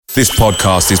This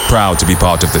podcast is proud to be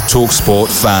part of the TalkSport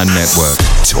Fan Network.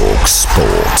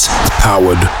 TalkSport.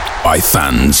 Powered by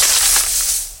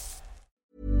fans.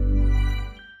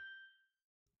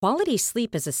 Quality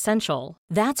sleep is essential.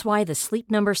 That's why the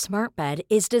Sleep Number Smart Bed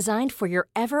is designed for your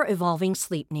ever-evolving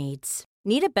sleep needs.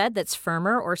 Need a bed that's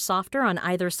firmer or softer on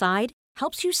either side?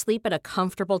 Helps you sleep at a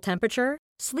comfortable temperature?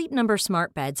 Sleep Number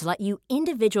Smart Beds let you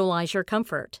individualize your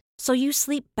comfort, so you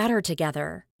sleep better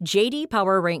together. J.D.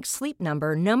 Power ranks Sleep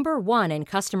Number number one in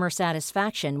customer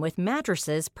satisfaction with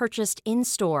mattresses purchased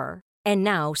in-store. And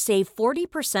now, save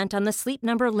 40% on the Sleep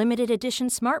Number Limited Edition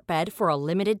Smart Bed for a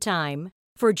limited time.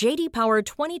 For J.D. Power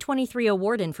 2023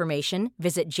 award information,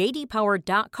 visit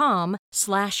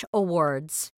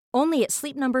jdpower.com/awards. Only at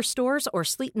Sleep Number stores or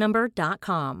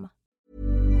sleepnumber.com.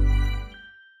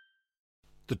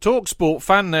 The TalkSport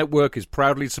Fan Network is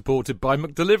proudly supported by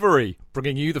McDelivery,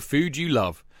 bringing you the food you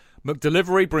love.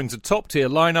 McDelivery brings a top-tier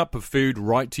lineup of food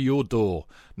right to your door.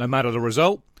 No matter the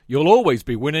result, you'll always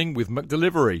be winning with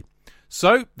McDelivery.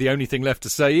 So, the only thing left to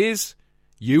say is,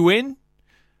 you win?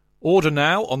 Order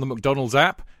now on the McDonald's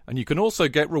app, and you can also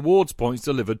get rewards points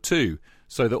delivered too,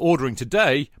 so that ordering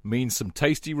today means some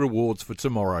tasty rewards for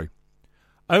tomorrow.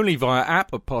 Only via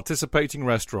app at participating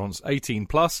restaurants. 18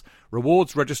 plus.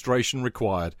 Rewards registration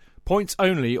required. Points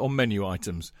only on menu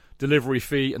items. Delivery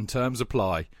fee and terms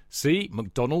apply. See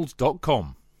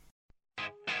mcdonalds.com.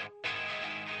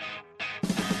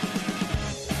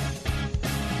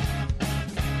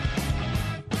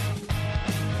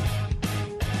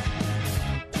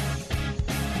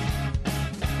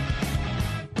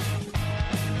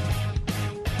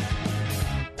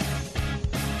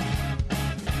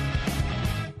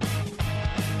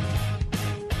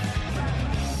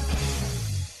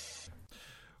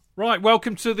 Right,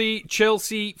 welcome to the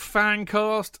Chelsea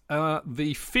Fancast.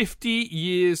 The 50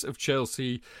 Years of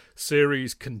Chelsea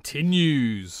series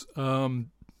continues.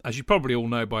 As you probably all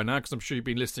know by now, because I'm sure you've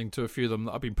been listening to a few of them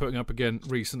that I've been putting up again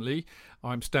recently.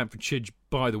 I'm Stamford Chidge,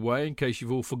 by the way, in case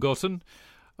you've all forgotten.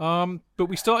 But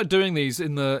we started doing these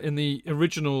in the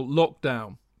original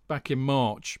lockdown back in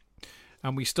March.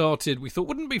 And we thought,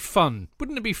 wouldn't it be fun?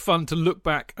 Wouldn't it be fun to look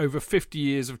back over 50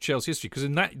 years of Chelsea history? Because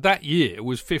in that year, it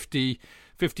was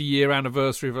 50-year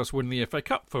anniversary of us winning the FA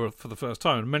Cup for the first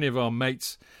time. And many of our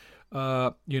mates,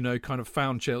 kind of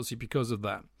found Chelsea because of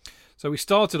that. So we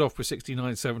started off with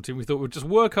 69-70. We thought we'd just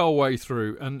work our way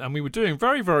through. And we were doing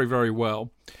very, very, very well.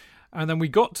 And then we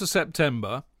got to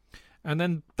September. And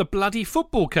then the bloody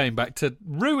football came back to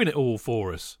ruin it all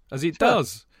for us, as it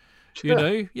does.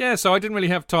 Sure. So I didn't really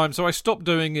have time, so I stopped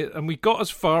doing it, and we got as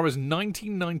far as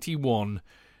 1991,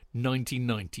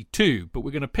 1992, but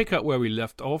we're going to pick up where we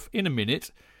left off in a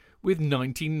minute with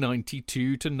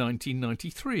 1992 to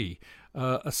 1993,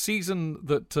 a season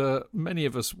that many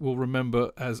of us will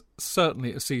remember as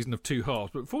certainly a season of two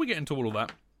halves. But before we get into all of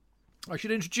that, I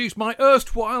should introduce my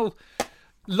erstwhile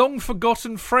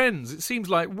long-forgotten friends. It seems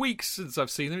like weeks since I've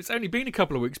seen them. It's only been a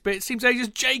couple of weeks, but it seems ages.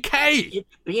 JK!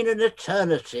 It's been an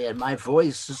eternity, and my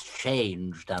voice has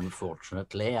changed,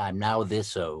 unfortunately. I'm now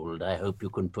this old. I hope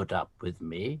you can put up with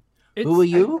me. Who are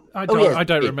you? I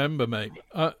don't remember, mate.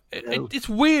 It's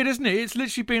weird, isn't it? It's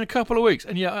literally been a couple of weeks,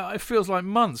 and it feels like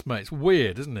months, mate. It's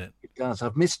weird, isn't it? It does.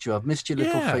 I've missed you. I've missed your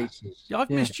little faces. Yeah,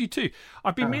 I've missed you too.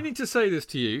 I've been meaning to say this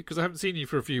to you, because I haven't seen you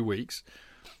for a few weeks.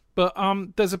 But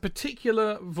there's a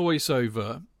particular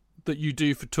voiceover that you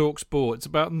do for TalkSport. It's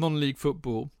about non-league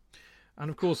football. And,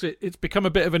 of course, it's become a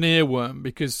bit of an earworm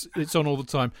because it's on all the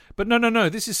time. But no,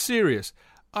 this is serious.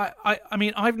 I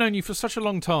mean, I've known you for such a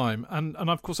long time. And,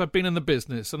 of course, I've been in the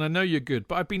business and I know you're good.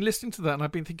 But I've been listening to that and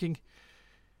I've been thinking,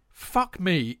 fuck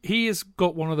me, he has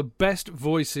got one of the best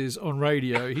voices on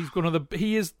radio. He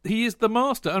is the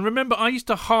master. And remember, I used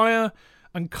to hire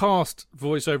and cast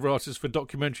voiceover artists for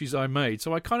documentaries I made,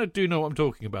 so I kind of do know what I'm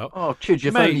talking about. Oh, Chidge,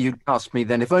 if only you'd cast me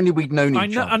then. If only we'd known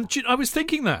each other. And I was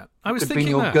thinking that. All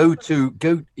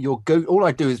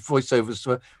I do is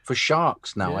voiceovers for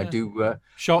sharks now. Yeah. I do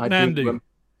Shark Nandu.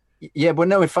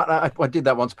 In fact, I did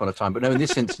that once upon a time, but no, in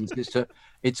this instance,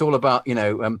 it's all about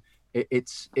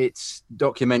it's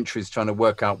documentaries trying to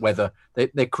work out whether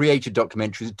they created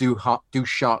documentaries. Do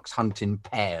sharks hunt in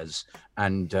pairs,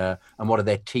 and what are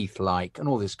their teeth like, and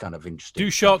all this kind of interesting.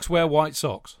 Do sharks wear white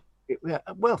socks?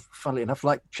 Well, funnily enough,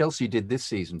 like Chelsea did this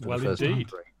season for the first time.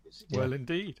 Well,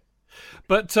 indeed.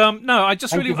 But no, I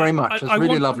just Thank you very much. It's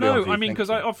really lovely of you. I mean,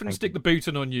 because I often stick the boot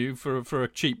on you for a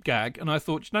cheap gag, and I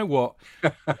thought, you know what,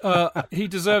 he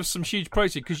deserves some huge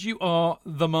praise because you are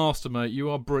the master, mate.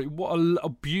 You are brilliant. What a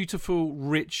beautiful,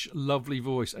 rich, lovely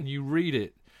voice, and you read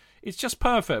it. It's just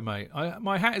perfect, mate.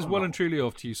 My hat is well and truly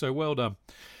off to you. So well done.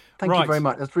 Thank you very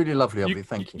much. That's really lovely of you.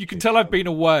 Thank you. You can tell I've been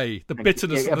away. The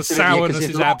bitterness and the sourness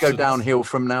is absent. Go downhill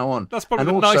from now on. That's probably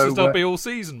the nicest I'll be all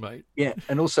season, mate. Yeah,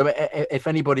 and also, if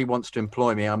anybody wants to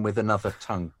employ me, I'm with Another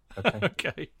Tongue. Okay.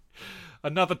 Okay.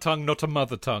 Another tongue, not a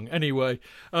mother tongue. Anyway,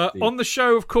 on the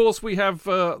show, of course, we have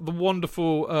the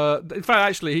wonderful. In fact,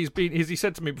 actually, he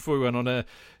said to me before we went on air,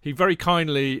 he very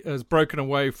kindly has broken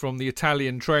away from the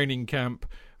Italian training camp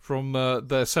from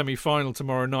the semi-final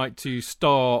tomorrow night to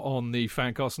star on the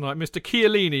Fancast tonight. Mr.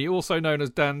 Chiellini, also known as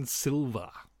Dan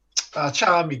Silva.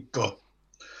 Ciao, amigo.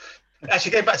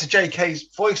 Actually, going back to JK's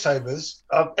voiceovers,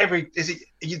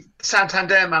 you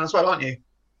Santander man as well, aren't you?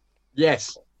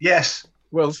 Yes. Yes.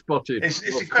 Well spotted. It's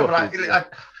incredible. I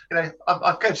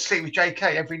go to sleep with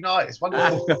JK every night. It's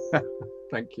wonderful.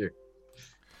 Thank you.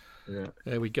 Yeah.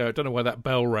 There we go. I don't know why that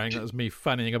bell rang. That was me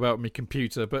fanning about my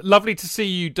computer. But lovely to see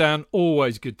you, Dan.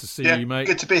 Always good to see you, mate.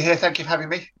 Good to be here. Thank you for having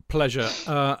me. Pleasure.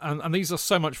 And these are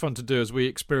so much fun to do, as we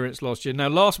experienced last year. Now,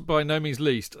 last but by no means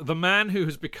least, the man who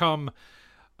has become...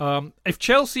 if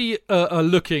Chelsea are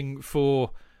looking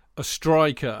for a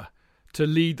striker to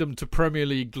lead them to Premier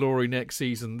League glory next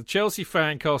season, the Chelsea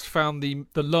Fancast found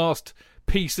the last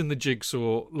piece in the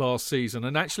jigsaw last season,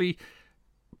 and actually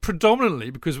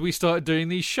predominantly because we started doing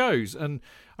these shows. And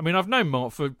I mean, I've known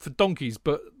Mark for donkeys,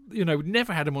 but we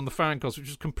never had him on the Fancast, which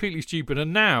was completely stupid.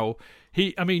 And now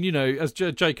as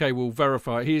JK will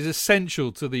verify, he is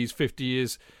essential to these 50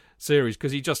 years series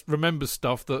because he just remembers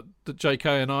stuff that JK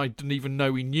and I didn't even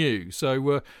know he knew.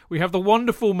 So we have the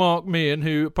wonderful Mark Meehan,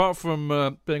 who, apart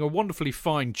from being a wonderfully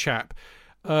fine chap,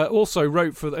 also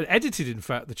edited, in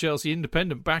fact, the Chelsea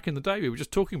Independent back in the day. We were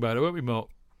just talking about it, weren't we, Mark?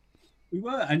 We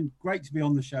were, and great to be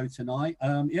on the show tonight.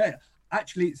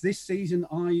 Actually, it's this season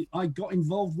I got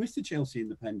involved with the Chelsea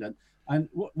Independent, and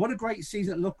what a great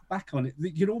season to look back on it.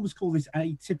 You'd almost call this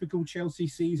a typical Chelsea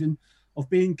season of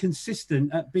being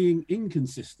consistent at being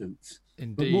inconsistent.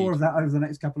 Indeed. But more of that over the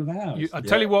next couple of hours. I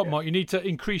tell you what, Mark, you need to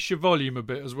increase your volume a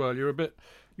bit as well. You're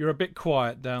a bit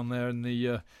quiet down there in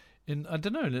the I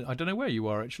don't know where you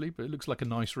are actually, but it looks like a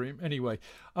nice room. Anyway,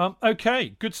 okay,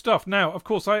 good stuff. Now, of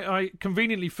course, I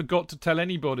conveniently forgot to tell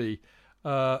anybody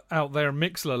out there in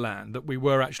Mixler land that we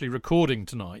were actually recording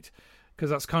tonight, because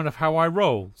that's kind of how I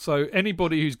roll. So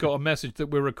anybody who's got a message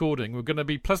that we're recording, we're going to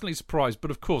be pleasantly surprised.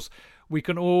 But of course, we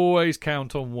can always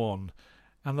count on one.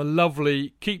 And the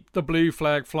lovely Keep the Blue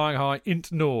Flag Flying High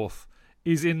Int North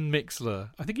is in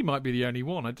Mixler. I think he might be the only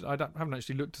one. I haven't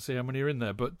actually looked to see how many are in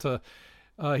there. But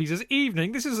he says,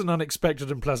 evening, this is an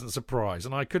unexpected and pleasant surprise.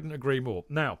 And I couldn't agree more.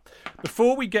 Now,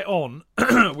 before we get on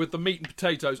with the meat and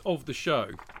potatoes of the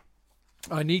show,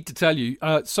 I need to tell you,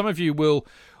 some of you will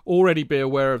already be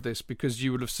aware of this because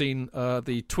you would have seen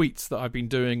the tweets that I've been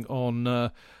doing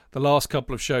on the last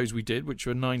couple of shows we did, which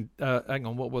were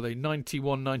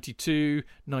 91, 92,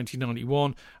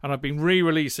 1991, and I've been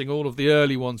re-releasing all of the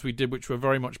early ones we did, which were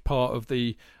very much part of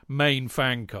the main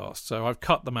Fancast. So I've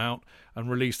cut them out and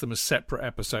released them as separate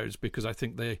episodes because I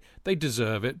think they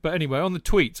deserve it. But anyway, on the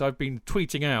tweets, I've been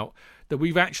tweeting out that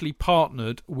we've actually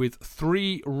partnered with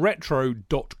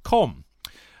 3retro.com.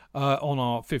 On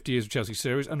our 50 Years of Chelsea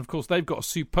series, and of course they've got a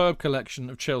superb collection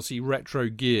of Chelsea retro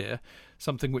gear,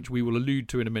 something which we will allude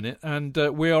to in a minute, and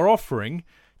we are offering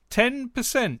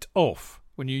 10% off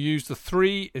when you use the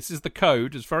 3, this is the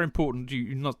code, it's very important,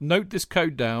 you must note this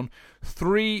code down,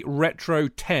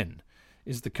 3retro10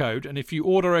 is the code, and if you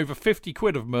order over 50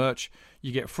 quid of merch,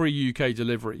 you get free UK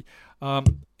delivery.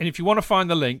 And if you want to find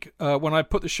the link, when I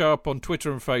put the show up on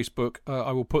Twitter and Facebook,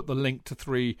 I will put the link to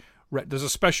 3. There's a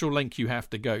special link you have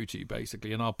to go to,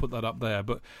 basically, and I'll put that up there.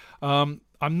 But I'm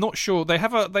not sure they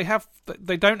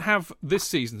don't have this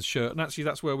season's shirt, and actually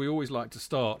that's where we always like to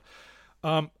start.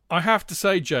 I have to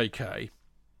say, JK,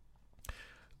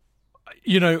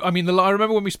 I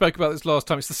remember when we spoke about this last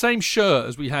time. It's the same shirt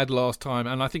as we had last time,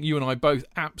 and I think you and I both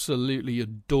absolutely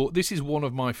adore. This is one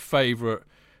of my favourite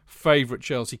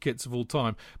Chelsea kits of all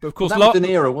time. But of course, that was an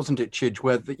era, wasn't it, Chidge,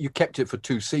 where you kept it for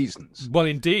 2 seasons? Well,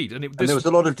 indeed, and there was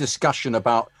a lot of discussion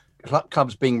about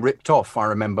clubs being ripped off. I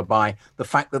remember by the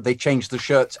fact that they changed the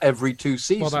shirts every 2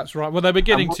 seasons. Well, that's right. Well, they're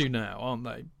beginning to now, aren't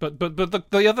they? But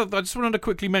the other, I just wanted to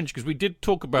quickly mention because we did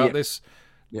talk about this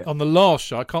on the last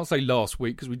show. I can't say last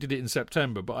week because we did it in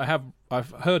September, but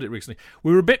I've heard it recently.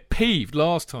 We were a bit peeved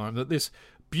last time that this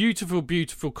beautiful,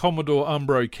 beautiful Commodore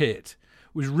Umbro kit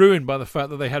was ruined by the fact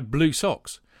that they had blue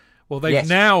socks. Well, they've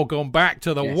now gone back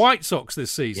to the white socks this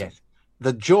season. Yes.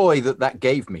 The joy that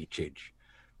gave me, Chidge,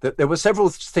 that there were several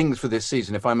things for this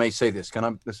season, if I may say this. Can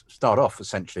I start off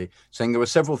essentially saying there were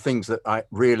several things that I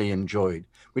really enjoyed,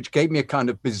 which gave me a kind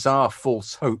of bizarre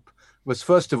false hope. Was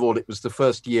first of all, it was the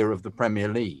first year of the Premier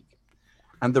League.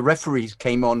 and the referees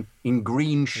came on in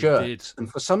green shirts.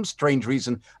 And for some strange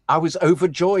reason, I was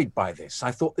overjoyed by this.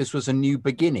 I thought this was a new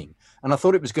beginning, and I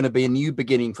thought it was going to be a new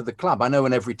beginning for the club. I know,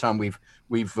 and every time we've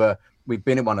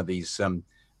been in one of these,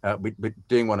 we're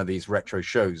doing one of these retro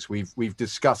shows, we've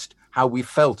discussed how we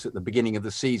felt at the beginning of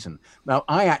the season. Now,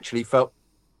 I actually felt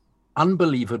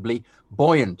unbelievably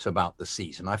buoyant about the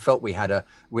season. I felt we had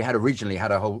originally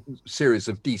had a whole series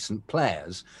of decent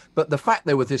players, but the fact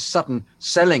there was this sudden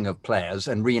selling of players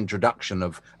and reintroduction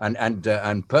of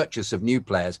and purchase of new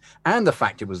players, and the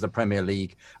fact it was the Premier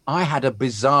League, I had a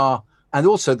bizarre, and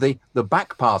also the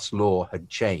back pass law had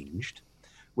changed,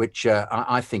 which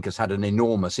I think has had an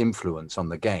enormous influence on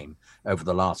the game over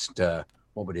the last 30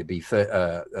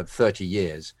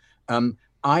 years.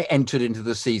 I entered into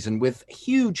the season with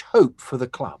huge hope for the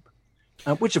club,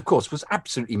 which, of course, was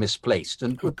absolutely misplaced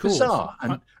and bizarre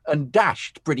and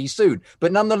dashed pretty soon.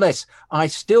 But nonetheless, I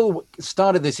still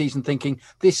started the season thinking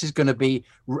this is going to be,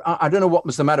 I don't know what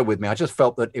was the matter with me. I just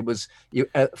felt that it was, you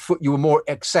were more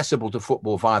accessible to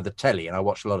football via the telly. And I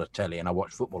watched a lot of telly and I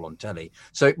watched football on telly.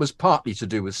 So it was partly to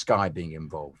do with Sky being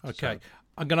involved. Okay. So.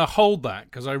 I'm going to hold that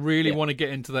because I really want to get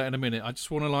into that in a minute. I just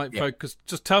want to focus.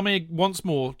 Just tell me once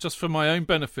more, just for my own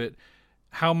benefit,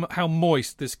 how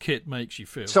moist this kit makes you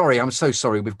feel. Sorry, I'm so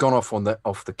sorry. We've gone off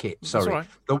the kit. Sorry. That's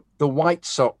all right. The white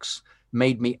socks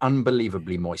made me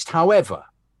unbelievably moist. However,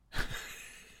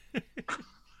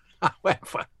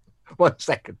 one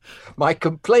second. My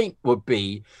complaint would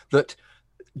be that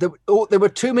there were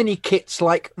too many kits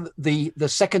like the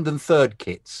second and third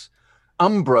kits.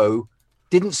 Umbro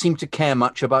didn't seem to care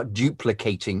much about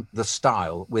duplicating the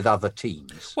style with other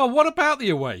teams. Well, what about the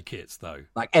away kits, though?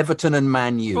 Like Everton and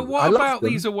Man U. But what about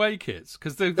these away kits?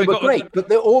 Because they were great, but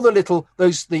they're all the little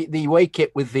the away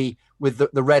kit with the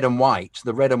red and white,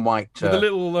 with the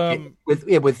little with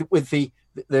the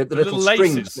little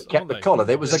strings that kept the collar.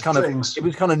 It was kind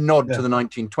of nod to the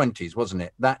 1920s, wasn't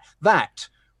it? That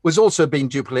was also being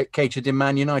duplicated in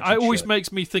Man United. It always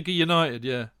makes me think of United,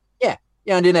 yeah.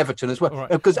 Yeah, and in Everton as well.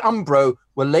 Right. Because Umbro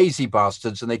were lazy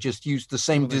bastards and they just used the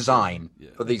same design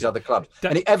for these other clubs.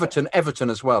 And Everton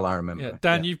as well, I remember. Yeah,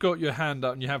 Dan, you've got your hand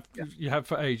up and you have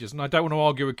for ages. And I don't want to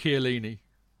argue with Chiellini.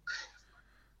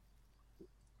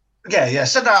 Yeah.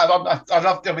 So no, I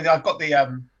love. I mean, I've got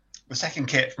the second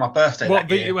kit for my birthday that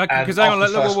year. Because hang on,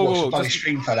 the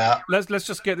string fell out. Let's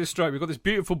just get this straight. We've got this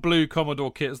beautiful blue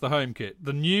Commodore kit as the home kit.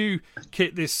 The new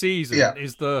kit this season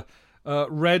is the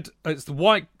red. It's the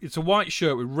white. It's a white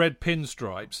shirt with red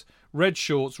pinstripes, red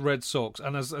shorts, red socks,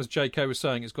 and as JK was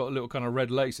saying, it's got a little kind of red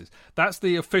laces. That's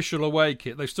the official away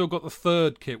kit. They've still got the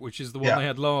third kit, which is the one they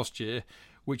had last year,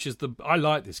 which is I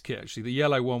like this kit actually, the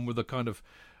yellow one with the kind of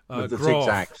the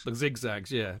graph, the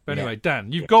zigzags. Yeah. But anyway,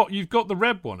 Dan, you've got the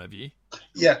red one, have you?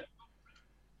 Yeah.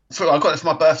 I got it for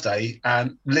my birthday,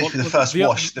 and literally the first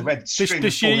wash, the red string.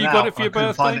 This year you got it for your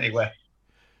birthday? Find it anywhere.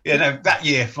 Yeah, no, that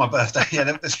year for my birthday,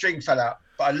 the string fell out.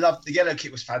 But I loved the yellow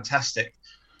kit, was fantastic.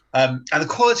 And the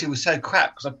quality was so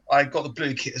crap because I got the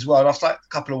blue kit as well. And after like a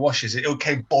couple of washes, it all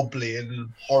came bobbly and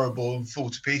horrible and fall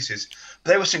to pieces.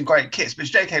 But they were some great kits. But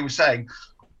as JK was saying,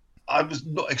 I was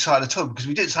not excited at all because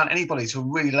we didn't sign anybody till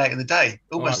really late in the day.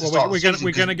 Almost we're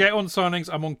going to get on signings.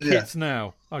 I'm on kits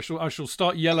now. I shall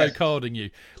start yellow carding you,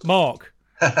 Mark.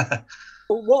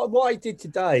 What I did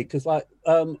today, because I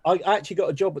actually got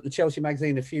a job at the Chelsea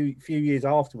magazine a few years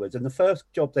afterwards, and the first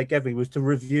job they gave me was to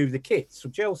review the kits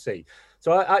from Chelsea.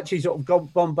 So I actually sort of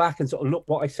gone back and sort of looked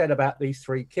what I said about these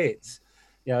three kits.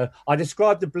 You know, I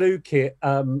described the blue kit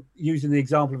using the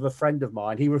example of a friend of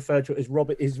mine. He referred to it as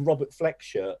his Robert Fleck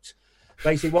shirt.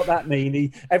 Basically, what that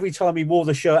means, every time he wore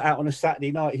the shirt out on a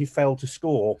Saturday night, he failed to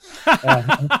score.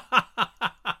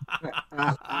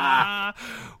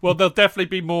 Well, there'll definitely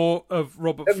be more of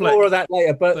Robert Fleck. More of that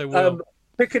later, but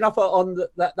picking up on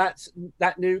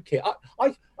that new kit,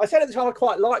 I said at the time I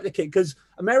quite liked the kit because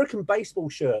American baseball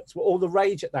shirts were all the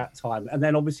rage at that time, and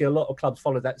then obviously a lot of clubs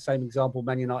followed that same example,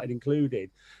 Man United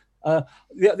included. The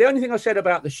only thing I said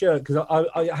about the shirt, because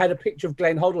I had a picture of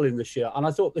Glenn Hoddle in the shirt, and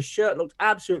I thought the shirt looked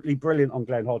absolutely brilliant on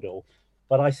Glenn Hoddle,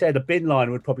 but I said a bin line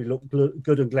would probably look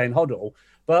good on Glenn Hoddle.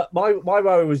 But my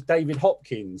worry was David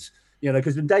Hopkins, you know,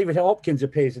 because when David Hopkins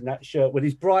appears in that shirt with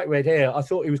his bright red hair, I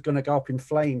thought he was going to go up in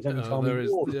flames any time he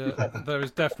wore it. There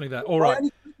is definitely that. All right. My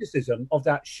only criticism of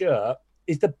that shirt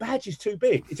is the badge is too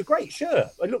big. It's a great shirt.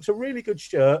 It looks a really good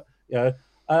shirt, you know,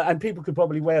 and people could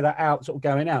probably wear that out sort of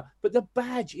going out. But the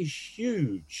badge is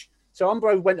huge. So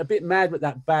Umbro went a bit mad with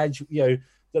that badge, you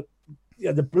know,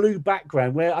 the blue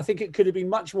background, where I think it could have been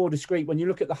much more discreet when you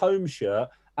look at the home shirt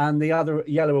and the other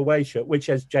yellow away shirt, which,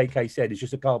 as JK said, is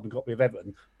just a carbon copy of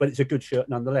Everton, but it's a good shirt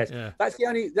nonetheless. Yeah. That's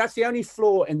the only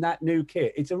flaw in that new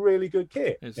kit. It's a really good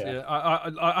kit.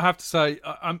 I have to say,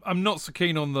 I'm not so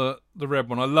keen on the red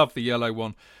one. I love the yellow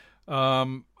one. I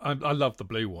love the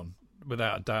blue one,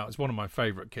 without a doubt. It's one of my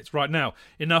favourite kits. Right now,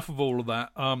 enough of all of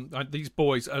that. These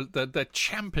boys, they're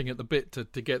champing at the bit to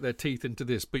get their teeth into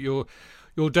this. But you're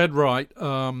dead right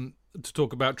to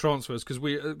talk about transfers, because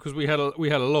we had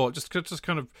a lot. Just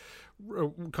kind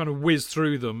of whiz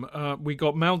through them. We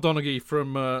got Mal Donaghy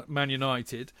from Man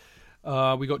United.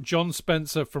 We got John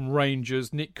Spencer from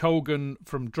Rangers. Nick Colgan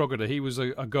from Drogheda. He was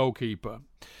a goalkeeper.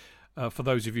 For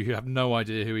those of you who have no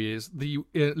idea who he is, the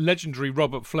legendary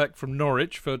Robert Fleck from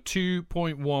Norwich for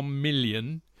 £2.1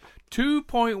 million.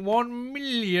 £2.1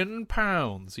 million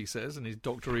pounds, he says in his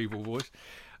Dr. Evil voice.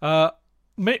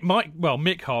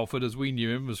 Mick Harford, as we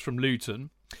knew him, was from Luton.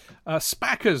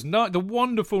 Spackers, the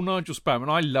wonderful Nigel Spackman.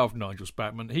 I love Nigel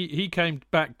Spackman. He came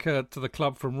back to the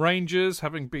club from Rangers,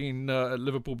 having been at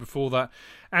Liverpool before that.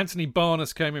 Anthony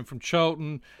Barnes came in from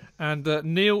Charlton, and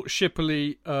Neil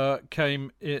Shipperley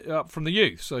came up from the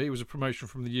youth. So he was a promotion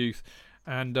from the youth.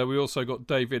 And we also got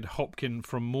David Hopkin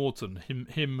from Morton,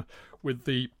 him with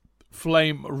the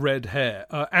flame red hair,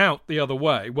 out the other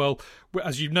way. Well,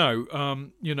 as you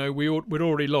know, we'd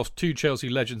already lost two Chelsea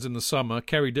legends in the summer,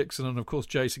 Kerry Dixon and of course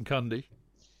Jason Cundy.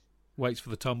 Waits for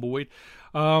the tumbleweed.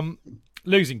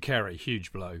 Losing Kerry,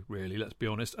 huge blow, really. Let's be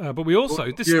honest. But we also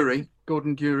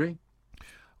Gordon Dury.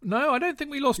 No, I don't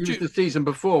think we lost. He was the season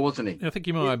before, wasn't he? I think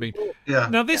he might have been. Yeah.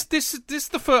 Now this the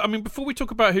first. I mean, before we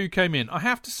talk about who came in, I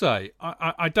have to say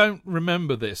I don't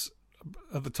remember this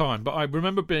at the time, but I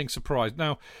remember being surprised.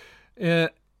 Now, early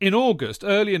in August,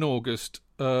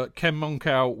 Ken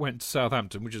Monkow went to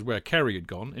Southampton, which is where Kerry had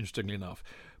gone, interestingly enough.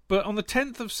 But on the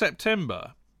 10th of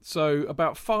September, so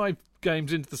about 5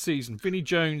 games into the season, Vinnie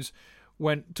Jones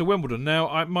went to Wimbledon.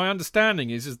 Now, my understanding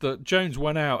is that Jones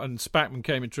went out and Spackman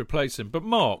came in to replace him. But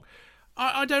Mark,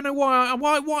 I don't know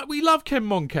why we love Ken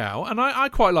Monkow, and I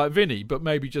quite like Vinnie, but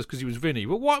maybe just because he was Vinnie.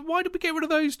 But why did we get rid of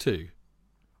those two?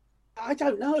 I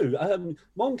don't know.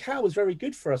 Monkow was very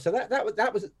good for us, so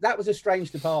that was a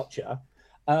strange departure.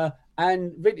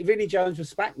 And Vinnie Jones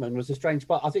with Spackman was a strange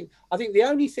part. I think the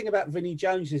only thing about Vinnie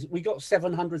Jones is we got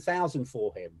 700,000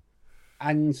 for him,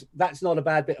 and that's not a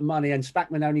bad bit of money. And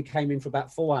Spackman only came in for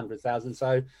about 400,000,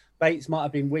 so Bates might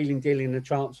have been wheeling dealing in the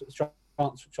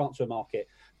transfer market.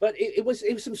 But it was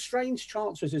some strange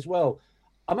transfers as well.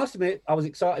 I must admit, I was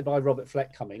excited by Robert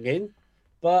Fleck coming in.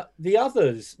 But the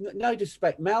others, no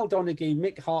disrespect, Mal Donaghy,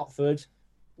 Mick Hartford,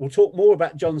 we'll talk more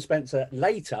about John Spencer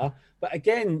later. But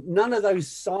again, none of those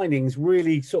signings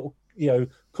really sort of,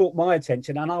 caught my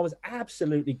attention. And I was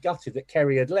absolutely gutted that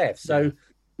Kerry had left. So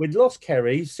we'd lost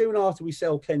Kerry soon after we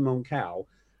sell Ken Monkow.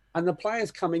 And the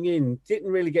players coming in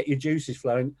didn't really get your juices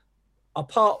flowing,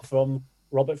 apart from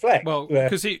Robert Fleck. Well,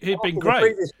 because he'd been great. The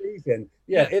previous season,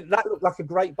 that looked like a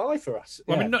great buy for us.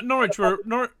 Well, I mean,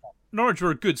 Norwich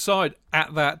were a good side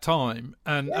at that time,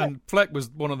 and Fleck was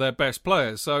one of their best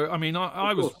players. So, I mean,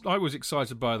 I was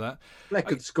excited by that. Fleck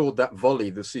had scored that volley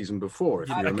the season before, if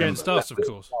you remember. Against us, of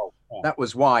course. That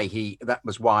was why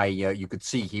you could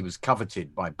see he was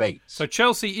coveted by Bates. So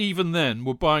Chelsea, even then,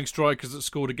 were buying strikers that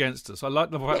scored against us. I like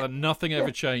the fact that nothing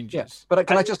ever changes. Yeah. But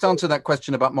can I just answer that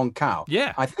question about Monkow?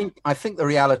 Yeah. I think the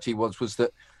reality was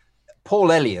that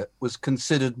Paul Elliott was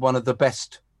considered one of the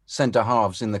best centre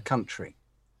halves in the country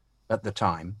at the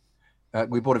time.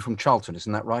 We bought him from Charlton,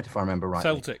 isn't that right? If I remember right.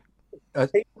 Celtic.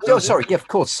 Sorry. Yeah, of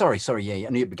course. Sorry. Yeah,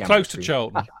 I knew it began close to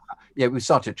Charlton. Yeah, we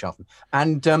started at Charlton,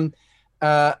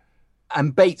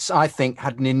 and Bates, I think,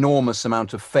 had an enormous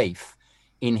amount of faith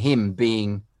in him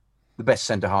being the best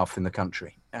centre half in the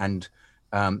country, and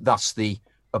thus the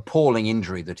appalling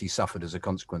injury that he suffered as a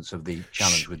consequence of the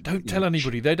challenge. Don't tell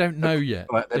anybody; they don't know yet.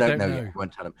 Well, they don't know yet. We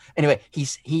won't tell them. Anyway,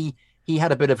 he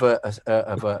had a bit of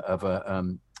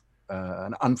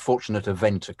an unfortunate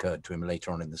event occurred to him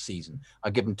later on in the season.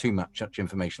 I've given too much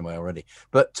information away already,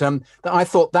 but I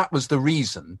thought that was the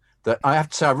reason. That I have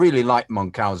to say, I really liked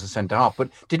Monkow as a centre half, but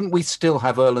didn't we still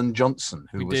have Erland Johnson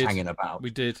who was hanging about?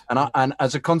 We did, and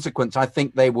as a consequence, I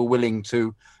think they were willing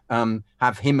to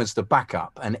have him as the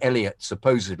backup and Elliott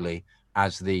supposedly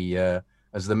as the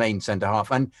main centre half.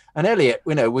 And Elliott,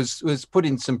 was put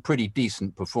in some pretty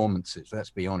decent performances. Let's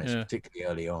be honest,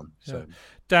 particularly early on. Yeah. So,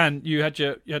 Dan, you had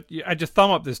your thumb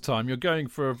up this time. You're going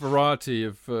for a variety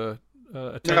of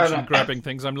attention-grabbing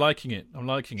things. I'm liking it. Yeah,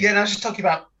 and I was just talking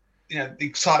about the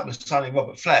excitement of signing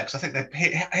Robert Fleck. I think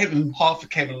him and Hartford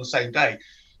came on the same day.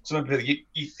 So remember, if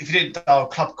you didn't dial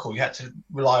club call, you had to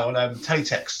rely on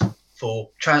teletext for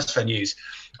transfer news.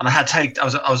 And I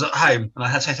was at home and I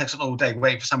had teletext all day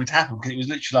waiting for something to happen because it was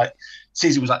literally like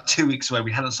season was like 2 weeks away.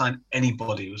 We hadn't signed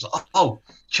anybody. It was like, oh,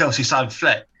 Chelsea signed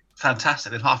Fleck,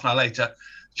 fantastic. Then half an hour later,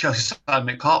 Chelsea signed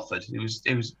Mick Hartford.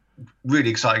 It was really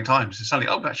exciting times. So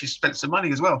suddenly, we actually spent some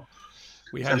money as well.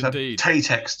 We had indeed.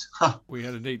 Teletext. Huh. We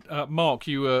had indeed. Mark,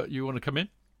 you want to come in?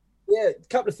 Yeah, a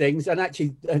couple of things. And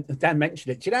actually, Dan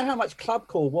mentioned it. Do you know how much club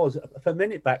call was per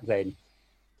minute back then?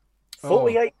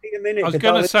 48p a minute. I was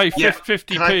going to say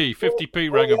 50p.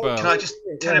 50p rang a bell. Can I just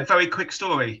tell a very quick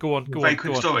story? Go on. Go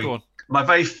on. My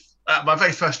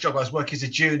very first job, I was working as a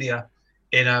junior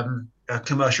in a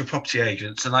commercial property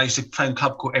agents, and I used to phone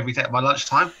club call every day at my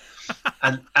lunchtime,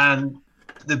 and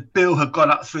the bill had gone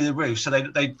up through the roof, so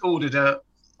they ordered a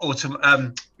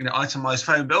itemized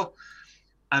phone bill,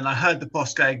 and I heard the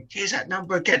boss going, "Here's that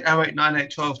number again,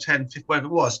 0898 12 10 whatever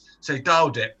it was." So he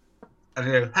dialed it. And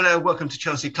I go, "Hello, welcome to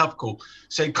Chelsea Club Call."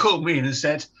 So he called me in and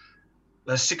said,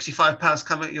 "There's £65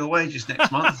 coming at your wages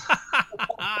next month."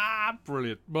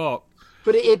 Brilliant, Mark.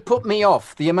 But it put me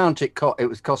off. The amount it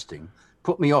was costing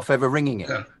put me off ever ringing it.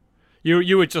 Yeah.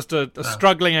 You were just a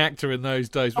struggling actor in those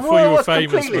days before you were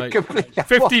famous, mate.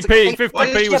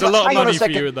 50p was a lot of money for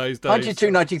you in those days. 92,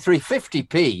 93,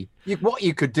 50p. What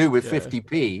you could do with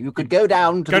 50p, you could go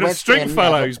down to the West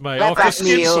Stringfellows, End, mate, after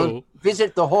Skinsall.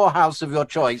 Visit the whorehouse of your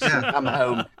choice and come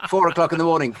home 4 o'clock in the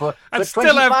morning for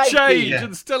still have 25p. change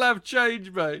and still have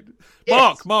change, mate.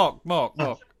 Yes. Mark.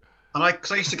 And I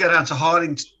used to go down to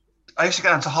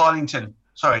Harlington.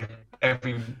 Sorry.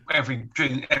 Every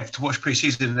to watch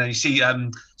pre-season, and then you see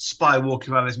Spy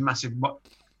walking around this massive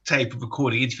tape of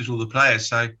recording interviews with all the players.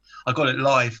 So I got it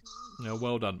live. Yeah,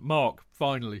 well done, Mark.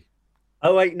 Finally.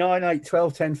 0898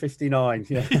 12 10 59.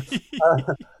 Yeah.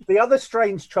 The other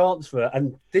strange transfer,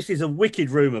 and this is a wicked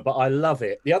rumour, but I love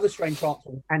it. The other strange transfer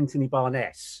was Anthony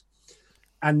Barnes,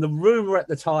 and the rumour at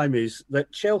the time is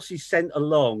that Chelsea sent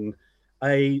along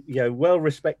a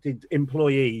well-respected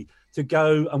employee to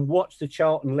go and watch the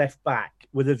Charlton left back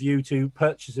with a view to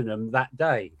purchasing them that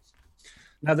day.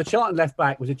 Now, the Charlton left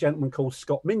back was a gentleman called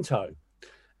Scott Minto.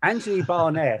 Anthony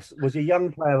Barnes was a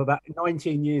young player of about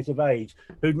 19 years of age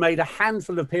who'd made a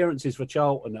handful of appearances for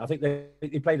Charlton. I think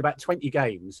he played about 20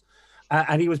 games.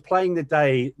 And he was playing the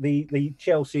day the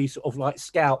Chelsea sort of like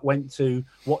scout went to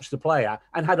watch the player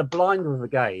and had a blinder of the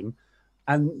game.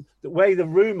 And the way the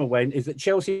rumour went is that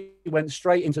Chelsea went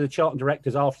straight into the Charlton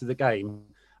directors after the game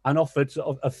and offered sort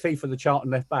of a fee for the Charlton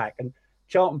left back, and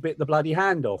Charlton bit the bloody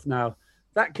hand off. Now,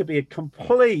 that could be a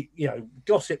complete,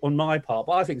 gossip on my part,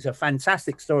 but I think it's a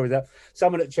fantastic story that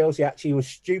someone at Chelsea actually was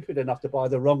stupid enough to buy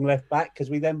the wrong left back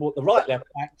because we then bought the right left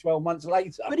back 12 months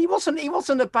later. But he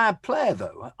wasn't a bad player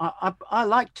though. I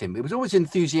liked him. He was always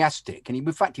enthusiastic, and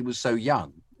in fact he was so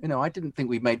young. I didn't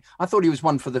think I thought he was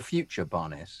one for the future,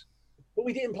 Barnes. But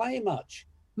we didn't play him much.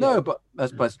 No, but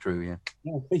that's true, yeah.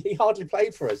 No, he hardly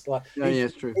played for us.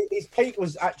 It's true. His peak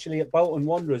was actually at Bolton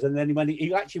Wanderers, and then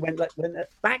he actually went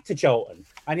back to Charlton,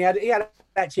 and he had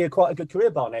actually quite a good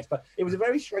career, Barnes. But it was a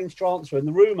very strange transfer, and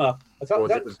the rumour.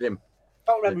 It was him.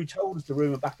 I can't remember who told us the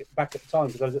rumour back at the time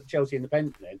because I was at Chelsea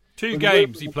Independent then. 2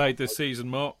 games he played this season,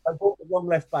 Mark. I bought the wrong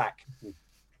left back.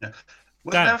 Yeah.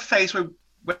 Was there a phase where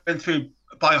we went through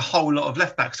by a whole lot of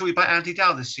left backs? Did we buy Andy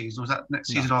Dow this season, or was that next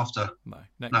season after? No,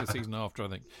 the season after, I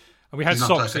think. And we had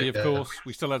Soxy, of course.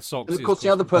 We still had Soxy. And of course, the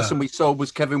other person we sold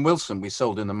was Kevin Wilson. We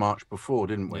sold in the March before,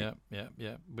 didn't we?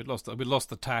 Yeah. We lost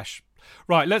the Tash.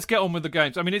 Right, let's get on with the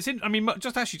games. I mean,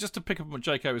 just to pick up on what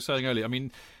JK was saying earlier. I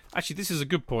mean, actually, this is a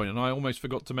good point, and I almost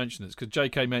forgot to mention this because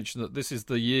JK mentioned that this is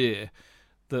the year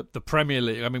that the Premier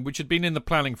League, which had been in the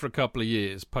planning for a couple of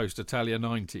years post Italia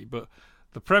 90, but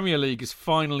the Premier League is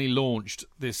finally launched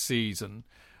this season.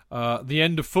 The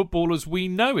end of football as we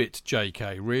know it,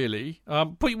 JK, really.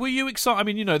 But were you excited? I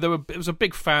mean, it was a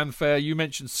big fanfare. You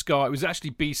mentioned Sky. It was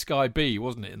actually Sky B,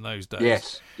 wasn't it, in those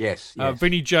days? Yes.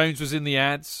 Vinnie Jones was in the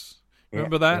ads.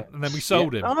 Remember that? Yeah. And then we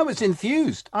sold him. I was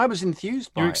enthused.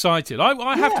 By You're excited.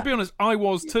 I have to be honest, I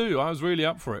was too. I was really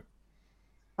up for it.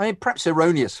 I mean, perhaps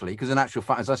erroneously, because in actual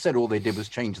fact, as I said, all they did was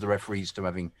change the referees to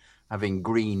having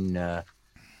green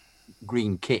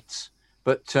kits.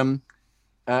 But...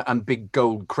 and big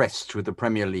gold crests with the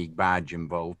Premier League badge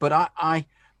involved. But I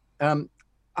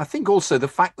think also the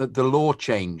fact that the law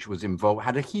change was involved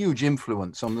had a huge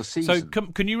influence on the season. So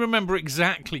can you remember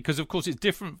exactly? Because, of course, it's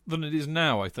different than it is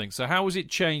now, I think. So how was it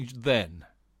changed then?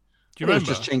 Do you remember? It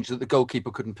was just changed that the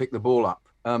goalkeeper couldn't pick the ball up.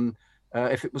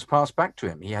 If it was passed back to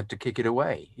him, he had to kick it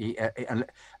away.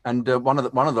 One of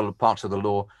the parts of the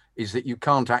law is that you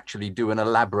can't actually do an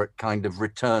elaborate kind of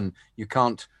return. You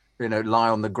can't lie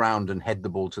on the ground and head the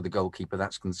ball to the goalkeeper,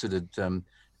 that's considered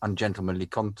ungentlemanly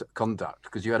conduct,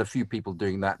 because you had a few people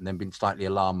doing that and then been slightly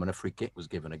alarmed when a free kick was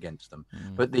given against them.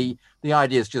 But the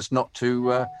idea is just not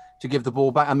to give the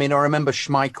ball back. I mean, I remember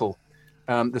Schmeichel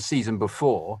the season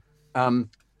before. I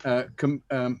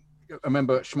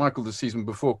remember Schmeichel the season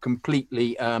before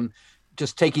completely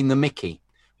just taking the mickey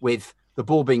with the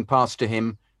ball being passed to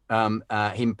him,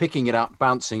 him picking it up,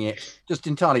 bouncing it, just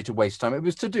entirely to waste time. It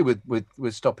was to do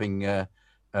with stopping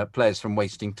players from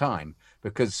wasting time,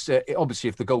 because obviously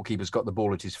if the goalkeeper's got the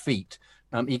ball at his feet,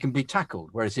 he can be tackled.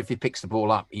 Whereas if he picks the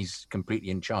ball up, he's completely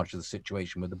in charge of the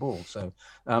situation with the ball. So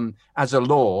as a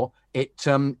law, it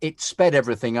sped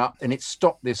everything up, and it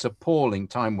stopped this appalling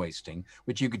time wasting,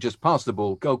 which you could just pass the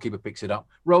ball, goalkeeper picks it up,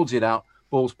 rolls it out,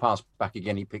 ball's passed back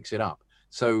again, he picks it up.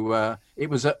 So it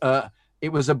was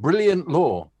a brilliant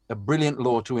law. A brilliant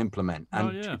law to implement,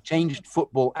 and it changed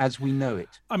football as we know it.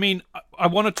 I mean, I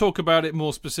want to talk about it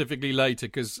more specifically later,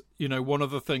 because one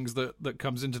of the things that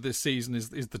comes into this season is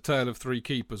the tale of three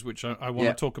keepers, which I want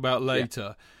to talk about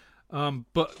later.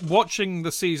 But watching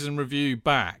the season review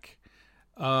back,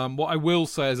 what I will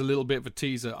say is a little bit of a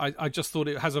teaser. I just thought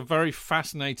it has a very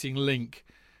fascinating link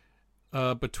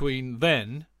between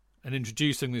then and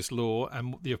introducing this law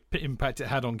and the impact it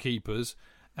had on keepers,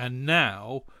 and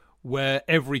now, where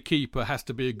every keeper has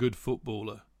to be a good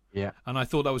footballer. Yeah. And I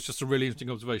thought that was just a really interesting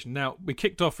observation. Now, we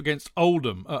kicked off against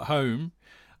Oldham at home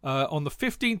on the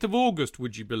 15th of August,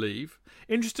 would you believe?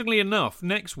 Interestingly enough,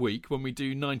 next week, when we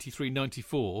do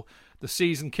 93-94, the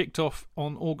season kicked off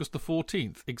on August the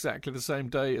 14th, exactly the same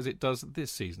day as it does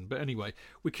this season. But anyway,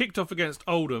 we kicked off against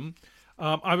Oldham.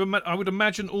 I would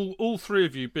imagine all three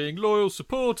of you, being loyal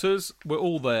supporters, were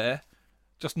all there.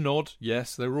 Just nod,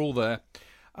 yes, they were all there.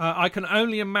 I can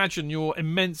only imagine your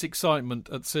immense excitement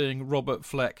at seeing Robert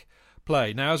Fleck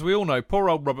play. Now, as we all know, poor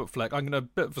old Robert Fleck, I'm going to a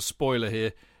bit of a spoiler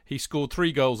here. He scored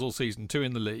 3 goals all season, 2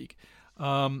 in the league.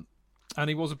 And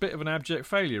he was a bit of an abject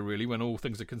failure, really, when all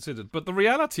things are considered. But the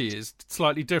reality is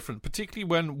slightly different, particularly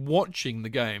when watching the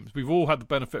games. We've all had the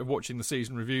benefit of watching the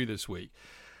season review this week.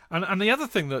 And the other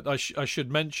thing that I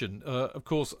should mention, of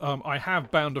course, I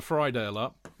have Bound to Friedale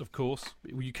up, of course.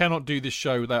 You cannot do this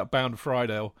show without Bound to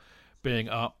Friedale being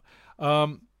up.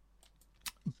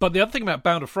 But the other thing about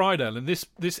Bound to Friedale in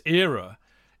this era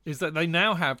is that they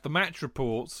now have the match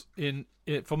reports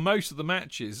for most of the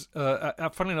matches.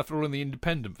 Funnily enough, they're all in the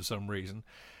Independent for some reason.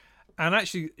 And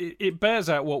actually, it bears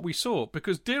out what we saw,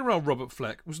 because dear old Robert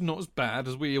Fleck was not as bad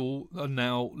as we all are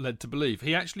now led to believe.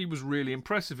 He actually was really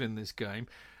impressive in this game.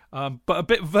 But a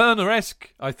bit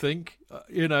Werner-esque, I think,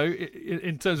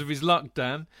 in terms of his luck,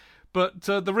 Dan. But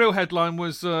the real headline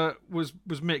was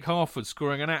Mick Harford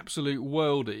scoring an absolute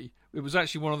worldie. It was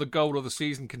actually one of the goal of the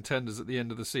season contenders at the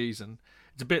end of the season.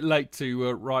 It's a bit late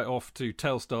to write off to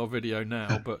Telstar Video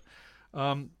now, but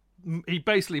he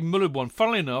basically mullered one.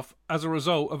 Funnily enough, as a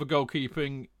result of a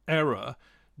goalkeeping error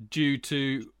due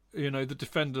to the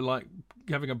defender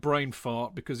having a brain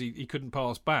fart because he couldn't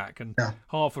pass back, and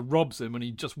Harford robs him and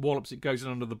he just wallops it, goes in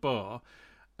under the bar.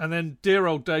 And then dear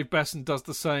old Dave Besson does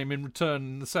the same in return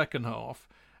in the second half.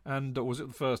 And or was it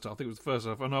the first half? I think it was the first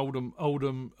half. An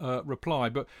Oldham reply.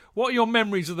 But what are your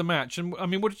memories of the match? And I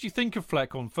mean, what did you think of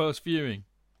Fleck on first viewing?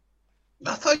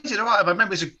 I thought he did all right. I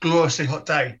remember it was a gloriously hot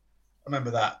day. I remember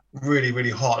that. Really,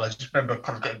 really hot. I just remember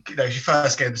kind of getting, it was your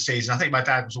first game of the season. I think my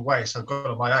dad was away, so I got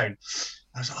on my own.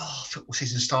 I was like, football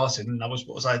season started. And I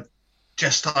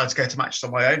just started to go to matches on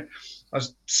my own. I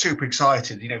was super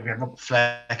excited. We had Robert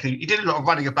Fleck. He did a lot of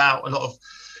running about, a lot of,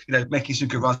 making some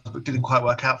good runs, but it didn't quite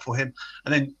work out for him.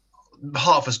 And then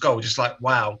Hartford's goal, just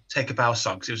wow, take a bow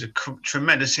song. It was a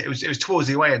tremendous hit. It was towards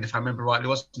the away end, if I remember rightly,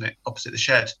 wasn't it? Opposite the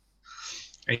shed.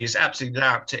 And he just absolutely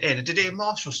larped it in. And did Ian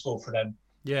Marshall score for them?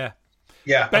 Yeah.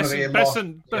 Yeah.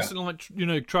 Besson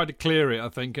tried to clear it, I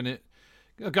think, and it.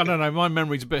 I don't know. My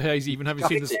memory's a bit hazy. Even having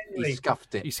seen this, he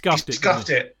scuffed it. He scuffed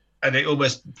it. And it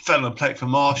almost fell on the plate for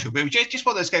Marshall. But it was just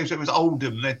one of those games where it was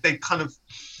Oldham. They kind of,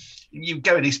 you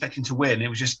go in expecting to win. It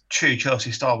was just true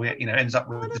Chelsea style. Ends up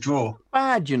with the draw.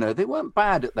 Bad, they weren't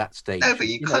bad at that stage. No,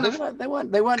 but they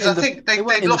weren't. They weren't. I think they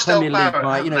lost the Premier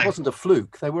League. It wasn't a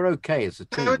fluke. They were okay as a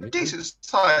team. They were a decent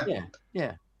side.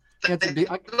 Yeah. Can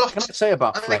I say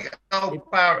about Fleck? I think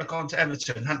Barrett had gone to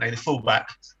Everton, hadn't they? The fullback.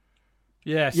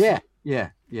 Yes.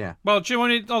 Yeah. Well, do you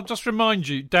want I'll just remind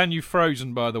you, Dan, you've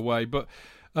frozen, by the way, but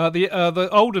the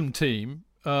Oldham team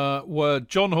were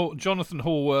Jonathan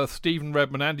Hallworth, Stephen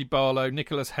Redmond, Andy Barlow,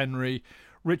 Nicholas Henry,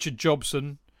 Richard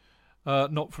Jobson,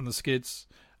 not from the Skids,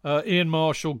 Ian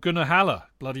Marshall, Gunnar Haller,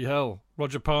 bloody hell,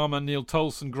 Roger Palmer, Neil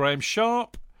Tolson, Graham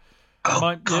Sharp,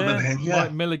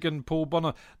 Mike Milligan, Paul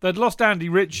Bonner. They'd lost Andy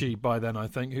Ritchie by then, I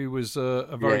think, who was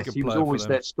a very good player. He was always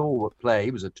their stalwart player.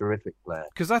 He was a terrific player.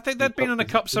 Because I think they'd been in a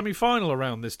cup semi-final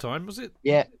around this time, was it?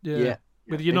 Yeah.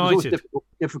 With United. It was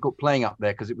difficult playing up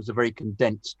there because it was a very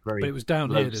condensed, very. But it was down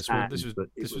here. This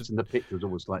was in the pitch was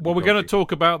always like. Well, we're going to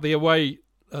talk about the away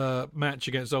match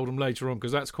against Oldham later on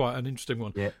because that's quite an interesting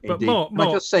one. Yeah, but indeed.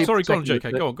 Mark, sorry, go on,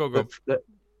 JK. Go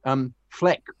on.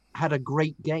 Fleck had a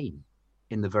great game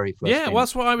in the very first. Yeah, game. well,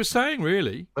 that's what I was saying,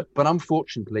 really. But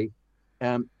unfortunately,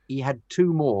 he had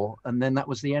two more, and then that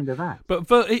was the end of that. But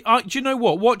do you know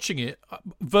what? Watching it,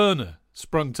 Werner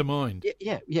sprung to mind.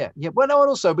 Yeah. Well, no, and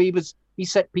also he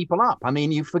set people up. I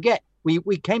mean, you forget we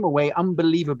came away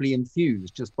unbelievably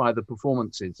enthused just by the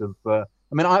performances of.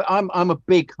 I'm a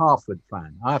big Harford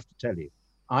fan. I have to tell you,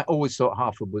 I always thought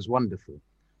Harford was wonderful.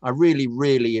 I really,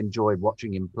 really enjoyed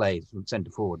watching him play from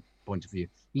centre forward point of view.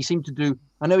 He seemed to do.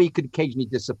 I know he could occasionally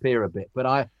disappear a bit, but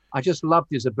I just loved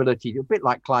his ability, a bit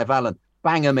like Clive Allen,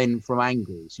 bang him in from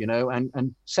angles,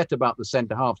 and set about the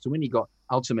centre half. So when he got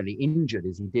ultimately injured,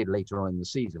 as he did later on in the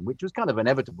season, which was kind of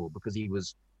inevitable because he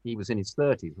was in his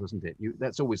 30s, wasn't it?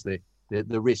 That's always the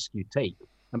risk you take,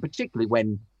 and particularly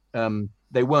when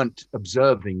they weren't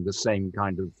observing the same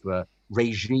kind of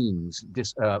regimes,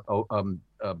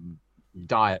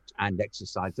 diet and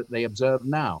exercise that they observe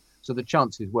now. So the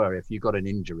chances were, if you got an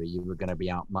injury, you were going to be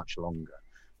out much longer.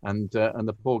 And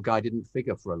the poor guy didn't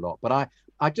figure for a lot. But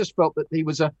I just felt that he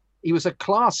was a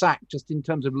class act just in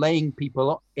terms of laying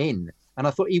people in. And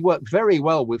I thought he worked very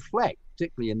well with Fleck,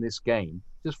 particularly in this game.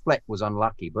 Just Fleck was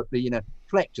unlucky, but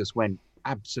Fleck just went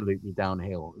absolutely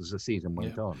downhill as the season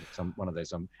went on. One of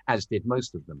those, as did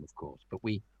most of them, of course. But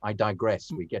I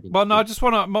digress. We get into. Well, no, I just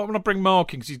want to bring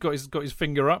Mark in because he's got his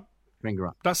finger up.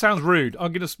 That sounds rude.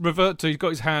 I'm going to revert to he's got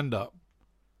his hand up.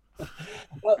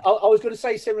 Well, I was going to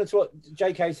say similar to what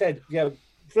JK said.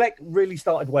 Fleck really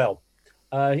started well.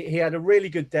 He had a really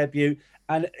good debut,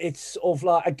 and it's sort of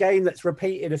like a game that's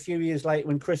repeated a few years later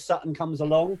when Chris Sutton comes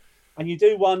along, and you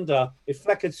do wonder if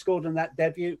Fleck had scored in that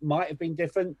debut, might have been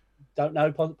different. Don't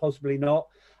know, possibly not.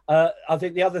 I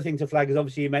think the other thing to flag is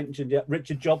obviously you mentioned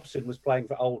Richard Jobson was playing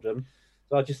for Oldham,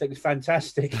 so I just think it's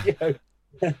fantastic.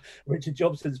 Richard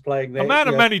Jobson's playing there. A man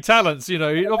of many talents,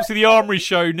 Obviously, the Armory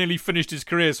Show nearly finished his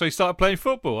career, so he started playing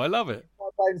football. I love it.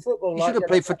 Playing football, he should have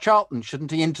played for Charlton,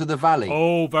 shouldn't he? Into the Valley.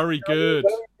 Oh, very good.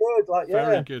 Very good.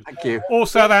 Very good. Thank you. Or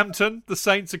Southampton. The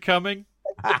Saints are coming.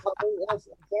 Yes,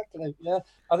 exactly. Yeah,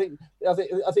 I think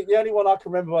the only one I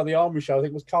can remember by the Armory Show, I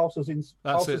think, was Castles in.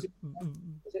 That's it.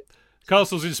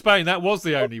 Castles in Spain. That was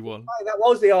the only one. That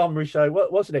was the Armory Show,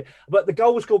 wasn't it? But the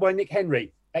goal was scored by Nick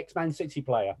Henry, ex-Man City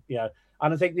player.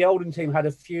 And I think the Oldham team had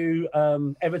a few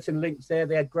Everton links there.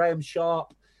 They had Graham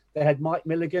Sharp, they had Mike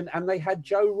Milligan, and they had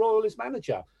Joe Royal as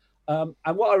manager. And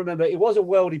what I remember, it was a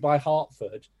worldie by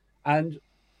Hartford, and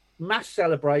mass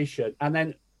celebration. And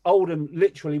then Oldham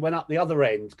literally went up the other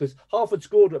end because Hartford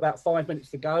scored about 5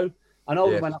 minutes to go, and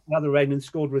Oldham went up the other end and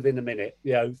scored within a minute,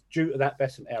 due to that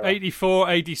Besant error. 84,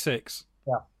 86.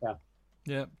 Yeah.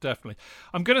 Yeah, definitely.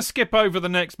 I'm going to skip over the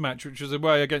next match, which was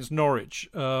away against Norwich.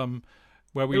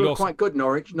 Where we lost. Quite good,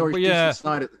 Norwich. Decent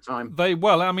side at the time.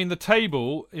 The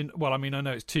table. I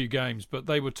know it's 2 games, but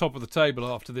they were top of the table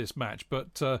after this match.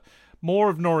 But more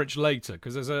of Norwich later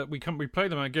because we play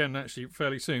them again actually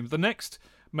fairly soon. The next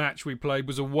match we played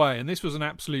was away, and this was an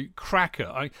absolute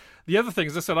cracker. The other thing,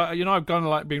 as I said, I've kind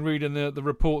of been reading the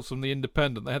reports from the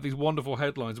Independent. They had these wonderful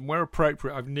headlines, and where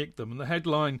appropriate, I've nicked them. And the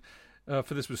headline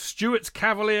for this was Stewart's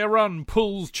Cavalier run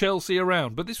pulls Chelsea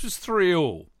around, but this was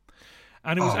 3-3.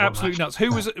 And it was absolutely nuts.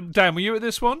 Who was it? Dan, were you at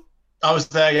this one? I was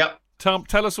there, yeah.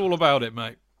 Tell us all about it,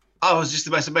 mate. I was just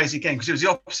the most amazing game because it was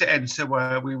the opposite end to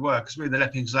where we were because we were in the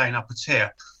Leppings Lane upper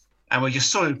tier. And we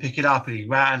just saw him pick it up and he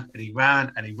ran and he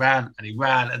ran and he ran and he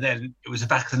ran. And then it was the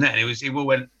back of the net and it all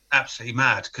went absolutely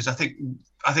mad because I think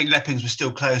Leppings was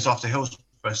still closed after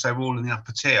Hillsborough, so they were all in the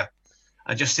upper tier.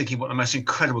 And just thinking what the most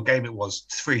incredible game it was,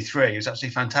 3-3. It was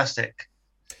absolutely fantastic.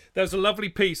 There's a lovely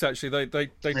piece actually.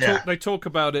 They talk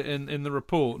about it in the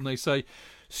report, and they say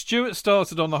Stewart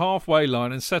started on the halfway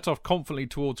line and set off confidently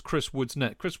towards Chris Wood's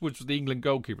net. Chris Woods was the England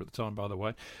goalkeeper at the time, by the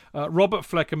way. Robert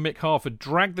Fleck and Mick Harford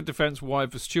dragged the defence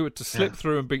wide for Stewart to slip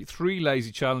through and beat 3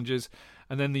 lazy challenges,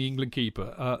 and then the England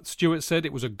keeper. Stewart said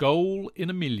it was a goal in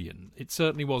a million. It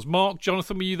certainly was. Mark,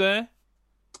 Jonathan, were you there?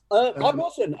 I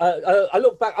wasn't. I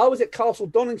look back. I was at Castle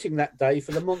Donington that day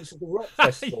for the Monsters of Rock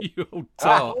Festival. You old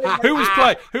tart.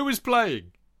 Who was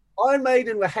playing? Iron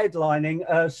Maiden were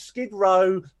headlining. Skid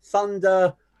Row,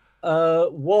 Thunder,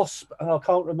 Wasp. I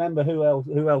can't remember who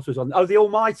else was on. Oh, the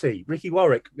Almighty, Ricky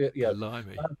Warwick. Yeah,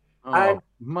 Blimey. Oh,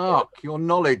 Mark, your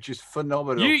knowledge is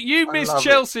phenomenal. You missed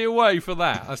Chelsea away for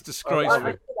that. That's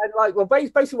disgraceful.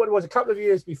 Basically what it was a couple of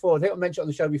years before, I think I mentioned on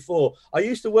the show before, I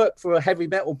used to work for a heavy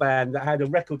metal band that had a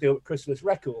record deal with Chrysalis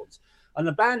Records, and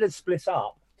the band had split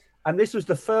up. And this was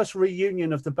the first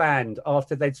reunion of the band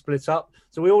after they'd split up.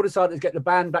 So we all decided to get the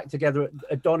band back together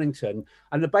at Donington.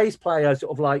 And the bass player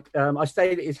sort of like, I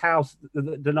stayed at his house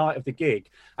the night of the gig.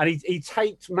 And he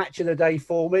taped Match of the Day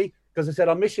for me because I said,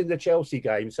 I'm missing the Chelsea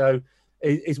game. So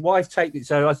his wife taped it.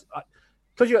 So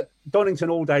because you're at Donington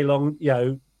all day long,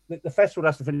 the festival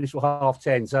has to finish till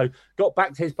 10:30. So got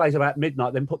back to his place about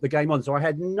midnight, then put the game on. So I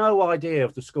had no idea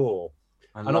of the score.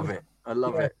 I love it.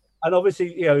 And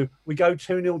obviously, we go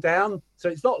 2-0 down. So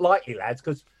it's not likely, lads,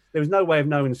 because there was no way of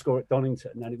knowing the score at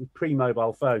Donington, and it was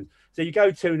pre-mobile phones. So you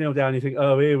go 2-0 down, and you think,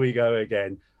 oh, here we go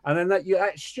again. And then that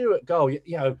Stewart goal, he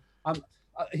was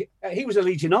a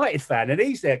Leeds United fan, and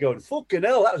he's there going, fucking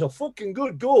hell, that was a fucking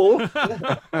good goal.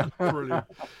 Brilliant.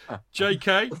 JK?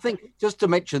 I think, just to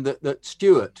mention that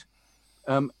Stewart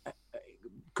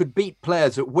could beat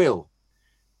players at will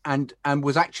and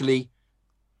was actually...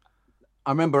 I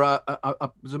remember I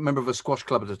was a member of a squash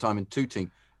club at the time in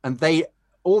Tooting, and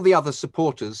all the other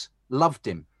supporters loved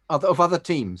him of other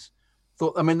teams.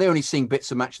 They only sing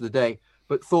bits of Match of the Day,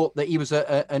 but thought that he was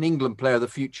an England player of the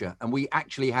future. And we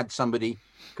actually had somebody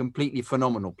completely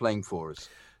phenomenal playing for us.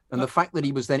 And the fact that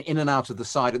he was then in and out of the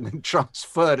side and then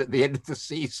transferred at the end of the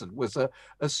season was a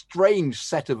strange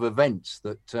set of events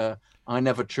that I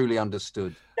never truly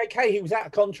understood. JK, he was out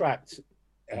of contract.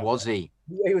 Was he?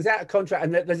 He was out of contract,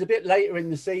 and there's a bit later in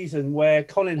the season where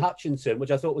Colin Hutchinson,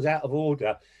 which I thought was out of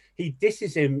order, he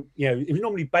disses him. It was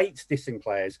normally Bates dissing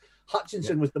players.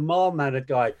 Hutchinson was the mild-mannered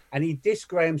guy, and he dissed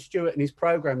Graham Stewart in his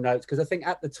programme notes because I think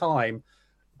at the time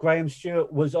Graham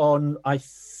Stewart was on, I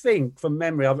think from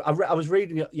memory, I was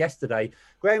reading it yesterday,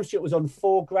 Graham Stewart was on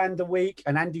 $4,000 a week,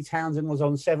 and Andy Townsend was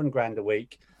on $7,000 a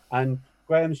week, and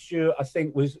Graham Stewart, I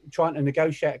think, was trying to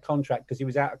negotiate a contract because he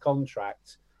was out of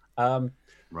contract.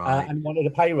 Right. And wanted a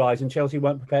pay rise, and Chelsea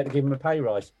weren't prepared to give him a pay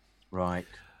rise. Right.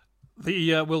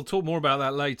 We'll talk more about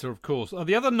that later, of course.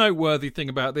 The other noteworthy thing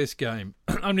about this game,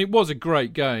 it was a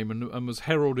great game and was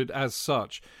heralded as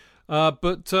such.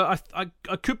 But I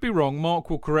could be wrong. Mark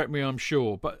will correct me, I'm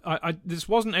sure. But this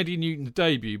wasn't Eddie Newton's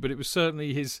debut, but it was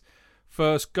certainly his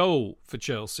first goal for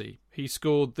Chelsea. He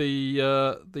scored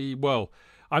I'm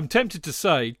tempted to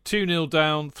say 2-0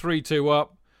 down, 3-2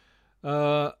 up.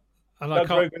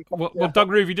 Doug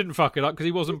Roovey didn't fuck it up because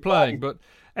he wasn't playing. But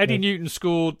Eddie Newton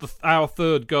scored our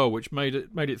third goal, which made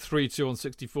it 3-2 on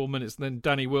 64 minutes. And then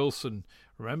Danny Wilson,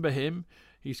 remember him?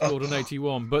 He scored on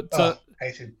 81. But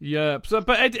hate him. Yeah. But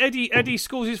Eddie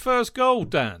scores his first goal,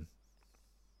 Dan.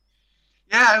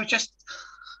 Yeah, it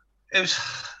was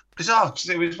bizarre.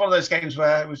 It was one of those games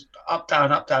where it was up,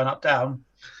 down, up, down, up, down,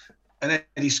 and then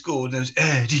Eddie scored. And there was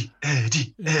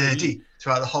Eddie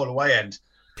throughout the whole away end.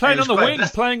 Playing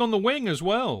on the wing as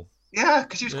well. Yeah,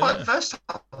 because he was quite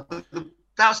versatile.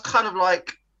 That was kind of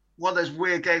like one of those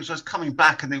weird games where I was coming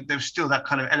back and there was still that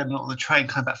kind of element on the train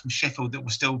coming back from Sheffield that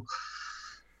was still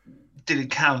didn't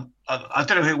count. I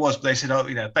don't know who it was, but they said,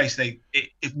 basically,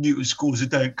 if Newton scores, it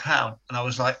don't count. And I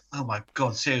was like, oh my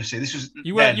God, seriously, this was...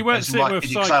 You weren't sitting with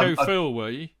Psycho Phil, were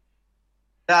you?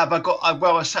 Yeah, but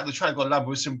I sat in the train, got love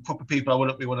with some proper people I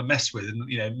wouldn't really want to mess with. And,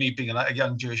 me being a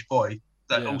young Jewish boy,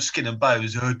 all skin and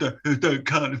bones, don't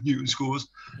count if Newton scores.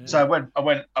 Yeah. So I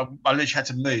literally had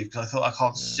to move because I thought I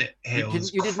can't sit here.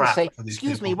 You didn't say,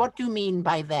 excuse me, what do you mean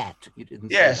by that? You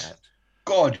didn't say that.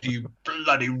 God, you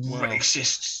bloody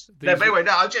racists. No, but anyway,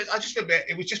 I just admit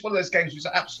it was just one of those games which was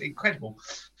absolutely incredible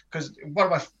because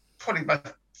probably my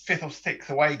fifth or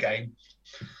sixth away game,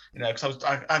 because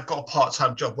I've got a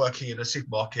part-time job working in a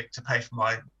supermarket to pay for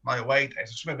my away days. I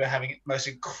just remember having the most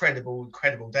incredible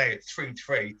day at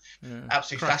 3-3.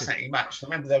 Absolutely fascinating match. I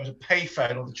remember there was a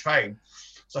payphone on the train.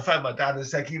 So I phoned my dad and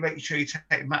said, can you make sure you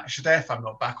take Match today if I'm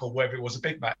not back, or whether it was a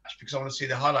big match, because I want to see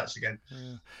the highlights again.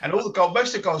 Yeah. And most of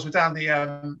the goals were down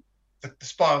the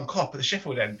Spire and Cop at the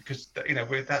Sheffield end, because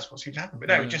that's what seemed to happen. But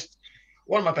no, just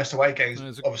one of my best away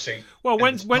games, obviously. Well,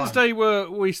 Wednesday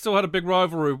we still had a big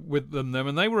rivalry with them,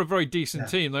 and they were a very decent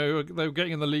team. They were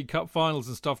getting in the League Cup finals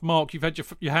and stuff. Mark, you've had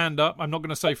your hand up. I'm not going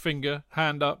to say finger,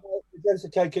 hand up.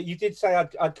 You did say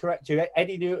I'd correct you.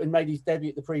 Eddie Newton made his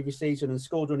debut the previous season and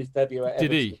scored on his debut at Everton.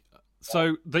 Did he?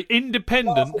 So the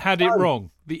Independent had it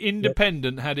wrong. The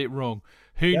Independent had it wrong.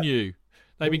 Who knew?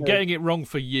 They've been getting it wrong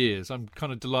for years. I'm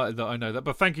kind of delighted that I know that.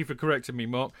 But thank you for correcting me,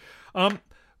 Mark.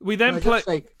 We then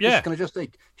play. Can I just say,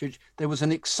 Judge, there was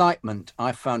an excitement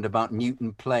I found about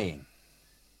Newton playing.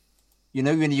 When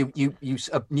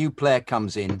a new player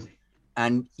comes in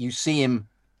and you see him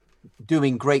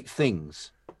doing great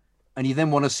things, and you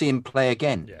then want to see him play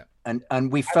again. Yeah.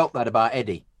 And we felt that about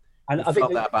Eddie. And we I think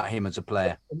felt that about him as a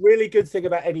player. A really good thing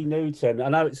about Eddie Newton, I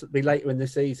know it's be later in the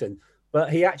season,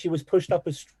 but he actually was pushed up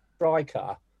as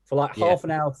striker for like half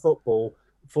an hour football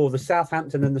for the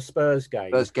Southampton and the Spurs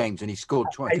game. Spurs games, and he scored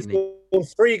twice. He scored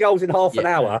 3 goals in half an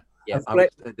hour. Yeah,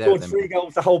 scored 3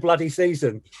 goals the whole bloody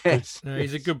season. Yes, no,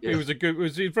 he's a good. He was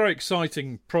a very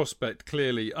exciting prospect.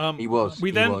 Clearly, he was.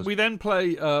 We then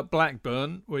play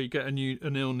Blackburn, where you get a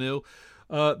 0-0.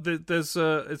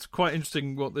 It's quite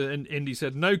interesting what the Indy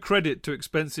said. No credit to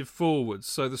expensive forwards,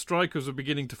 so the strikers are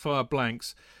beginning to fire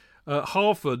blanks.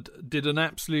 Harford did an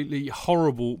absolutely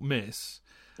horrible miss.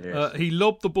 Yes. He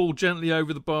lobbed the ball gently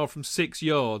over the bar from 6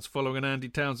 yards following an Andy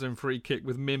Townsend free kick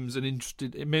with Mims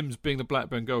being the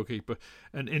Blackburn goalkeeper,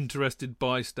 an interested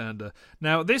bystander.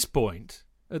 Now at this point,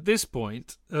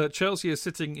 Chelsea are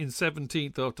sitting in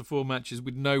 17th after 4 matches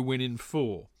with no win in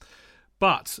 4.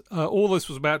 But all this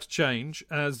was about to change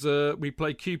as we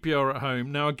play QPR at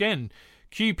home. Now again,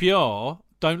 QPR,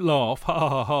 don't laugh, ha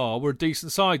ha ha, were a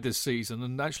decent side this season,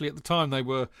 and actually at the time they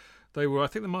were. I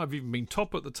think they might have even been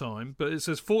top at the time, but it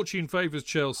says fortune favours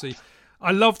Chelsea.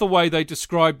 I love the way they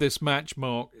describe this match,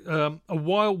 Mark. A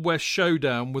Wild West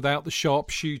showdown without the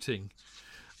sharp shooting.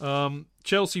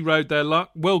 Chelsea rode their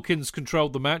luck. Wilkins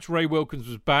controlled the match. Ray Wilkins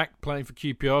was back playing for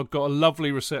QPR. Got a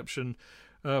lovely reception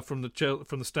from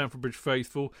the Stamford Bridge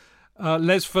faithful.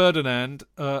 Les Ferdinand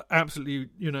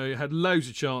absolutely, had loads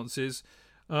of chances.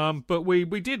 But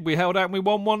we held out and we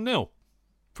won 1-0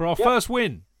 for our first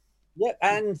win. Yeah,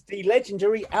 and the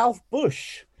legendary Alf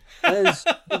Bush as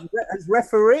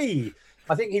referee.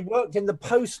 I think he worked in the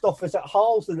post office at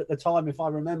Harlesden at the time, if I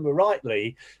remember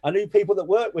rightly. I knew people that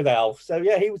worked with Alf. So,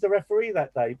 yeah, he was the referee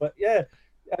that day. But, yeah,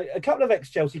 a couple of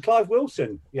ex-Chelsea. Clive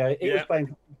Wilson, he was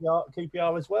playing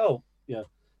QPR as well. Yeah.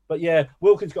 But, yeah,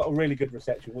 Wilkins got a really good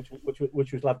reception, which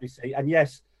was lovely to see. And,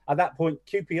 yes, at that point,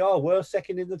 QPR were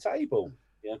second in the table.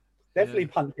 Yeah, definitely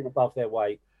punching above their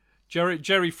weight.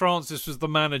 Jerry Francis was the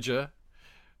manager.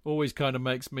 Always kind of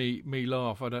makes me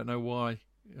laugh. I don't know why.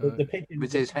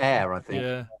 With his hair, I think.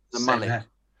 Yeah, the mullet.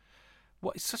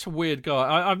 What? He's such a weird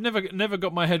guy. I've never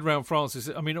got my head around Francis.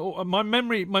 I mean, my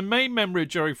main memory of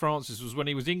Jerry Francis was when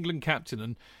he was England captain,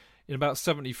 and in about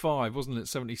 75, wasn't it?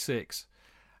 76,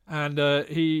 and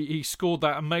he scored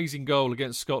that amazing goal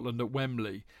against Scotland at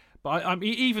Wembley. But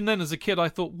even then, as a kid, I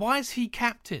thought, why is he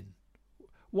captain?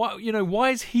 Why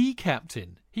is he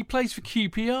captain? He plays for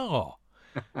QPR.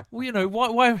 Well,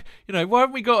 why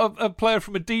haven't we got a player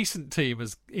from a decent team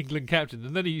as England captain?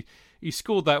 And then he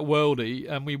scored that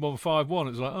worldie and we won 5-1.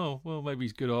 It was like, oh, well, maybe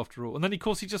he's good after all. And then, of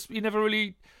course, he never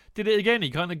really did it again. He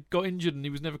kind of got injured and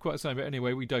he was never quite the same. But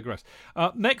anyway, we digress.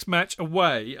 Next match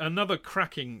away, another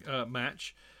cracking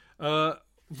match.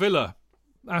 Villa.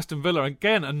 Aston Villa,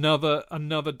 again,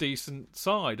 another decent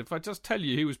side. If I just tell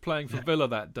you who was playing for Villa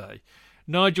that day.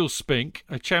 Nigel Spink,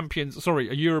 a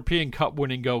European Cup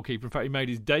winning goalkeeper. In fact, he made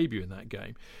his debut in that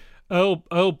game.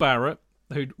 Earl Barrett,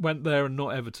 who went there and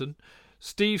not Everton.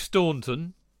 Steve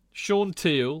Staunton, Sean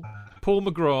Teal, Paul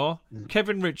McGrath,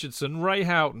 Kevin Richardson, Ray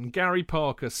Houghton, Gary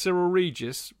Parker, Cyril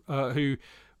Regis, who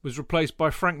was replaced by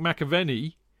Frank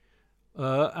McAvenny,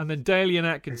 and then Dalian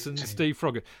Atkinson and Steve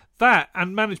Froggatt. That,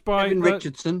 and managed by Kevin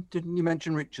Richardson. Didn't you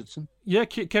mention Richardson? Yeah,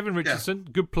 Kevin Richardson,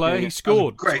 good player. He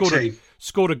scored.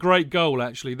 Scored a great goal,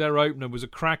 actually. Their opener was a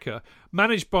cracker.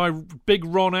 Managed by big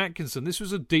Ron Atkinson. This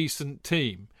was a decent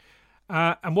team.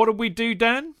 And what did we do,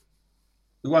 Dan?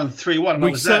 We won 3-1.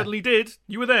 We certainly did.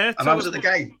 You were there. And I was at the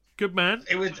game. Good man.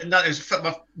 It was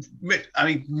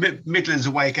Midlands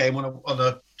away game on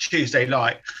a Tuesday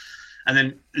night. And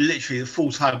then literally the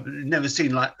full time, never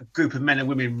seen like a group of men and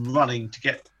women running to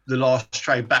get the last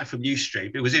train back from New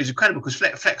Street. It was incredible because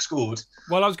Fleck scored.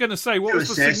 Well, I was going to say, what was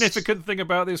the significant thing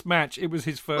about this match? It was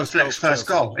his first goal. Fleck's first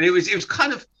goal. And it was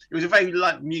a very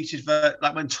muted,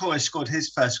 like when Torres scored his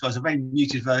first goal, it was a very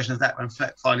muted version of that when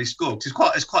Fleck finally scored.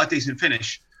 It's quite a decent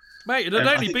finish. Mate, it had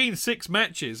only been 6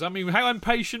 matches. I mean, how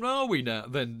impatient are we now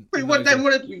then? We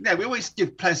always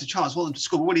give players a chance, want them to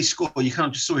score. But when he scored, you kind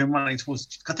of just saw him running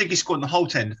towards. I think he scored in the whole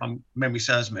 10, if my memory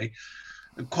serves me.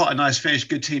 Quite a nice finish,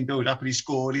 good team build up, and he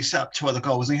scored. He set up 2 other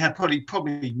goals, and he had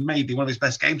probably maybe one of his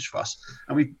best games for us.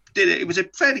 And we did it. It was a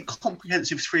fairly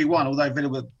comprehensive 3-1, although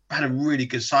Villa had a really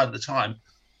good side at the time.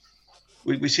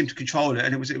 We seemed to control it,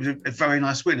 and it was a very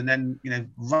nice win. And then,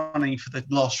 running for the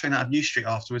last train out of New Street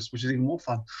afterwards, which was even more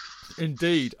fun.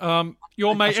 Indeed.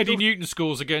 Your mate Eddie Newton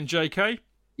scores again, JK.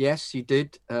 Yes, he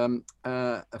did.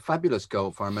 A fabulous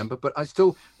goal, if I remember. But I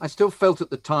still felt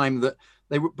at the time that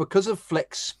they were, because of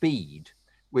Fleck's speed,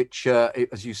 which,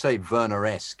 as you say,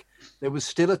 Werner-esque. there was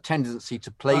still a tendency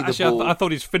to play the actually, ball. I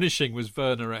thought his finishing was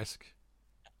Werner-esque.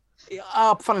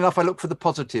 Funny enough, I look for the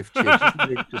positive. Chief. It's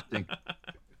really interesting.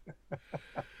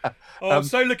 I'm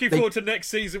so looking forward to next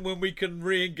season when we can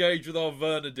re-engage with our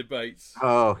Werner debates.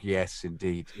 Oh, yes,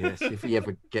 indeed. Yes, if he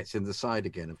ever gets in the side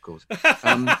again, of course.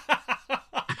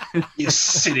 You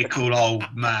cynical old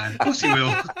man. Of course he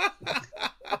will.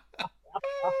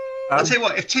 I'll tell you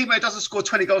what, if Timo doesn't score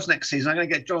 20 goals next season, I'm going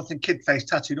to get Jonathan Kidface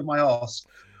tattooed on my arse.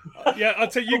 Yeah, I'll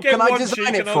tell you, you get Can I one design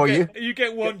cheek it and for I'll you? you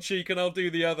get one cheek and I'll do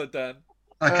the other, Dan.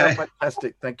 Okay. Oh,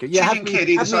 fantastic, thank you. Yeah, have Chicken kid,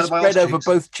 me either side of my spread arse over cheeks.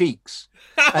 both cheeks.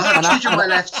 I'll change on my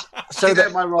left, So so that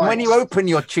on my right. when you open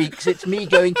your cheeks, it's me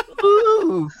going,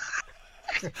 ooh.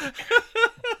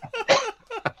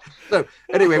 So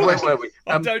anyway, where were we?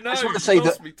 I don't know. I just want to You say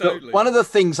lost that, me totally. one of the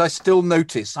things I still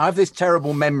notice, I have this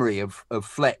terrible memory of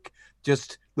Fleck,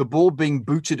 just the ball being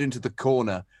booted into the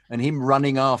corner and him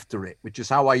running after it, which is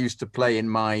how I used to play in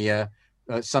my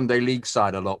Sunday league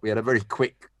side a lot. We had a very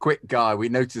quick guy. We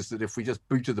noticed that if we just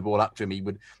booted the ball up to him, he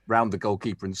would round the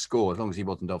goalkeeper and score, as long as he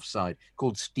wasn't offside.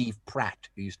 Called Steve Pratt,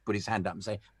 who used to put his hand up and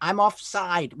say, "I'm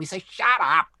offside." We say, "Shut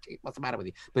up. What's the matter with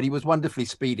you?" But he was wonderfully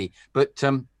speedy. But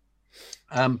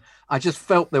I just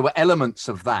felt there were elements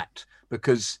of that,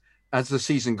 because as the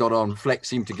season got on, Fleck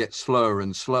seemed to get slower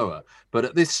and slower. But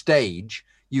at this stage,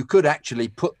 you could actually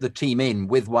put the team in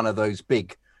with one of those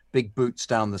big boots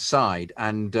down the side,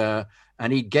 and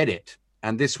he'd get it.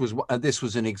 And this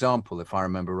was an example, if I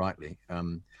remember rightly,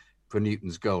 for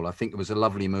Newton's goal. I think it was a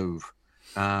lovely move.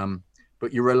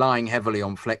 But you're relying heavily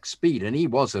on Fleck's speed, and he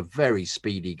was a very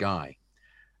speedy guy.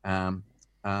 And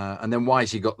then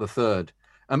Wisey got the third.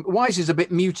 Wise is a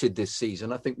bit muted this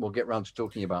season. I think we'll get round to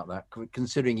talking about that,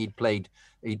 considering he'd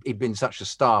been such a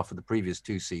star for the previous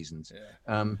two seasons.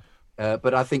 Yeah.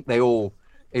 But I think it all,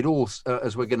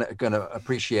 as we're going to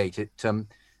appreciate it,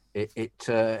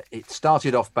 it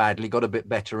started off badly, got a bit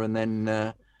better, and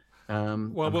then.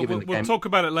 We'll talk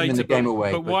about it later.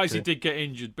 But Wisey did get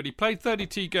injured, but he played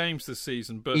 32 games this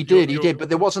season. But he did, but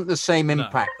there wasn't the same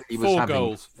impact that he was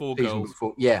having. Four goals.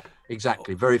 Before. Yeah,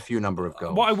 exactly. Very few number of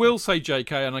goals. What I will say,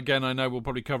 JK, and again, I know we'll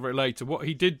probably cover it later. What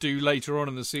he did do later on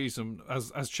in the season,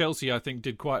 as Chelsea, I think,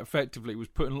 did quite effectively, was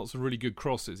putting lots of really good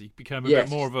crosses. He became a bit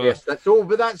more of a that's all.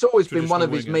 But that's always been one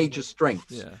of his major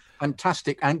strengths. Yeah.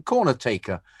 Fantastic and corner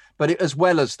taker. But as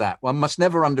well as that, one must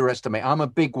never underestimate. I'm a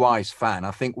big Wise fan.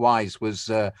 I think Wise was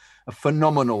a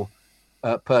phenomenal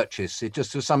purchase. It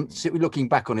just was looking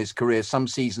back on his career, some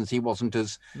seasons he wasn't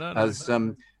as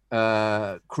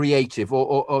creative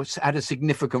or had a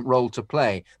significant role to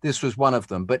play. This was one of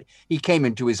them. But he came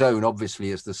into his own, obviously,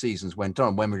 as the seasons went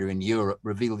on. When we were in Europe,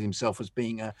 revealed himself as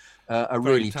being a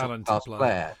really top-class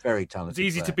player. Very talented.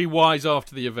 It's easy to be Wise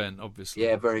after the event, obviously.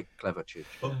 Yeah, very clever, Chief.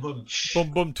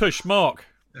 Bum tush, Mark.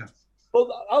 Yeah.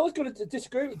 Well, I was going to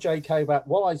disagree with JK about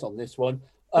Wise on this one.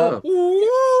 The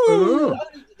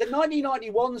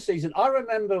 1991 season, I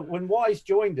remember when Wise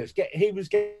joined us, he was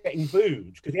getting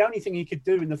booed because the only thing he could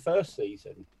do in the first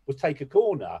season was take a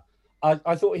corner.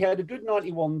 I thought he had a good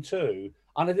 91 too,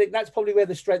 and I think that's probably where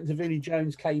the strength of Vinnie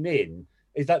Jones came in,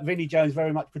 is that Vinnie Jones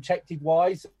very much protected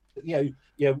Wise.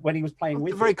 When he was playing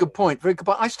with. Very good point. Very good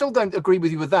point. I still don't agree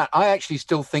with you with that. I actually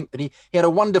still think that he had a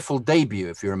wonderful debut,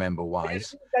 if you remember,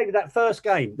 Wise. That first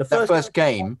game. The first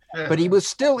game. But he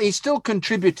still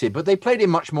contributed, but they played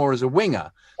him much more as a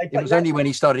winger. It was only when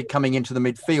he started coming into the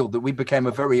midfield that we became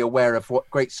very aware of what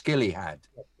great skill he had.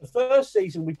 The first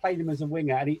season we played him as a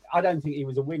winger, and I don't think he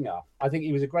was a winger. I think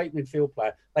he was a great midfield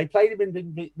player. They played him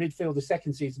in midfield the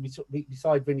second season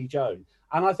beside Vinnie Jones,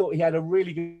 and I thought he had a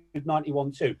really good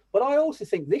 91 too. But I also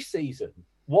think this season,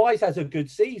 Wise has a good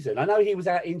season. I know he was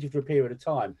out injured for a period of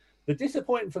time. The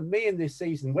disappointment for me in this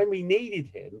season, when we needed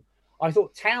him, I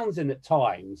thought Townsend at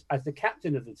times, as the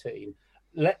captain of the team,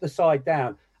 let the side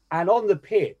down. And on the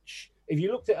pitch, if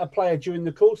you looked at a player during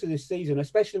the course of this season,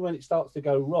 especially when it starts to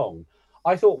go wrong,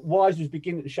 I thought Wise was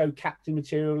beginning to show captain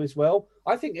material as well.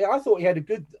 I thought he had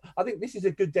I think this is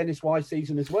a good Dennis Wise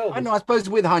season as well. I know. I suppose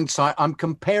with hindsight, I'm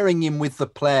comparing him with the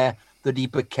player that he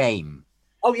became.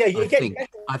 Oh yeah,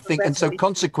 I think, and so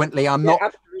consequently, I'm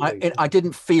not. I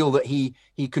didn't feel that he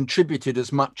contributed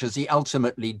as much as he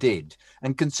ultimately did.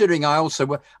 And considering I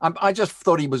just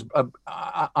thought he was.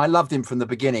 I loved him from the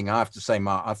beginning. I have to say,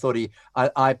 Mark. I thought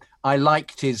I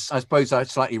liked his. I suppose I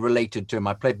slightly related to him.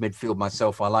 I played midfield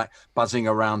myself. I like buzzing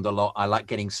around a lot. I like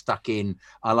getting stuck in.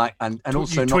 I like and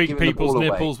also not giving the ball away.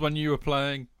 People's nipples when you were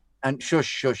playing. And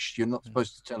shush, you're not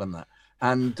supposed to tell him that.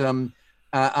 And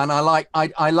And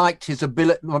I liked his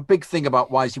ability. My big thing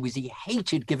about Wisey was he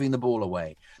hated giving the ball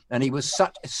away, and he was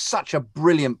such a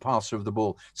brilliant passer of the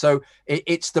ball. So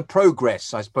it's the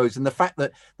progress, I suppose, and the fact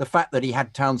that he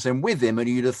had Townsend with him, and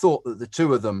you'd have thought that the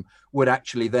two of them would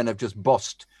actually then have just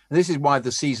bossed. And this is why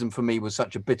the season for me was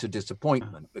such a bitter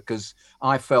disappointment, because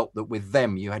I felt that with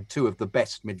them you had two of the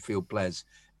best midfield players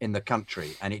in the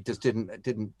country, and it just didn't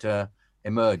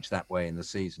emerge that way in the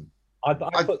season. I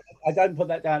don't put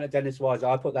that down to Dennis Wise.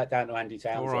 I put that down to Andy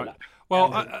Townsend. All right.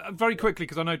 Well, very quickly,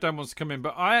 because I know Dan wants to come in,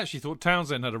 but I actually thought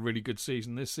Townsend had a really good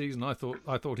season this season. I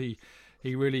thought he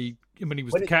really. I mean, he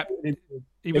was the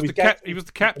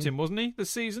captain, wasn't he,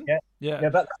 this season? Yeah.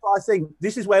 But that's what I think.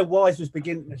 This is where Wise was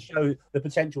beginning to show the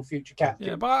potential future captain.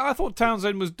 Yeah, but I thought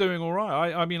Townsend was doing all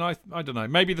right. I mean, I don't know.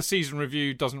 Maybe the season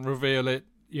review doesn't reveal it.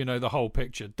 The whole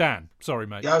picture. Dan, sorry,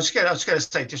 mate. Yeah, I was going to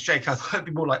say, just Jake, I thought it'd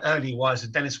be more like Ernie Wise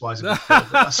and Dennis Wise.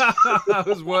 That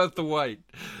was worth the wait.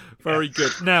 Very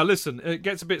good. Now, listen, it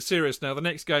gets a bit serious now. The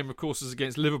next game, of course, is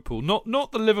against Liverpool.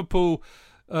 Not the Liverpool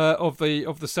of the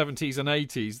 70s and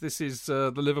 80s. This is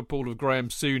the Liverpool of Graham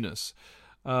Souness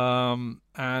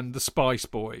and the Spice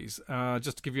Boys.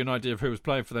 Just to give you an idea of who was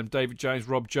playing for them: David James,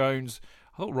 Rob Jones.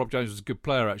 I thought Rob Jones was a good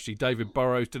player, actually. David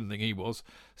Burrows, didn't think he was.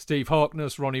 Steve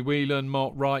Harkness, Ronnie Whelan,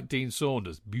 Mark Wright, Dean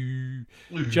Saunders. Boo.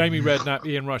 Jamie Redknapp,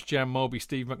 Ian Rush, Jan Mulby,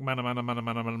 Steve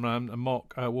McManaman, and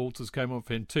Mark Walters came on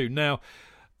for him too. Now,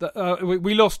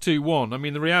 we lost 2-1. I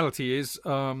mean, the reality is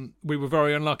we were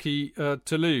very unlucky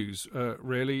to lose,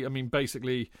 really. I mean,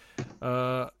 basically,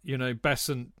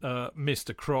 Besant missed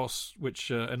a cross,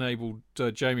 which enabled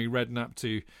Jamie Redknapp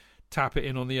to tap it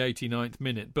in on the 89th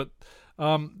minute. But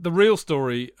the real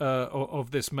story of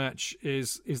this match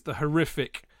is the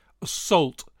horrific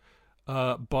assault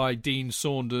by Dean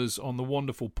Saunders on the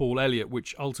wonderful Paul Elliott,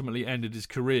 which ultimately ended his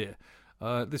career.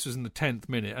 This was in the 10th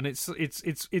minute, and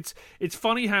it's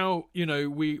funny how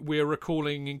we are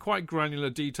recalling in quite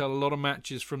granular detail a lot of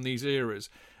matches from these eras,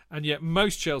 and yet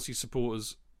most Chelsea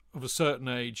supporters of a certain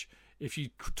age, if you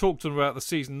talk to them about the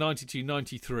season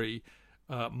 92-93.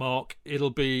 Mark,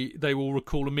 they will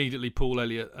recall immediately Paul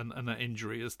Elliott and that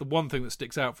injury as the one thing that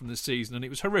sticks out from this season, and it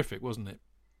was horrific, wasn't it?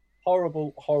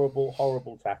 Horrible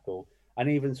tackle, and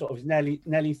even sort of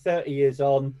nearly 30 years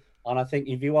on, and I think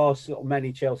if you ask sort of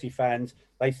many Chelsea fans,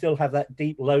 they still have that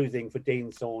deep loathing for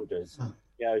Dean Saunders.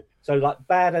 So like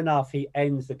bad enough he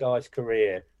ends the guy's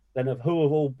career, then of who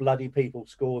of all bloody people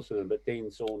scores for them but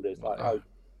Dean Saunders?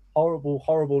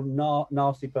 Horrible,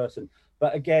 nasty person.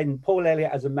 But again, Paul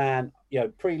Elliott as a man,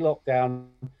 pre-lockdown,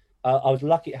 I was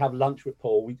lucky to have lunch with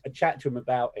Paul. We chat to him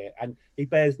about it, and he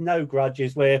bears no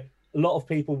grudges where a lot of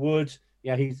people would.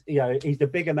 He's the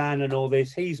bigger man and all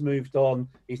this. He's moved on.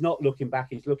 He's not looking back.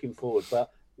 He's looking forward.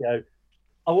 But I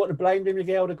wouldn't have blamed him if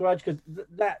he held a grudge, because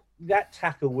that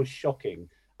tackle was shocking.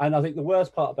 And I think the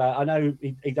worst part about it, I know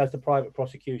he does the private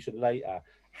prosecution later.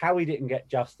 How he didn't get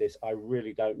justice, I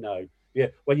really don't know. Yeah,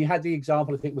 when you had the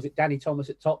example, I think was it Danny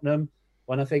Thomas at Tottenham.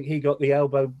 When I think he got the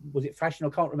elbow, was it Fashion? I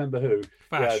can't remember who.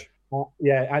 Fash.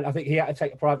 And I think he had to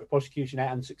take a private prosecution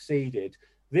out and succeeded.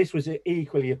 This was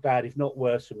equally as bad, if not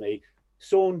worse, for me.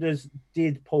 Saunders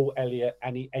did Paul Elliott,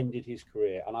 and he ended his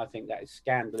career, and I think that is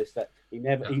scandalous that he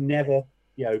never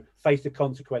faced the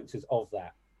consequences of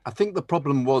that. I think the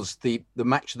problem was the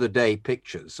match of the day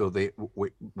pictures, or the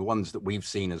ones that we've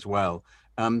seen as well,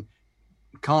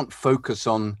 can't focus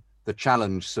on the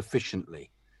challenge sufficiently.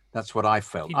 That's what I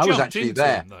felt. I was actually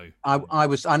there. I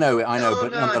was. I know.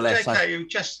 But nonetheless, what are you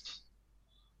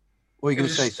going to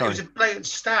say? Sorry. It was a blatant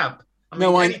stab. I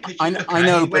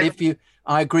know. But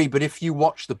I agree. But if you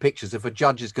watch the pictures, if a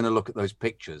judge is going to look at those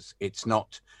pictures, it's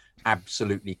not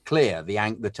absolutely clear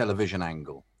the television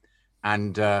angle,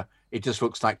 and it just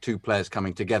looks like two players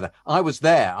coming together. I was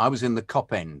there. I was in the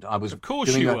Kop end. Of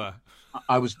course you were.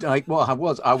 I was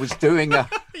doing a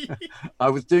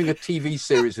TV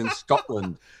series in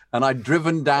Scotland, and I'd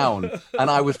driven down, and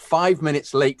I was 5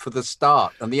 minutes late for the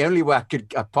start. And the only way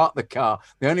I parked the car,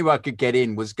 the only way I could get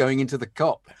in was going into the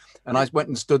Kop. And I went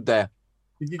and stood there.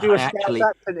 Did you do a Scouse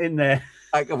accent in there?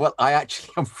 I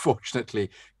actually, unfortunately,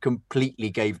 completely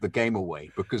gave the game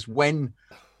away, because when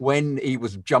he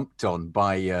was jumped on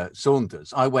by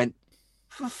Saunders, I went,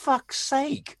 for fuck's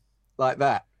sake, like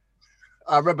that.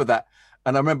 I remember that.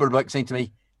 And I remember saying to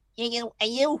me, are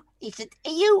you? He said,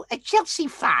 are you a Chelsea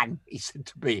fan? He said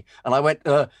to me. And I went,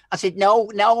 I said, no,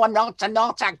 I'm not. I'm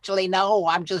not actually. No,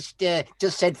 I'm just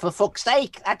said for fuck's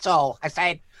sake. That's all I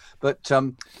said. But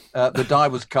the die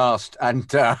was cast, and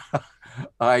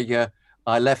I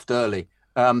left early.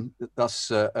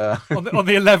 Thus, on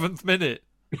the 11th minute.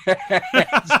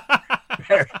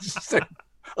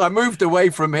 I moved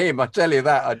away from him. I tell you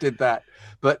that. I did that.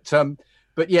 But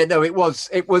yeah, no, it was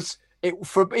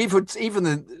for even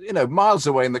the, miles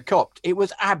away in the Cop, it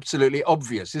was absolutely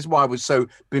obvious. This is why I was so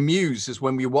bemused as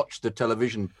when we watched the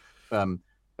television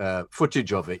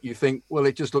footage of it. You think, well,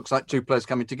 it just looks like two players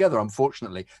coming together,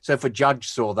 unfortunately. So if a judge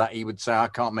saw that, he would say, I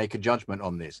can't make a judgment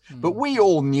on this. But we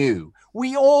all knew,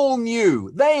 they all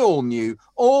knew,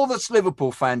 all the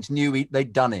Liverpool fans knew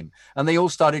they'd done him. And they all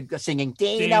started singing,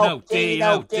 Dino,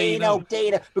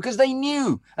 because they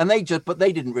knew. And but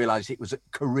they didn't realise it was a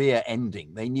career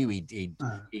ending. They knew he'd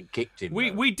kicked him.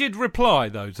 We did reply,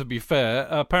 though, to be fair.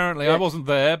 Apparently, I wasn't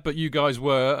there, but you guys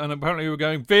were. And apparently we were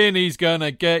going, Vinny's going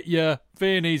to get you.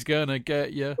 Vinny's going to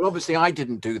get you. Well, obviously, I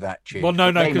didn't do that, Chid. Well,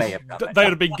 no, they would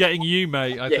have been getting you,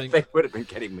 mate, I think. They would have been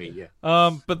getting me,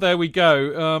 yeah. But there we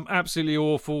go. Absolutely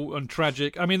awful and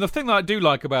tragic. I mean, the thing that I do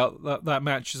like about that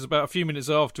match is about a few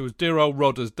minutes afterwards, dear old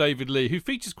Rodders, David Lee, who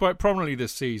features quite prominently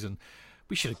this season.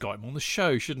 We should have got him on the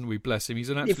show, shouldn't we? Bless him. He's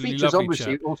an absolutely lovely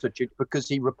obviously chap. Also, Chid, because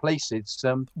he replaces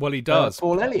well, he does.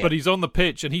 Paul Elliott. But he's on the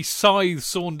pitch and he scythes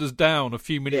Saunders down a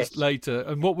few minutes later,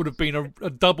 and what would have been a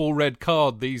double red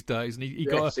card these days, and he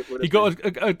got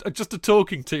just a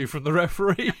talking to from the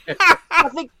referee. I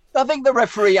think the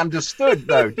referee understood,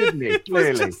 though, didn't he? Clearly,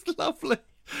 it was just lovely,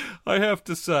 I have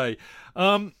to say.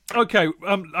 Okay,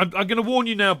 I'm going to warn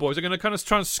you now, boys. I'm going to kind of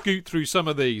try and scoot through some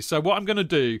of these. So what I'm going to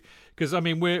do, because I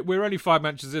mean we're only 5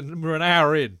 matches in, and we're an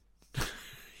hour in,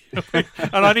 and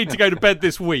I need to go to bed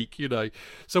this week,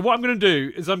 So what I'm going to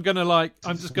do is I'm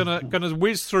just going to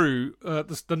whiz through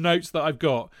the notes that I've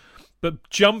got. But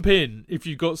jump in if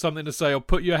you've got something to say, or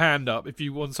put your hand up if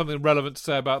you want something relevant to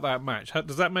say about that match.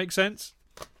 Does that make sense?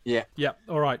 Yeah. Yeah.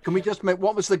 All right. Can we just make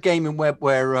what was the game in where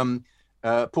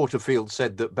Porterfield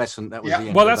said that Besant, that was the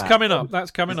end. Well, that's coming up. That's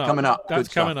coming up. That's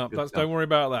coming up. Don't worry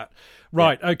about that.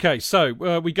 Right. Yeah. Okay. So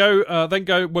we go.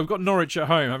 We've got Norwich at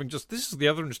home. This is the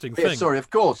other interesting thing. Sorry. Of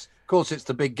course, it's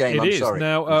the big game. I'm sorry.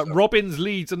 Now Robins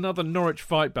leads another Norwich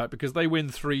fight back because they win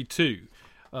 3-2.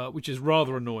 Which is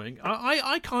rather annoying.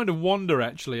 I kind of wonder,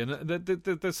 actually, and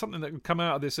there's something that can come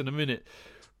out of this in a minute,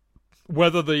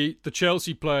 whether the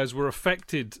Chelsea players were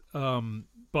affected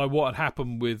by what had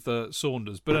happened with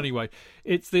Saunders. But anyway,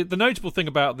 it's the notable thing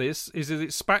about this is that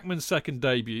it's Spackman's second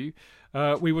debut.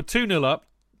 We were 2-0 up,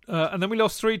 and then we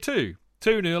lost 3-2.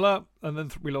 2-0 up, and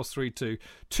then we lost 3-2.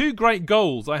 Two great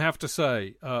goals, I have to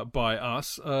say, by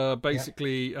us.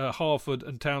 Basically, Harford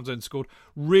and Townsend scored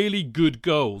really good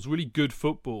goals, really good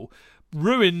football,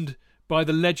 ruined by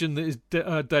the legend that is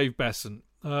Dave Besant.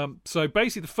 So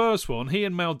basically, the first one, he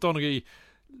and Mal Donaghy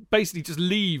basically just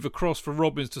leave across for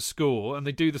Robins to score, and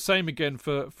they do the same again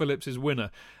for Phillips' winner.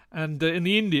 And in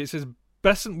the India, it says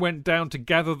Besant went down to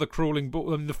gather the crawling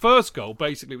ball. I mean, the first goal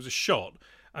basically was a shot,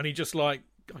 and he just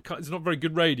it's not very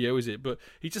good radio, is it? But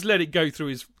he just let it go through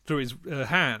his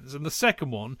hands. And the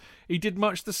second one, he did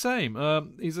much the same.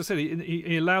 As I said,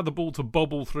 he allowed the ball to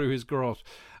bobble through his grasp.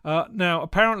 Now,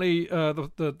 apparently,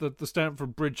 the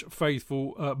Stamford Bridge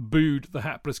faithful booed the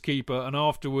hapless keeper, and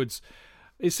afterwards,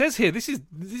 it says here, this is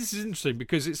interesting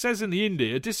because it says in the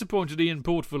India, disappointed Ian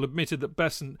Porterfield admitted that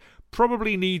Besant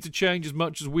probably needs a change as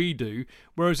much as we do,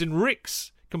 whereas in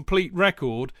Rick's complete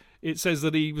record, it says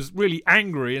that he was really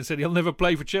angry and said he'll never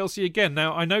play for Chelsea again.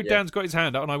 Now, I know Dan's got his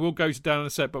hand up, and I will go to Dan in a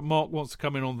sec, but Mark wants to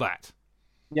come in on that.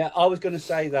 Yeah, I was going to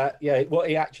say that, what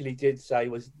he actually did say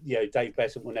was, Dave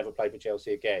Besant will never play for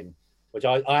Chelsea again, which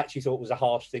I actually thought was a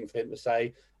harsh thing for him to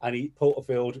say. And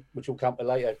Porterfield, which will come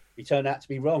later, he turned out to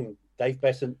be wrong. Dave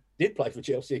Besant did play for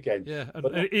Chelsea again. Yeah,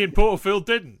 and Ian Porterfield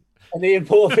didn't. And Ian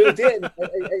Porterfield didn't.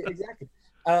 Exactly.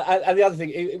 And the other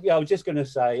thing, I was just going to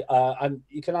say, and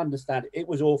you can understand, it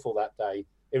was awful that day.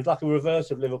 It was like a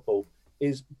reverse of Liverpool,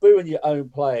 is booing your own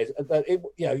players.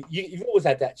 You've always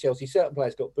had that, Chelsea. Certain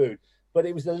players got booed, but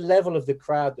it was the level of the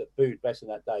crowd that booed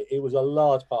Besant that day. It was a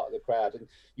large part of the crowd, and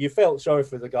you felt sorry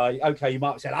for the guy. Okay, you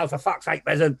might have said, "Oh, for fuck's sake,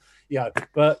 Besant,"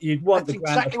 but you'd want. That's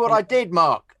exactly what I did,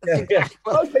 Mark. Yeah.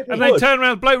 And they turned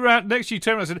around, bloke around next to you,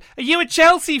 turned around and said, "Are you a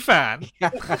Chelsea fan?"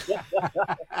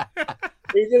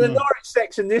 He's in the Norwich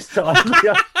section this time.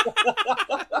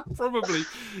 Probably.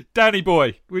 Danny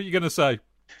boy, what are you going to say?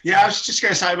 Yeah, I was just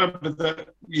going to say, I remember that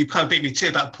you kind of beat me too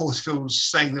about Porterfield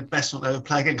saying the best not ever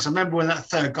play again. Because I remember when that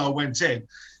third goal went in,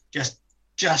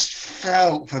 just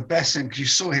felt for Besant because you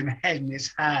saw him heading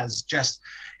his hands because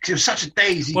it was such a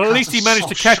daisy. Well, at least he managed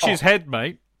to catch his head,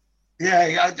 mate.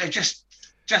 Yeah, just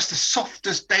the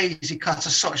softest daisy cutter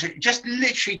shot. It just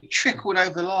literally trickled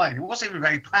over the line. It wasn't even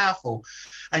very powerful.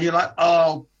 And you're like,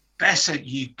 oh, Besant,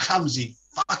 you clumsy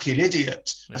fucking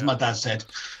idiot, as my dad said.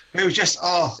 It was just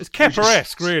it's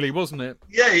Kepa-esque, really, wasn't it?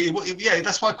 Yeah,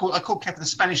 that's why I called Kepa the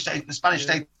Spanish Day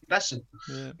lesson.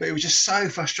 Yeah. But it was just so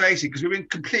frustrating because we were in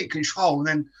complete control, and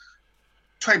then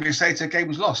 20 minutes later, the game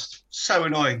was lost. So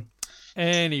annoying.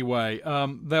 Anyway,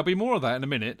 there'll be more of that in a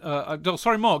minute.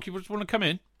 Sorry, Mark, you just want to come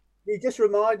in? He just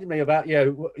reminded me about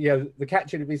the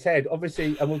catching of his head.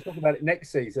 Obviously, and we'll talk about it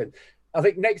next season. I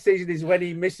think next season is when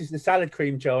he misses the salad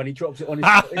cream jar and he drops it on his.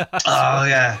 Oh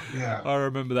yeah. I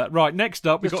remember that. Right, next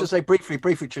up, to say briefly,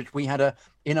 Church, we had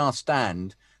in our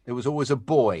stand. There was always a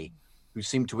boy who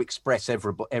seemed to express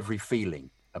every feeling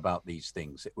about these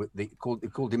things. They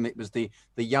called him. It was the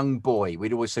young boy.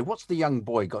 We'd always say, "What's the young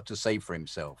boy got to say for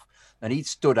himself?" And he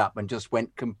stood up and just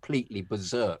went completely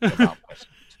berserk about this.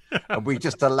 And we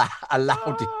just allowed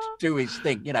it to do his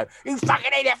thing, you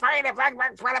fucking idiot,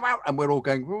 and we're all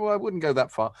going, I wouldn't go that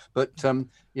far. But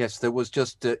yes, there was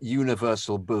just a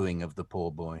universal booing of the poor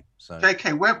boy. So,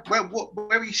 JK, where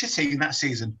were you sitting in that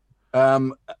season?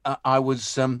 I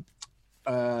was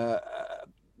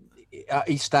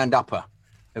East Stand upper.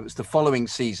 It was the following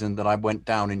season that I went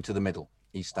down into the middle.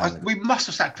 East Stand. We must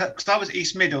have sat because I was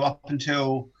East Middle up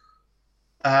until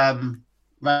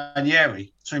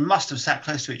Ranieri, so we must have sat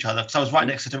close to each other because I was right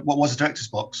next to what was the director's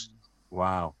box.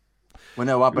 Wow. Well,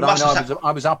 no, but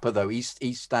I was upper though, East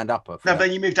Stand upper. No, but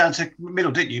then you moved down to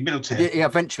middle, didn't you? Middle tier. Yeah,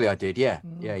 eventually I did. Yeah.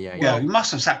 We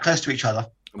must have sat close to each other.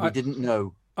 We didn't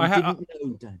know. I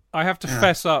have to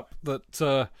fess up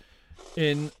that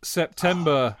in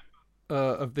September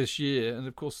of this year, and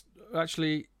of course,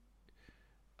 actually,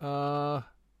 about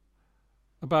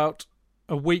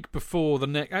a week before the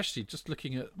next, actually, just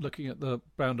looking at the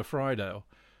round of Friday,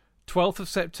 12th of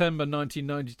September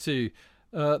 1992,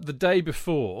 the day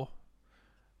before,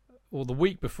 or the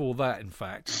week before that, in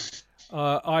fact,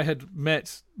 I had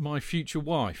met my future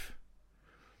wife,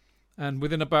 and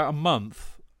within about a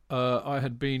month, I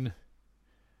had been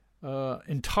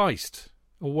enticed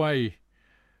away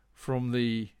from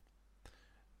the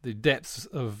depths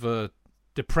of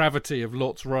depravity of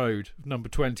Lots Road, number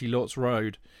 20 Lots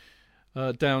Road,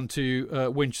 down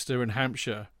to Winchester in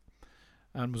Hampshire,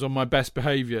 and was on my best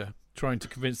behaviour trying to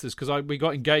convince this, because we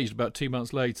got engaged about 2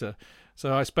 months later.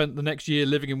 So I spent the next year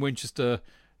living in Winchester,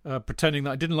 pretending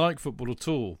that I didn't like football at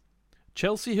all.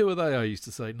 Chelsea, who are they? I used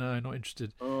to say, no, not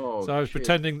interested. So I was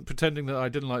pretending that I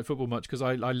didn't like football much because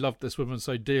I loved this woman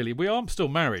so dearly. We are still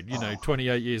married,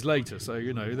 28 years later. So,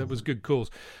 that was good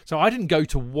cause. So I didn't go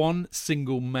to one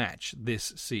single match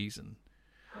this season.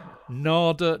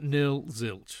 Nada nil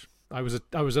zilch. I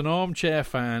was an armchair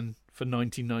fan for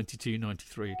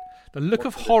 1992-93. The look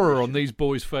of horror on these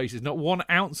boys' faces. Not 1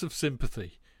 ounce of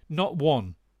sympathy. Not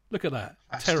one. Look at that.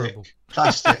 Terrible.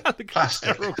 Plastic.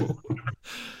 Terrible.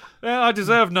 Yeah, I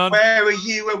deserve none. Where were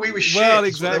you when we were shit? Well,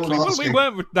 exactly. Well, we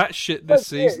weren't that shit this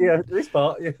season. Yeah, this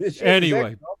part. Yeah,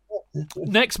 anyway,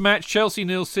 next match: Chelsea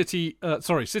 0,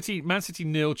 Man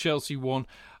City 0, Chelsea 1.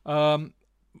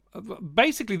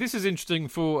 Basically, this is interesting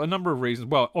for a number of reasons.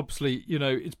 Well, obviously,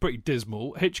 it's pretty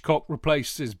dismal. Hitchcock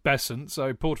replaces Besant,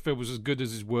 so Porterfield was as good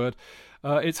as his word.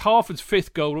 It's Harford's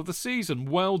 5th goal of the season.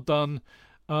 Well done,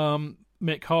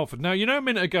 Mick Harford. Now, a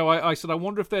minute ago I said I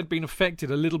wonder if they'd been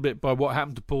affected a little bit by what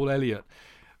happened to Paul Elliott.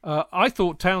 I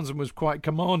thought Townsend was quite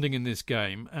commanding in this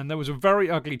game, and there was a very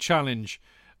ugly challenge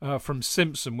from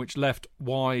Simpson which left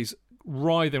Wise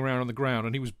writhing around on the ground,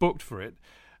 and he was booked for it.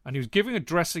 And he was given a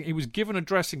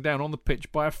dressing down on the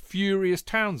pitch by a furious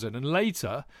Townsend. And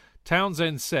later,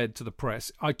 Townsend said to the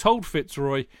press, "I told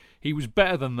Fitzroy he was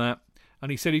better than that, and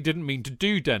he said he didn't mean to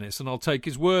do Dennis, and I'll take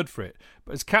his word for it.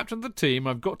 But as captain of the team,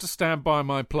 I've got to stand by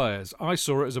my players. I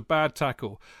saw it as a bad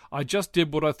tackle. I just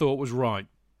did what I thought was right.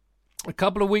 A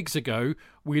couple of weeks ago,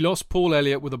 we lost Paul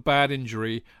Elliott with a bad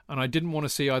injury, and I didn't want to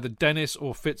see either Dennis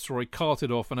or Fitzroy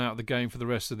carted off and out of the game for the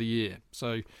rest of the year."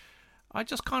 So I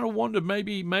just kind of wondered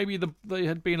maybe they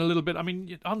had been a little bit,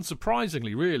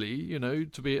 unsurprisingly, really,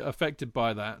 to be affected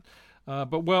by that.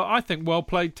 But I think well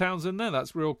played Townsend there.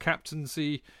 That's real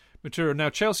captaincy material. Now,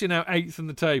 Chelsea are now 8th in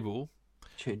the table.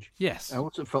 Chidge. Yes. I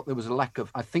also felt there was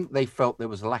I think they felt there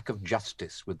was a lack of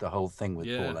justice with the whole thing with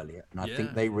Paul Elliott. And I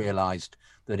think they realised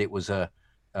that it was a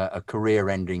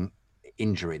career-ending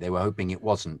injury. They were hoping it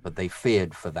wasn't, but they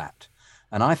feared for that.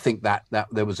 And I think that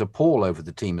there was a pall over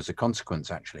the team as a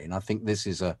consequence, actually. And I think this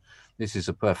is a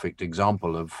perfect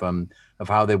example of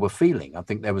how they were feeling. I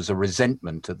think there was a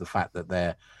resentment at the fact that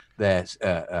their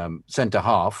centre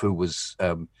half, who was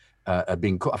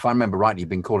being, if I remember rightly,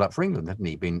 been called up for England, hadn't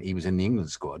he? He was in the England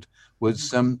squad.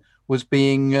 Was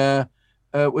being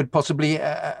would possibly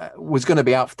was going to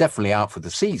be definitely out for the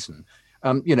season.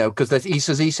 because he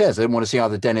says they want to see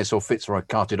either Dennis or Fitzroy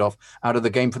carted off out of the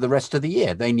game for the rest of the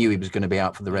year. They knew he was going to be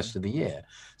out for the rest of the year.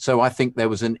 So I think there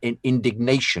was an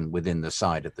indignation within the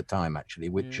side at the time, actually,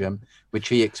 which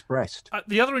he expressed.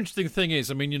 The other interesting thing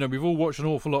is, I mean, we've all watched an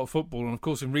awful lot of football, and of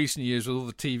course, in recent years, with all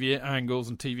the TV angles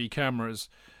and TV cameras,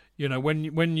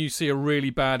 when you see a really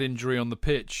bad injury on the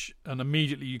pitch, and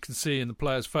immediately you can see in the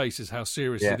players' faces how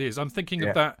serious it is. I'm thinking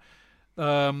of that.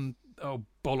 Oh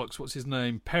bollocks! What's his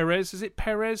name? Perez? Is it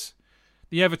Perez?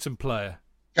 The Everton player.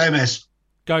 Gomez.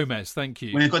 Thank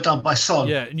you. When he got done by Son.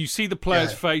 Yeah, and you see the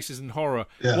players' faces in horror.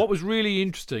 Yeah. What was really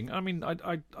interesting? I mean,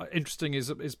 interesting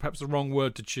is perhaps the wrong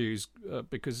word to choose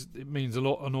because it means an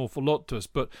awful lot to us.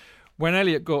 But when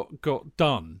Elliott got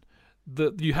done,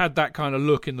 you had that kind of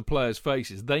look in the players'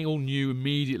 faces. They all knew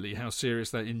immediately how serious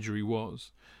that injury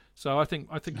was. So I think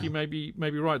you may be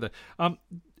right there.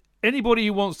 Anybody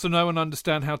who wants to know and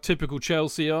understand how typical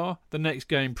Chelsea are, the next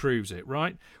game proves it,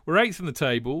 right? We're 8th in the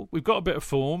table. We've got a bit of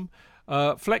form.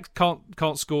 Flex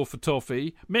can't score for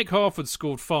Toffee. Mick Harford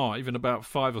scored 5 in about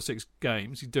 5 or 6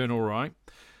 games. He's doing all right.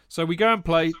 So we go and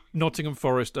play Nottingham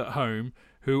Forest at home,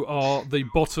 who are the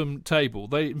bottom table.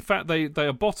 They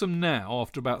are bottom now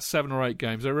after about 7 or 8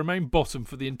 games. They remain bottom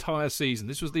for the entire season.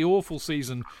 This was the awful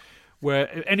season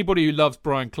where anybody who loves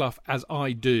Brian Clough, as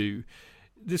I do,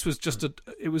 this was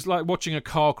it was like watching a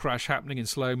car crash happening in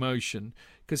slow motion,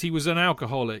 because he was an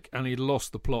alcoholic and he'd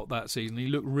lost the plot that season. He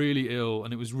looked really ill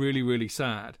and it was really, really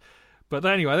sad. But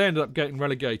anyway, they ended up getting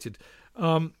relegated.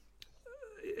 And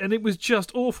it was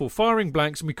just awful, firing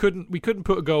blanks, and we couldn't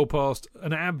put a goal past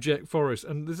an abject Forest.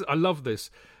 And I love this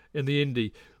in the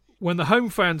Indy. When the home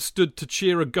fans stood to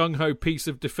cheer a gung-ho piece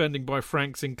of defending by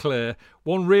Frank Sinclair,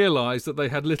 one realised that they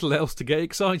had little else to get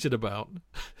excited about.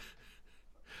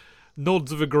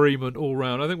 Nods of agreement all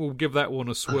round. I think we'll give that one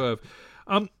a swerve.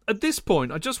 At this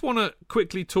point, I just want to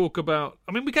quickly talk about...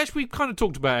 I mean, we've kind of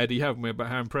talked about Eddie, haven't we, about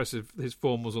how impressive his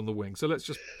form was on the wing. So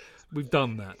we've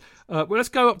done that. Well, let's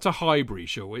go up to Highbury,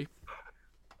 shall we?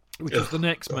 Which is the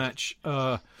next match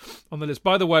on the list.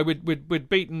 By the way, we'd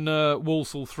beaten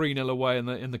Walsall 3-0 away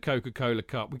in the Coca-Cola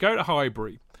Cup. We go to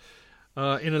Highbury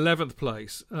in 11th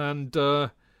place, and...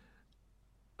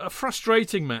 a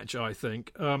frustrating match, I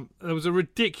think. There was a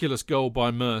ridiculous goal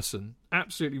by Merson.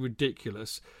 Absolutely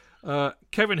ridiculous.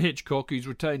 Kevin Hitchcock, who's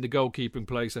retained the goalkeeping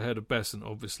place ahead of Besant,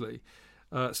 obviously,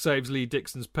 saves Lee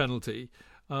Dixon's penalty.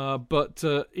 But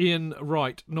Ian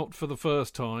Wright, not for the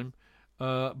first time,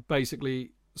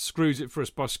 basically screws it for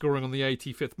us by scoring on the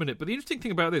 85th minute. But the interesting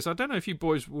thing about this, I don't know if you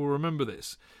boys will remember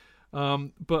this,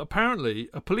 but apparently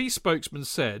a police spokesman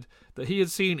said that he had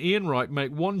seen Ian Wright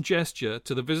make one gesture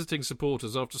to the visiting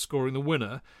supporters after scoring the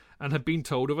winner and had been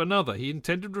told of another. He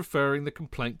intended referring the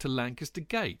complaint to Lancaster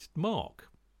Gate. Mark?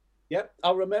 Yep,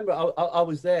 I remember. I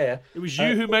was there. It was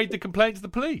you who made the complaint to the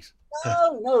police?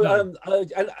 No.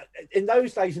 In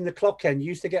those days, in the clock end, you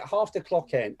used to get half the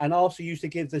clock end, and also used to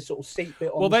give the sort of seat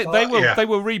bit on the side. They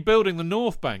were rebuilding the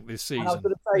North Bank this season. And I was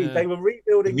going to say, they were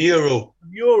rebuilding mural.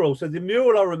 So the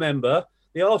mural, I remember,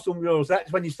 the Arsenal murals,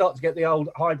 that's when you start to get the old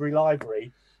Highbury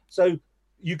Library. So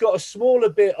you got a smaller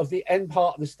bit of the end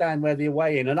part of the stand where the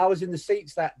away in, and I was in the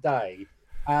seats that day,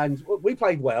 and we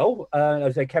played well. As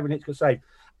I say, Kevin Hitchcock saved.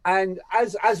 And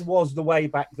as was the way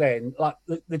back then, like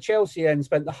the Chelsea end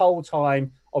spent the whole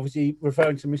time obviously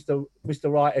referring to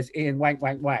Mr. Wright as Ian Wank,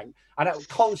 and that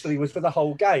constantly was for the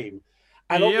whole game.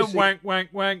 And Ian Wank. Ian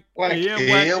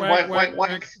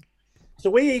Wank.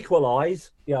 So we equalise,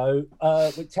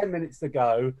 with 10 minutes to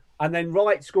go, and then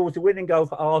Wright scores the winning goal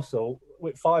for Arsenal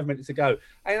with 5 minutes to go,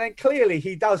 and then clearly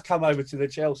he does come over to the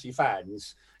Chelsea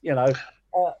fans,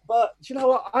 But do you know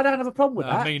what? I don't have a problem with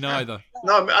that. Me neither.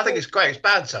 No, I think it's great. It's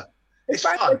banter. It's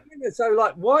fun. So,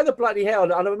 like, why the bloody hell?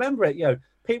 And I remember it.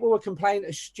 People were complaining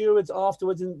to stewards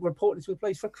afterwards and reporting to the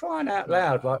police, for crying out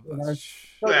loud. We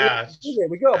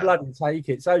got to bloody take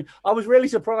it. So I was really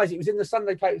surprised. It was in the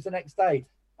Sunday papers the next day.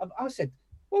 I said,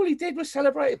 all he did was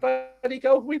celebrate a bloody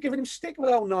goal. We've given him stick for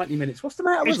the whole 90 minutes. What's the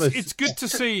matter with us? It's good to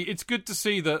see. It's good to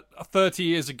see that 30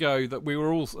 years ago that we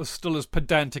were all still as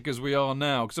pedantic as we are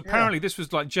now. Because apparently this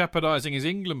was like jeopardising his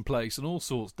England place and all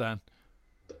sorts, Dan.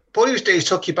 All he was doing is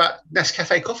talking about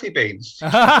Nescafe coffee beans.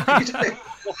 That's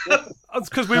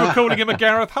because we were calling him a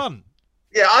Gareth Hunt.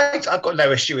 Yeah, I've got no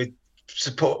issue with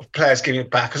support players giving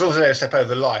it back, because also they step over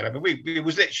the line. I mean, it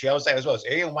was literally, I was there as well.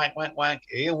 Ian Wank,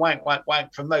 Ian Wank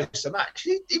for most of the match.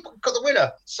 He got the winner.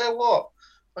 So what?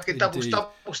 Like double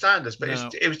standards, but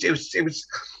it was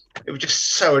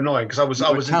just so annoying because I was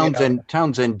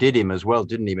Townsend did him as well,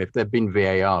 didn't he? If there'd been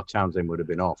VAR, Townsend would have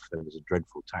been off. There was a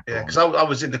dreadful tackle. Yeah, because I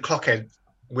was in the clock end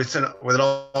with an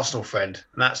Arsenal friend,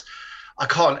 and I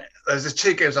can't. There's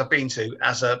 2 games I've been to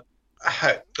as a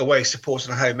away support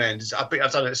on a home end. I've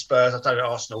done it at Spurs. I've done it at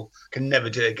Arsenal. Can never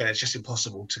do it again. It's just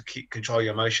impossible to keep control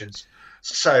your emotions.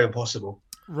 So impossible.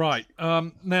 Right.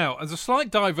 Now, there's a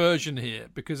slight diversion here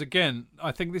because, again,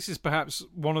 I think this is perhaps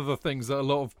one of the things that a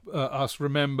lot of us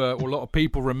remember, or a lot of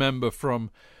people remember from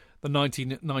the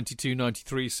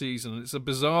 1992-93 season. It's a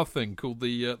bizarre thing called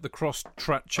the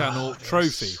Cross-Channel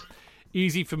Trophy.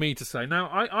 Easy for me to say. Now,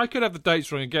 I could have the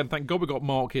dates wrong again. Thank God we got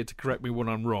Mark here to correct me when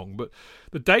I'm wrong. But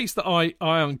the dates that I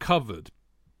uncovered,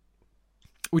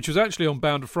 which was actually on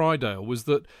Bound to Friedale, was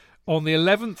that on the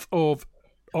 11th of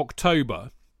October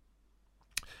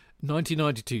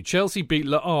 1992, Chelsea beat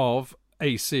Le Havre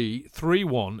AC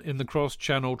 3-1 in the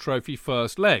Cross-Channel Trophy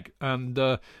first leg. And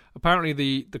apparently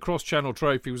the Cross-Channel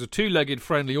Trophy was a 2-legged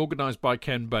friendly organised by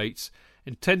Ken Bates,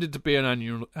 intended to be an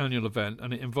annual event,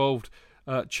 and it involved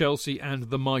Chelsea and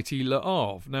the mighty Le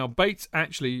Havre. Now, Bates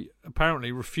actually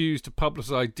apparently refused to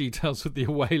publicise details of the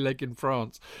away leg in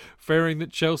France, fearing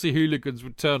that Chelsea hooligans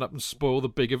would turn up and spoil the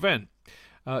big event.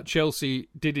 Chelsea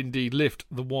did indeed lift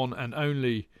the one and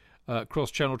only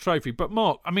Cross-Channel Trophy. But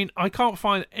Mark, I mean, I can't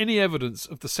find any evidence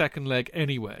of the second leg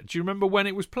anywhere. Do you remember when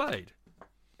it was played?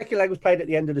 Second leg was played at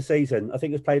the end of the season. I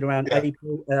think it was played around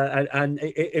April, and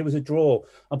it was a draw.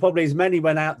 And probably as many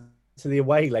went out to the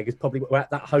away leg as probably were at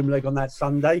that home leg on that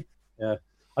Sunday. Yeah,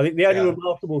 I think the only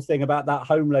remarkable thing about that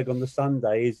home leg on the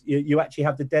Sunday is you actually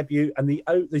have the debut and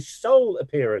the sole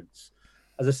appearance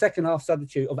as a second half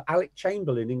substitute of Alec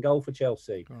Chamberlain in goal for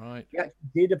Chelsea. Right. He actually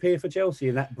did appear for Chelsea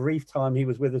in that brief time he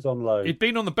was with us on loan. He'd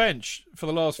been on the bench for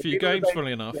the last few games,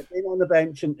 funnily enough. He'd been on the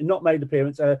bench and not made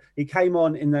appearance. He came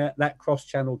on in that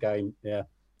cross-channel game. Yeah.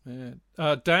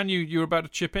 Dan, you were about to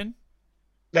chip in?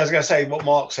 I was going to say what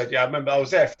Mark said. Yeah, I remember I was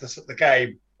there for the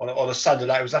game on a Sunday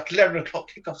night. It was like 11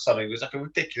 o'clock kickoff something. It was like a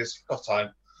ridiculous kickoff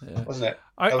time, wasn't it?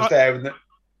 I was there.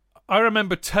 I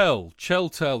remember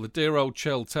Cheltel, the dear old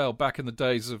Cheltel, back in the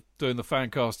days of doing the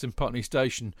Fancast in Putney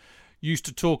Station, used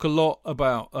to talk a lot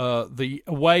about the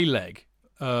away leg,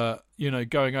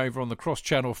 going over on the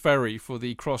Cross-Channel ferry for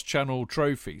the Cross-Channel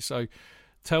Trophy. So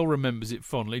Tell remembers it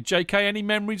fondly. JK, any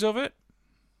memories of it?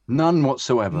 None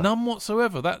whatsoever. None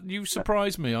whatsoever. That you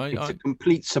surprised me. It's a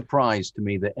complete surprise to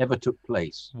me that ever took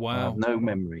place. Wow. I have no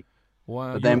memory.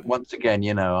 Wow. But then once again,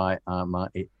 I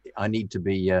need to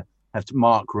be have to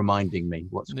Mark reminding me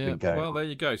what's been going. Well, there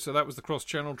you go. So that was the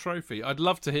Cross-Channel Trophy. I'd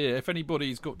love to hear if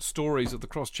anybody's got stories of the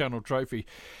Cross-Channel Trophy.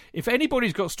 If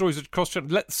anybody's got stories of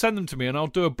Cross-Channel, send them to me and I'll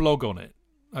do a blog on it.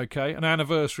 Okay, an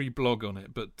anniversary blog on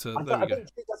it. But there we go.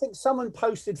 I think someone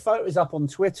posted photos up on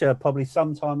Twitter probably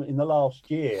sometime in the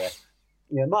last year.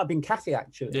 Yeah, it might have been Kathy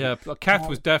actually. Yeah, Kath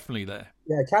was definitely there.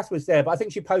 Yeah, Kath was there, but I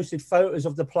think she posted photos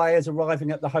of the players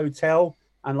arriving at the hotel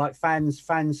and like fans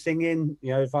singing.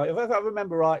 If I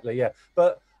remember rightly, yeah.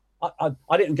 But I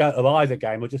didn't go to either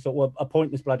game. I just thought, well, a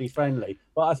pointless bloody friendly.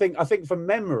 But I think from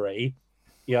memory,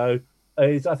 I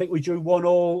think we drew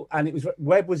 1-1, and it was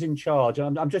Webb was in charge.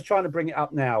 I'm just trying to bring it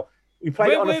up now. We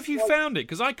played. Where have you found it?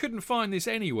 Because I couldn't find this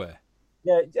anywhere.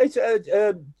 Yeah, it's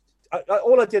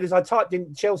all I did is I typed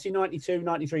in Chelsea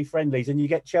 92-93 friendlies, and you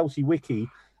get Chelsea Wiki.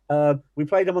 We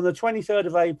played them on the 23rd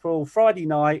of April, Friday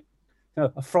night,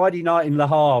 a Friday night in Le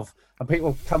Havre, and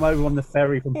people come over on the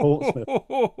ferry from Portsmouth.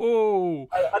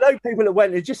 I know people that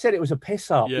went. They just said it was a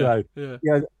piss up. Yeah.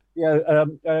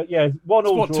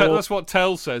 1-1 draw. That's what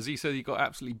Tell says. He said he got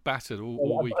absolutely battered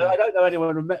all weekend. I don't know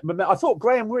anyone remember. I thought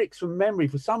Graham Ricks, from memory,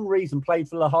 for some reason, played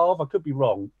for Le Havre. I could be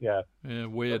wrong. Yeah. Yeah,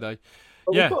 weird, eh?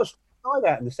 But we've got a side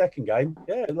out in the second game.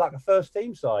 Yeah, like a first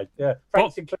team side. Yeah,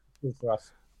 Frank Sinclair for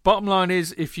us. Bottom line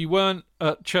is, if you weren't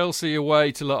at Chelsea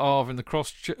away to Le Havre in the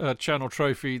Cross-Channel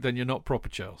Trophy, then you're not proper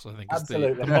Chelsea, I think is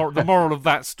the moral of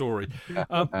that story.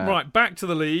 Right, back to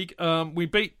the league. We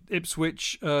beat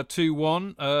Ipswich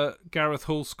 2-1. Gareth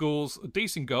Hull scores a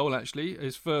decent goal, actually,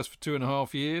 his first for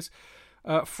 2.5 years.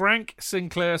 Frank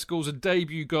Sinclair scores a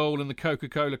debut goal in the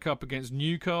Coca-Cola Cup against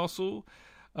Newcastle.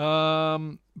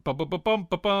 Stewart's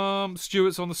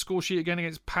on the score sheet again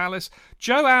against Palace.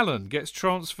 Joe Allen gets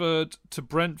transferred to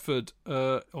Brentford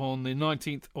on the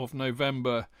 19th of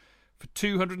November for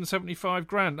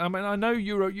 $275,000. I mean, I know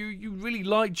you really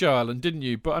liked Joe Allen, didn't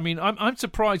you? But I mean, I'm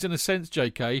surprised in a sense,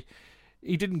 JK,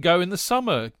 he didn't go in the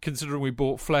summer, considering we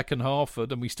bought Fleck and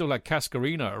Harford, and we still had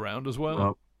Cascarino around as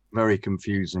well. Very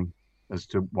confusing as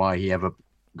to why he ever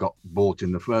got bought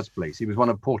in the first place. He was one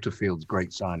of Porterfield's great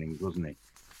signings, wasn't he?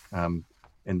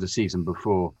 In the season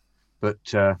before, but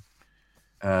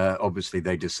obviously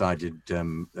they decided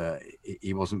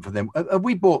he wasn't for them. Have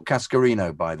we bought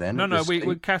Cascarino by then? No.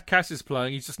 Cass is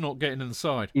playing. He's just not getting in the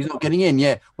side. He's not getting in.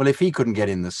 Yeah. Well, if he couldn't get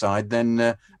in the side,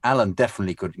 then Alan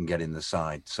definitely couldn't get in the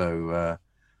side. So,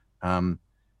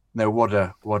 no, what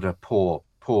a poor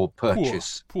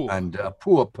purchase and a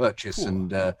poor purchase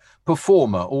and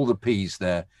performer. All the P's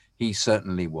there. He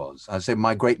certainly was. I say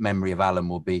my great memory of Alan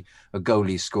will be a goal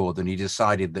he scored, and he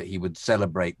decided that he would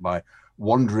celebrate by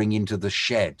wandering into the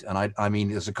shed. And I mean,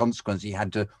 as a consequence, he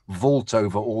had to vault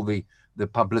over all the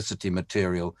publicity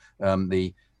material,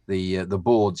 the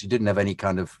boards. He didn't have any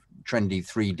kind of trendy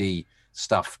 3D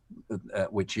stuff,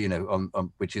 which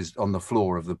which is on the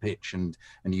floor of the pitch, and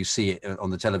you see it on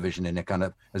the television in a kind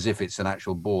of as if it's an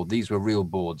actual board. These were real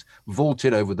boards.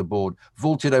 Vaulted over the board,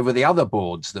 vaulted over the other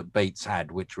boards that Bates had,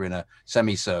 which were in a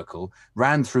semicircle,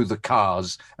 ran through the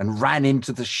cars and ran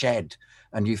into the shed.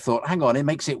 And you thought, hang on, it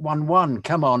makes it 1-1.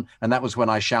 Come on. And that was when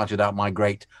I shouted out my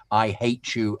great "I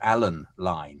hate you, Alan"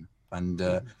 line, and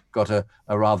got a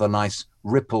rather nice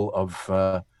ripple of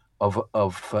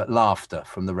laughter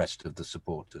from the rest of the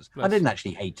supporters. Bless I didn't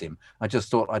actually hate him. I just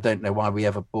thought, I don't know why we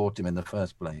ever bought him in the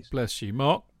first place. Bless you,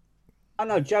 Mark. I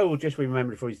know Joe will just be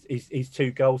remembered for his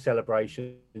 2 goal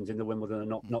celebrations in the Wimbledon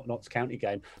and Notts County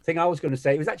game. The thing I was going to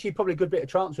say, it was actually probably a good bit of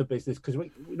transfer business because we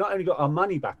not only got our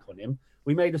money back on him,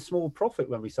 we made a small profit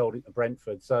when we sold it to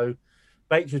Brentford. So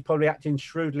Bates was probably acting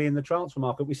shrewdly in the transfer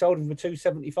market. We sold him for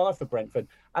 $275 for Brentford.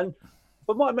 And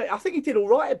I think he did all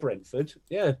right at Brentford.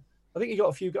 Yeah. I think he got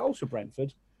a few goals for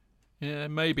Brentford. Yeah,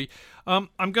 maybe. I'm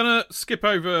going to skip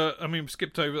over.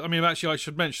 Actually, I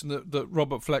should mention that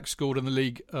Robert Fleck scored in the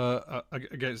league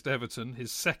against Everton,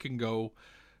 his second goal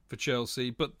for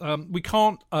Chelsea. But we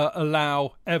can't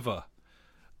allow ever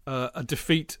a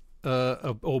defeat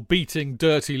or beating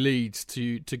dirty Leeds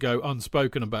to go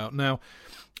unspoken about. Now,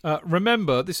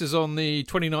 remember, this is on the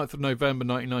 29th of November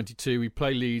 1992. We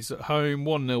play Leeds at home,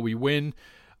 1-0 we win.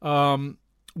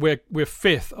 We're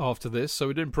fifth after this, so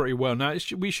we're doing pretty well. Now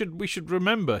we should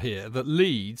remember here that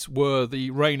Leeds were the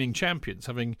reigning champions,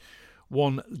 having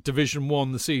won Division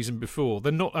 1 the season before.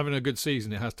 They're not having a good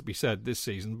season, it has to be said, this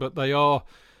season, but they are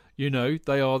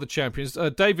the champions.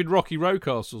 David Rocky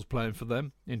Rocastle's playing for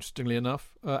them, interestingly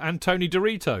enough, and Tony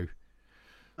Dorito.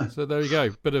 So there you go,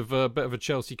 bit of a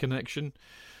Chelsea connection.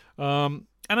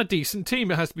 And a decent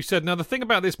team, it has to be said. Now, the thing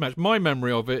about this match, my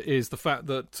memory of it is the fact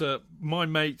that my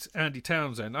mate Andy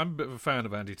Townsend, I'm a bit of a fan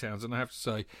of Andy Townsend, I have to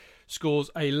say, scores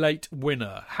a late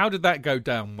winner. How did that go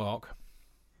down, Mark?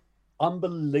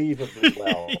 Unbelievably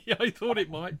well. Yeah, I thought it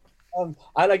might. And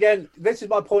again, this is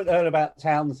my point earlier about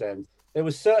Townsend. There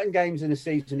were certain games in the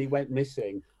season he went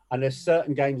missing, and there's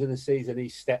certain games in the season he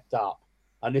stepped up.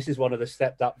 And this is one of the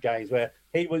stepped up games where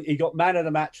he got man of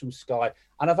the match from Sky.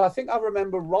 And if I think I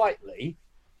remember rightly,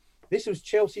 this was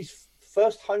Chelsea's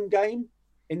first home game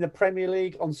in the Premier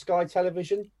League on Sky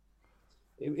Television.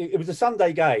 It was a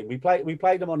Sunday game. We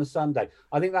played them on a Sunday.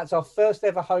 I think that's our first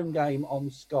ever home game on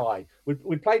Sky.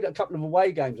 We played a couple of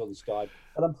away games on Sky,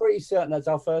 but I'm pretty certain that's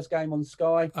our first game on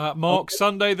Sky. Mark,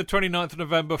 Sunday the 29th of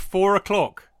November,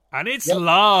 4:00, and it's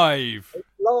live. It's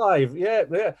live, yeah.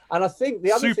 And I think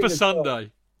the other Super thing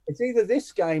Sunday. It's either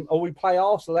this game or we play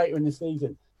Arsenal later in the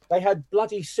season. They had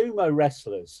bloody sumo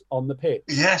wrestlers on the pitch.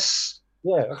 Yes.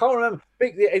 Yeah, I can't remember.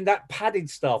 In that padded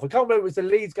stuff. I can't remember if it was the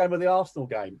Leeds game or the Arsenal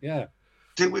game. Yeah.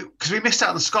 Did we? Because we missed out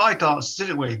on the Sky Dance,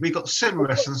 didn't we? We got sumo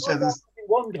wrestlers.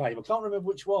 One game. I can't remember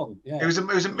which one. Yeah. It was a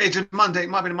Monday. It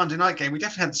might have been a Monday night game. We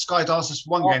definitely had the Sky Dancers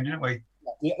game, didn't we?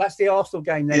 Yeah, that's the Arsenal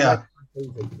game. Yeah.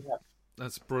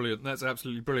 That's brilliant. That's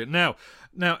absolutely brilliant. Now,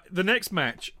 the next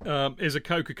match is a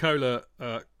Coca-Cola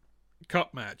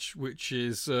Cup match, which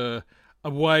is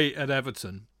away at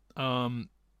Everton. 2-2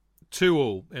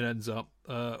 it ends up.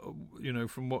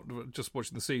 From just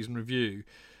watching the season review,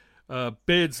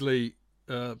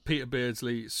 Peter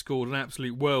Beardsley scored an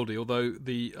absolute worldie. Although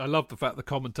I love the fact the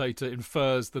commentator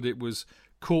infers that it was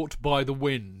caught by the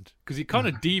wind because he kind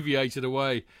of deviated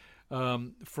away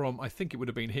from, I think it would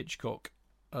have been Hitchcock.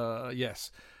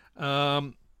 Yes.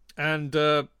 And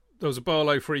there was a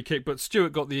Barlow free kick, but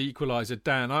Stewart got the equaliser.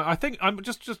 Dan, I think I'm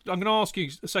going to ask you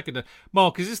a second.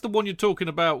 Mark, is this the one you're talking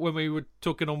about when we were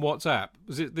talking on WhatsApp?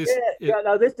 Was it this?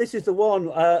 No, this is the one.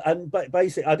 But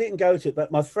basically, I didn't go to it,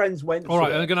 but my friends went. All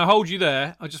right, I'm going to hold you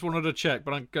there. I just wanted to check,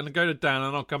 but I'm going to go to Dan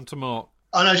and I'll come to Mark.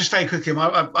 Oh no, just very quickly.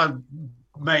 My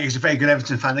mate, he's a very good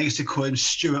Everton fan. They used to call him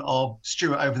Stewart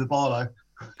over the Barlow,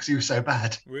 because he was so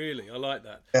bad. Really? I like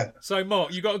that. Yeah. So,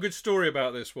 Mark, you got a good story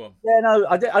about this one? Yeah, no,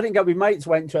 I didn't go. My mates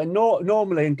went to it. And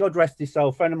normally, and God rest his soul,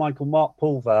 a friend of mine called Mark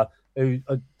Pulver, who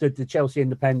did the Chelsea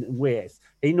Independent with,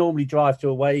 he normally drives to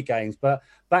away games. But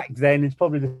back then, it's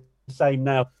probably the same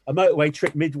now. A motorway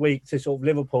trip midweek to sort of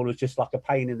Liverpool was just like a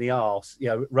pain in the arse,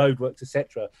 roadworks,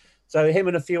 etc. So him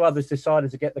and a few others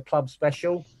decided to get the club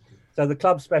special. So the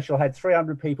club special had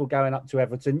 300 people going up to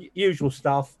Everton, usual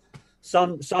stuff.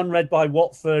 Sun read by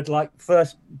Watford, like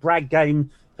first Bragg game,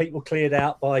 people cleared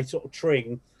out by sort of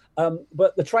Tring.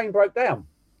 But the train broke down.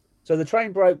 So the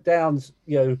train broke down,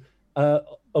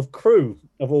 of Crewe,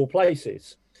 of all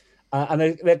places.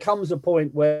 And there comes a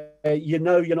point where you're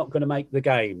not going to make the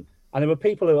game. And there were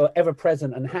people who were ever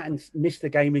present and hadn't missed the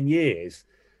game in years.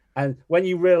 And when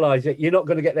you realise that you're not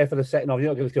going to get there for the second half, you're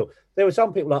not going to score. There were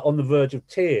some people like on the verge of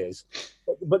tears.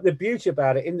 But the beauty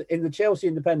about it, in the Chelsea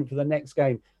Independent for the next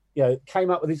game, came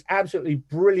up with this absolutely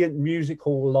brilliant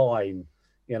musical line,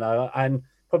 and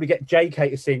probably get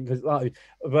JK to sing.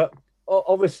 But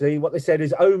obviously what they said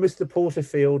is, "Oh, Mr.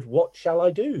 Porterfield, what shall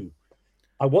I do?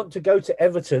 I want to go to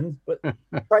Everton, but the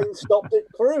train stopped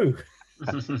at Crewe."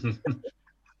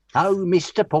 Oh,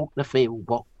 Mr. Porterfield,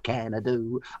 what can I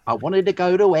do? I wanted to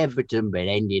go to Everton, but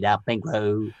ended up in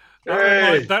Crewe.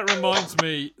 That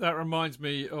reminds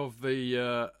me of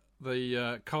the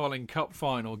Carling Cup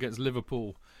final against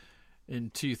Liverpool in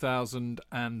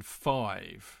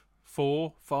 2005.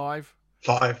 Five.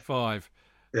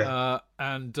 Yeah.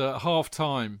 And half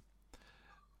time.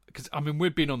 Because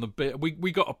we'd been on the bit.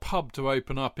 We got a pub to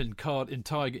open up in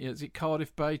Tiger. Is it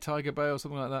Cardiff Bay, Tiger Bay, or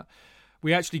something like that?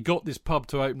 We actually got this pub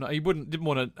to open up. He didn't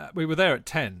want to. We were there at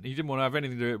 10. He didn't want to have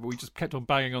anything to do with it, but we just kept on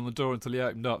banging on the door until he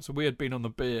opened up. So we had been on the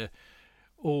beer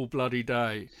all bloody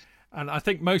day, and I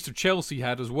think most of Chelsea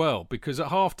had as well. Because at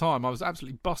half time, I was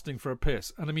absolutely busting for a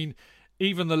piss, and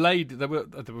even the lady, there were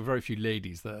very few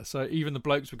ladies there, so even the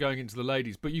blokes were going into the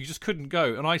ladies, but you just couldn't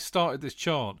go. And I started this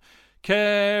chant.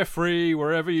 Carefree,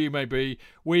 wherever you may be,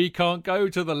 we can't go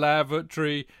to the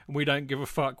lavatory, and we don't give a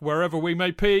fuck wherever we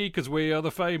may pee, because we are the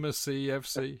famous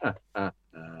CFC. Got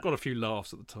a few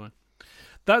laughs at the time.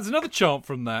 That's another chant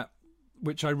from that,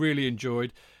 which I really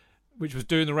enjoyed, which was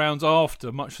doing the rounds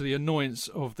after, much to the annoyance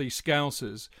of the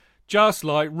Scousers. Just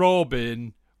like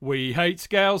Robin, we hate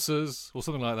Scousers, or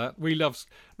something like that.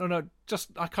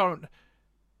 Just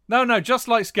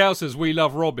like Scousers, we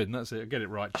love Robin. That's it. Get it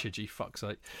right, Chidgey. Fuck's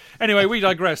sake. Anyway, we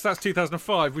digress. That's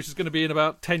 2005, which is going to be in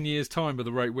about 10 years' time by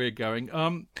the rate we're going.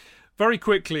 Very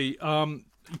quickly,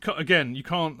 you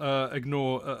can't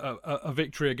ignore a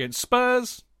victory against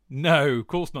Spurs. No, of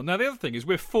course not. Now, the other thing is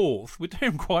we're fourth. We're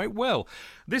doing quite well.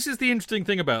 This is the interesting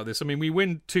thing about this. We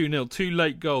win 2-0, 2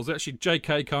 late goals. Actually,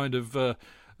 JK kind of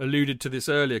alluded to this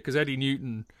earlier because Eddie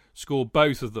Newton scored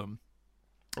both of them.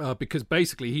 Because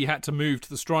basically he had to move to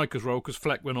the striker's role because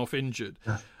Fleck went off injured.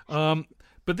 But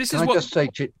this Can is I what... just say,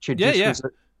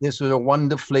 this was a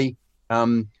wonderfully...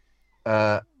 it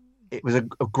was a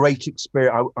great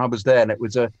experience. I was there, and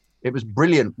it was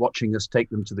brilliant watching us take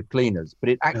them to the cleaners. But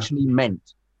it actually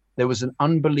meant there was an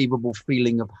unbelievable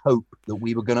feeling of hope that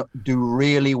we were going to do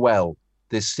really well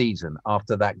this season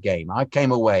after that game. I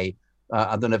came away,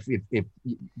 I don't know if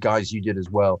guys, you did as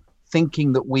well,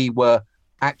 thinking that we were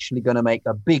actually going to make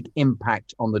a big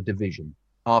impact on the division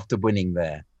after winning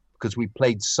there because we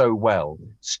played so well.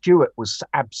 Stuart was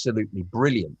absolutely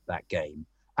brilliant that game,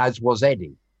 as was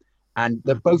Eddie. And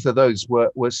both of those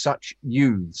were such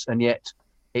youths, and yet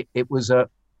it was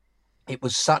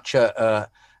such a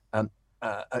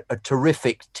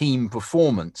terrific team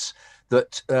performance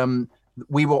that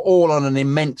we were all on an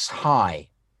immense high,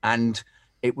 and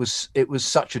it was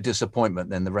such a disappointment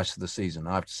then the rest of the season,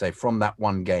 I have to say, from that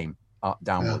one game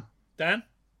downward. Dan?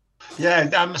 Yeah,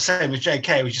 I'm the same with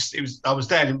JK. I was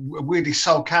there, and weirdly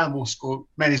Sol Campbell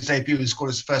made his debut and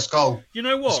scored his first goal. You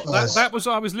know what?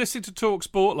 I was listening to Talk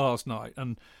Sport last night,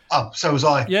 and so was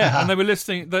I. Yeah, and they were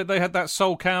listening. They had that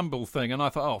Sol Campbell thing, and I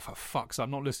thought, oh, for fuck's sake, I'm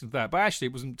not listening to that. But actually,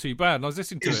 it wasn't too bad. And I was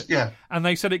listening to it. Yeah. And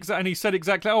they said he said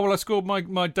exactly. Oh well, I scored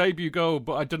my debut goal,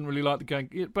 but I didn't really like the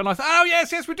game. But I thought, oh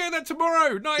yes, we're doing that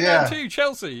tomorrow. 9-2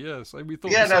 Chelsea. Yes, so we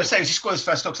thought. Yeah, no, same. He scored his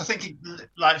first goal. Cause I think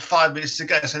like 5 minutes to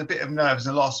go, so had a bit of nerves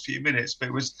in the last few minutes, but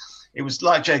it was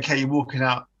like JK, you walking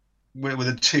out with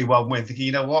a 2-1 win, thinking,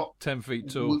 you know what, 10 feet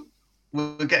tall.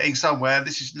 We're getting somewhere.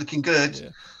 This is looking good.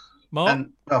 Yeah. Mark?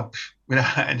 And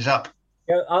it ended up.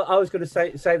 Yeah, I was going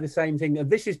to say the same thing.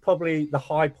 This is probably the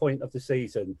high point of the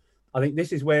season. I think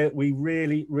this is where we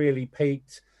really, really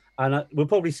peaked. And we'll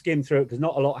probably skim through it because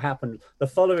not a lot happened. The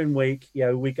following week,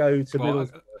 we go to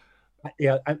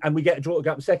Middlesbrough, and we get a draw to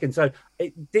go up second. So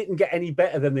it didn't get any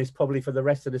better than this probably for the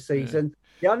rest of the season.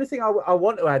 Yeah. The only thing I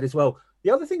want to add as well, the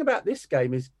other thing about this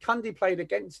game is Cundy played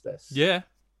against us. Yeah.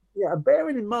 Yeah, and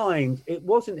bearing in mind, it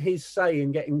wasn't his say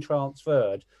in getting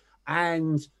transferred.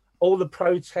 And all the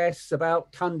protests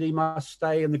about Cundy must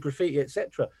stay and the graffiti,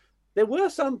 etc. there were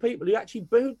some people who actually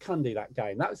booed Cundy that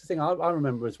game. That was the thing I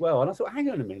remember as well. And I thought, hang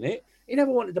on a minute, he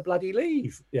never wanted to bloody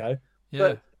leave, Yeah.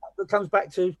 But it comes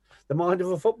back to the mind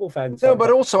of a football fan. No, but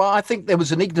also I think there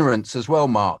was an ignorance as well,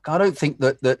 Mark. I don't think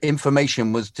that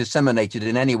information was disseminated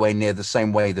in any way near the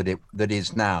same way that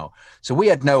is now. So we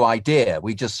had no idea.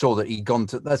 We just saw that he'd gone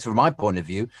to. That's from my point of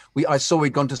view. I saw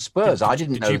he'd gone to Spurs. I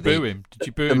didn't know. Did you boo him? Did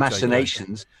you boo the him,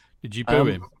 machinations? Did you boo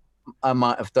him? I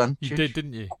might have done. You did,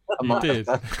 didn't you? You did.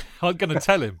 I'm going to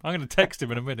tell him. I'm going to text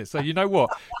him in a minute. So you know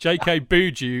what? JK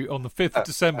booed you on the 5th of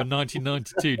December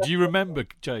 1992. Do you remember,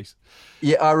 Jace?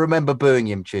 Yeah, I remember booing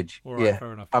him, Chidge. All right, yeah,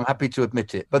 fair enough. I'm happy to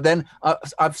admit it. But then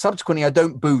I've subsequently, I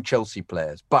don't boo Chelsea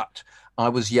players, but I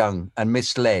was young and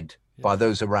misled by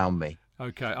those around me.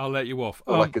 Okay, I'll let you off.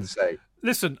 All I can say.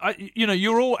 Listen,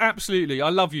 you're all absolutely, I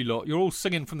love you lot. You're all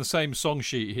singing from the same song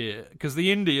sheet here because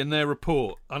the Indie in their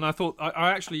report, and I thought,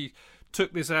 I actually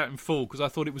took this out in full because I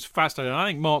thought it was fascinating. I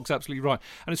think Mark's absolutely right.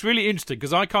 And it's really interesting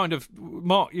because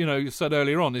Mark, said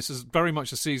earlier on, this is very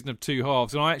much a season of two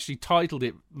halves, and I actually titled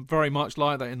it very much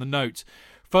like that in the notes.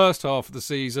 First half of the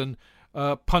season,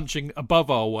 punching above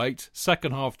our weight.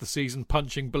 Second half of the season,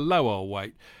 punching below our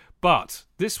weight. But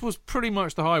this was pretty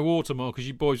much the high watermark, as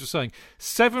you boys were saying.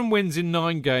 7 wins in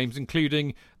 9 games,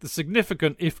 including the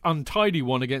significant, if untidy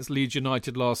one against Leeds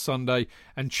United last Sunday,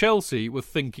 and Chelsea were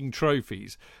thinking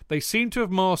trophies. They seem to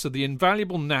have mastered the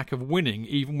invaluable knack of winning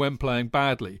even when playing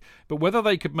badly. But whether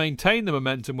they could maintain the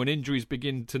momentum when injuries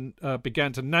began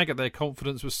to nag at their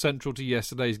confidence was central to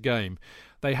yesterday's game.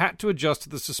 They had to adjust to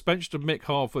the suspension of Mick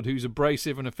Harford, whose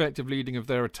abrasive and effective leading of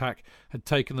their attack had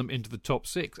taken them into the top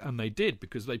 6. And they did,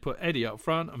 because they put Eddie up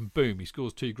front and boom, he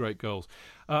scores 2 great goals.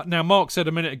 Now, Mark said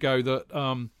a minute ago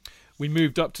that we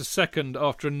moved up to second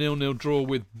after a 0-0 draw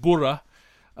with Borough.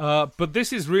 But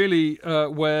this is really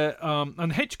where...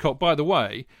 and Hitchcock, by the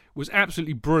way, was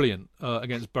absolutely brilliant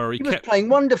against Bury. He was playing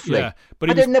wonderfully. Yeah,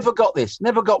 but never got this.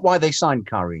 Never got why they signed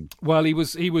Karim. Well, he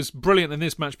was brilliant in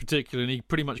this match particularly, and he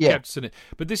pretty much kept us in it.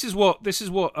 But this is what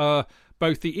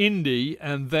both the Indie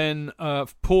and then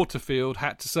Porterfield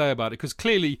had to say about it, because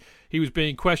clearly he was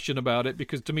being questioned about it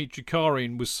because Dimitri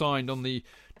Karim was signed on the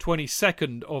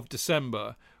 22nd of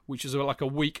December, which is like a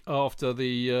week after I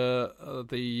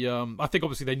think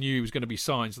obviously they knew he was going to be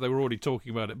signed, so they were already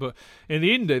talking about it. But in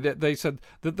the Indie, they said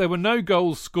that there were no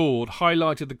goals scored,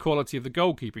 highlighted the quality of the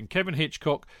goalkeeping. Kevin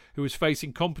Hitchcock, who was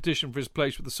facing competition for his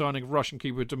place with the signing of Russian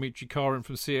keeper Dimitri Karim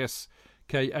from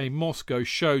CSKA Moscow,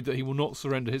 showed that he will not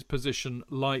surrender his position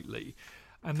lightly.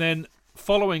 And then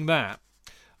following that,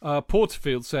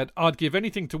 Porterfield said, "I'd give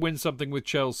anything to win something with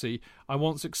Chelsea. I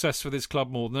want success for this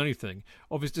club more than anything."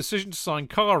 Of his decision to sign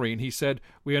Karim, he said,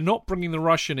 "We are not bringing the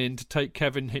Russian in to take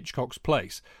Kevin Hitchcock's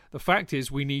place. The fact is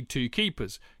we need 2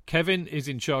 keepers. Kevin is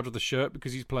in charge of the shirt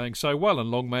because he's playing so well, and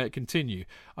long may it continue.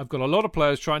 I've got a lot of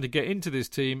players trying to get into this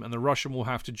team, and the Russian will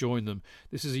have to join them.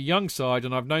 This is a young side,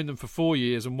 and I've known them for 4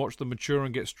 years and watched them mature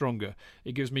and get stronger.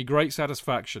 It gives me great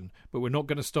satisfaction, but we're not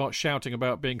going to start shouting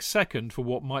about being second for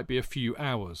what might be a few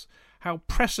hours." How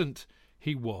present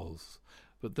he was.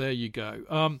 But there you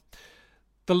go.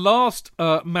 The last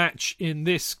match in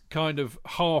this kind of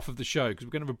half of the show, because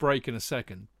we're going to have a break in a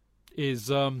second, is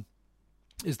the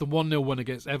 1-0 win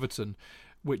against Everton,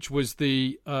 which was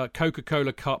the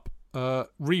Coca-Cola Cup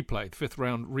replay, the 5th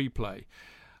round replay.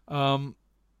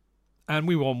 And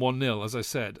we won 1-0, as I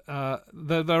said.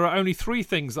 There are only 3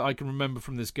 things that I can remember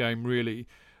from this game, really.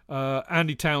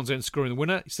 Andy Townsend scoring the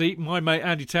winner. See, my mate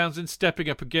Andy Townsend stepping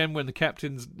up again when the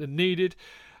captain's needed.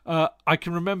 I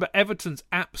can remember Everton's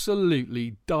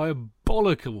absolutely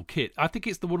diabolical kit. I think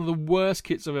it's one of the worst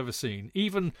kits I've ever seen.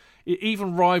 It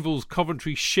even rivals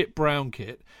Coventry's shit brown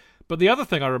kit. But the other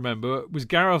thing I remember was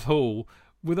Gareth Hall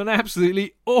with an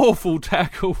absolutely awful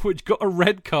tackle, which got a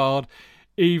red card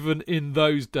even in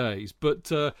those days.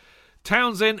 But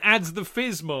Townsend adds the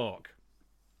fizz, Mark.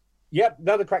 Yep,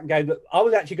 another cracking game. I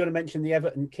was actually going to mention the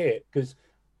Everton kit because,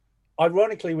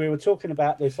 ironically, we were talking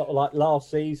about this sort of like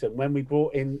last season when we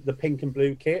brought in the pink and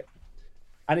blue kit.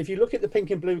 And if you look at the pink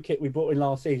and blue kit we brought in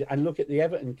last season and look at the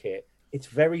Everton kit, it's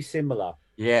very similar.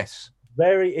 Yes.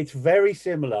 It's very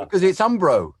similar. Because it's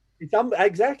Umbro.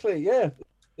 Exactly, yeah.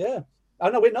 I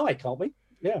know we're Nike, can't we?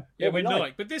 Yeah, we're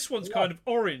Nike. But this one's kind of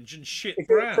orange and shit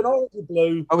brown. It's an orange and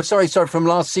blue. Oh, sorry, from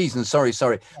last season. Sorry.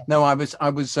 No, I was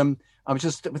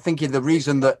just thinking the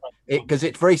reason that because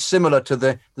it's very similar to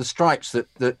the stripes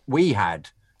that we had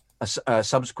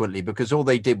subsequently, because all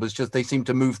they did was just they seemed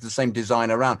to move the same design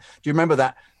around. Do you remember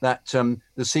that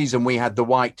the season we had the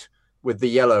white with the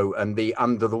yellow and the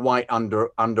white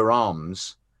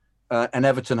underarms, and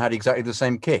Everton had exactly the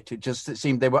same kit. It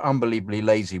seemed they were unbelievably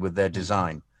lazy with their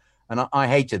design. And I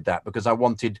hated that because I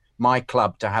wanted my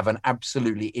club to have an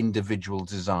absolutely individual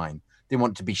design. Didn't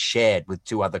want to be shared with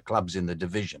 2 other clubs in the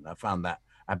division. I found that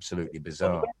absolutely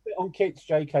bizarre. On kits,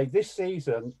 JK, this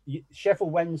season,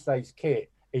 Sheffield Wednesday's kit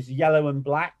is yellow and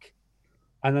black.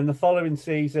 And then the following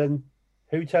season,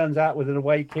 who turns out with an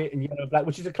away kit in yellow and black,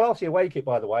 which is a classy away kit,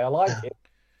 by the way. I like it.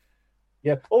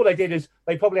 Yeah, all they did is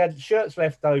they probably had shirts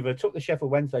left over, took the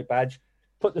Sheffield Wednesday badge,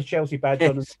 put the Chelsea badge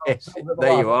on. Yes,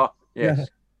 there you are. Yes.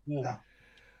 Yeah.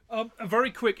 A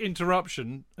very quick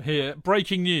interruption here.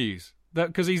 Breaking news,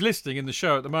 because he's listening in the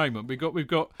show at the moment. We've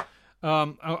got.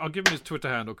 I'll give him his Twitter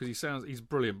handle because he's a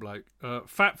brilliant bloke.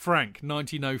 Fat Frank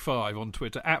 1905 on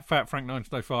Twitter @ Fat Frank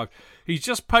 1905. He's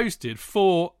just posted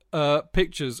 4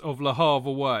 pictures of Le Havre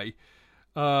away,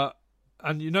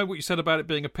 and you know what you said about it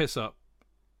being a piss up.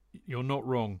 You're not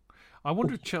wrong. I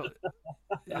wonder if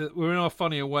we're in our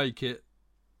funny away kit.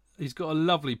 He's got a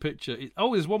lovely picture.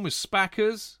 There's one with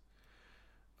Spackers.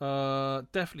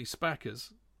 Definitely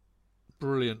Spackers.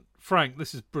 Brilliant. Frank,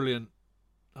 this is brilliant.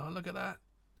 Oh, look at that.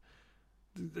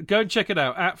 Go and check it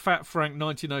out @ Fat Frank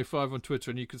 1905 on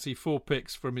Twitter, and you can see 4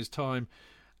 pics from his time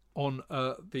on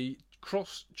the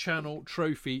Cross Channel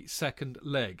Trophy second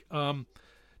leg.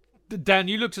 Dan,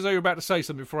 you looked as though you were about to say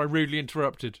something before I rudely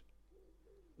interrupted.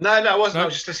 No, I wasn't. No. I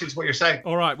was just listening to what you're saying.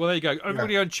 All right, well, there you go.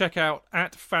 Everybody go and check out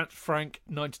 @ Fat Frank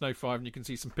 1905, and you can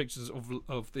see some pictures of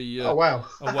the... oh, wow.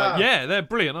 Yeah, they're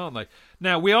brilliant, aren't they?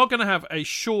 Now, we are going to have a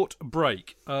short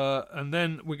break, and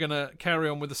then we're going to carry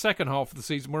on with the second half of the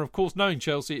season, where, of course, knowing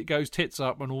Chelsea, it goes tits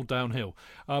up and all downhill.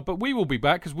 But we will be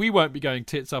back, because we won't be going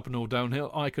tits up and all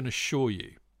downhill, I can assure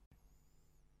you.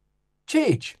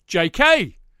 Chidge.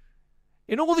 JK!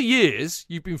 In all the years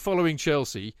you've been following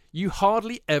Chelsea, you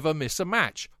hardly ever miss a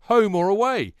match, home or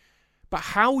away. But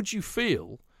how would you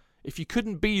feel if you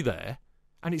couldn't be there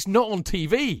and it's not on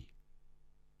TV?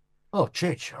 Oh,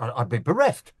 Chidge, I'd be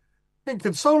bereft.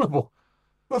 Inconsolable.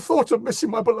 The thought of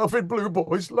missing my beloved Blue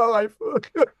Boys live.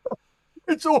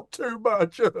 It's all too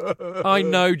much. I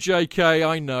know, JK,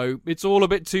 I know. It's all a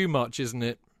bit too much, isn't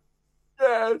it?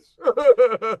 Yes.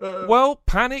 Well,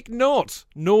 panic not.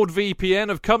 NordVPN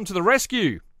have come to the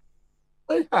rescue.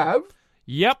 They have?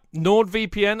 Yep,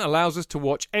 NordVPN allows us to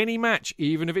watch any match,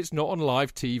 even if it's not on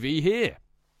live TV here.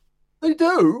 They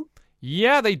do?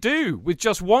 Yeah, they do. With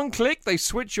just one click, they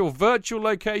switch your virtual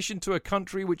location to a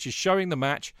country which is showing the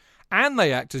match, and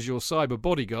they act as your cyber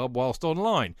bodyguard whilst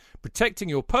online, protecting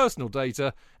your personal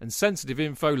data and sensitive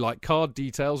info like card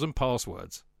details and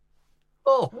passwords.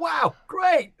 Oh, wow,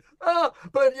 great.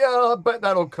 But yeah, I bet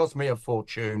that'll cost me a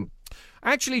fortune.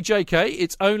 Actually, JK,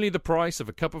 it's only the price of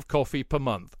a cup of coffee per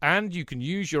month, and you can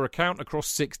use your account across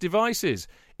 6 devices.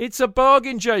 It's a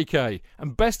bargain, JK,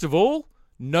 and best of all,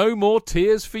 no more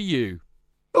tears for you.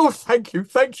 Oh, thank you,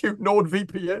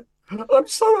 NordVPN. I'm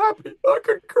so happy I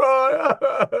could cry.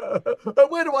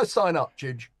 Where do I sign up,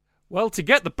 Chidge? Well, to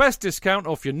get the best discount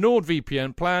off your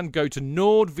NordVPN plan, go to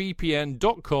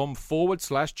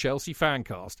nordvpn.com/Chelsea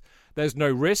Fancast. There's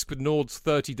no risk with Nord's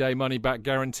 30-day money-back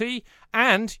guarantee,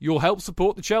 and you'll help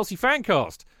support the Chelsea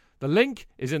Fancast. The link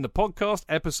is in the podcast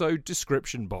episode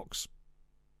description box.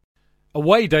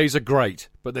 Away days are great,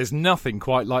 but there's nothing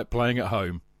quite like playing at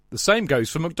home. The same goes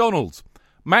for McDonald's.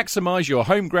 Maximise your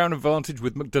home ground advantage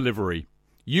with McDelivery.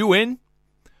 You in?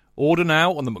 Order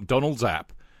now on the McDonald's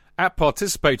app. At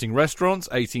participating restaurants,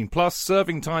 18 plus,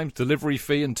 serving times, delivery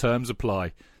fee and terms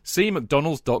apply. See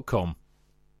mcdonalds.com.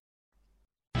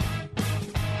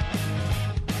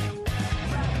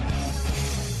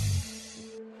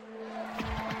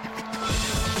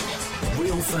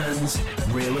 Real fans,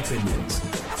 real opinions.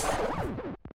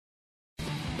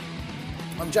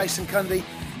 I'm Jason Cundy,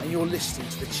 and you're listening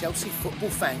to the Chelsea Football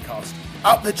Fancast.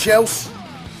 Up the Chelsea!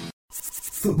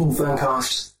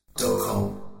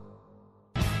 Footballfancast.com.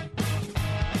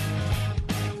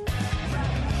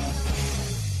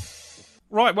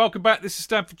 Right, welcome back. This is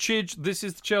Stamford Chidge. This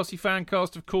is the Chelsea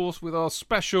Fancast, of course, with our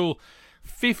special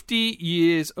 50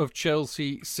 Years of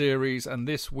Chelsea series. And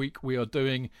this week we are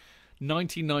doing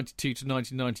 1992 to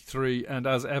 1993. And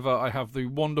as ever, I have the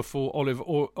wonderful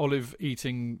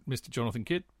olive-eating Mr. Jonathan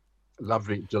Kidd.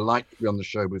 Lovely. Delight to be on the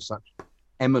show with such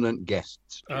eminent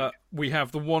guests. We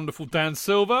have the wonderful Dan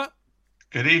Silver.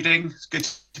 Good evening. It's good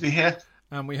to be here.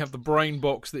 And we have the brain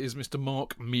box that is Mr.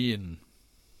 Mark Meehan.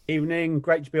 Evening,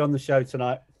 great to be on the show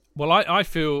tonight. Well, I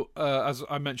feel, as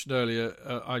I mentioned earlier,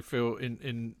 I feel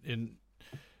in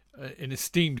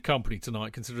esteemed company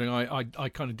tonight, considering I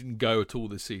kind of didn't go at all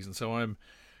this season, so I am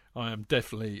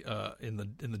definitely in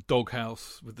the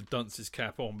doghouse with the dunce's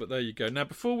cap on. But there you go. Now,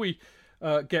 before we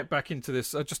get back into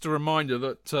this, just a reminder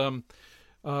that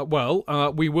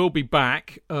We will be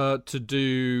back to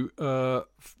do,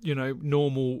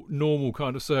 normal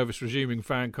kind of service resuming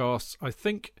Fancasts. I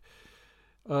think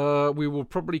we will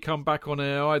probably come back on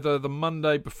air either the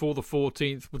Monday before the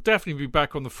 14th. We'll definitely be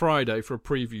back on the Friday for a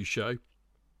preview show.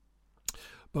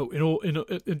 But in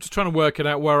just trying to work it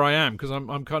out where I am, because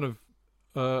I'm kind of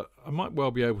I might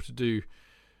well be able to do.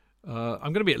 I'm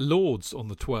going to be at Lord's on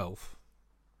the 12th.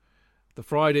 The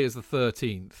Friday is the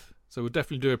 13th. So we'll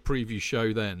definitely do a preview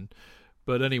show then.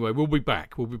 But anyway, we'll be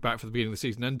back. We'll be back for the beginning of the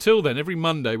season. Until then, every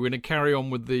Monday, we're going to carry on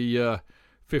with the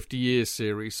 50 Years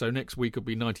series. So next week will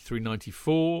be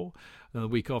 93-94. And the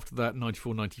week after that,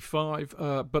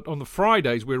 94-95. But on the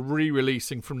Fridays, we're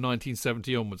re-releasing from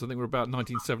 1970 onwards. I think we're about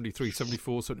 1973,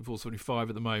 74, 74, 75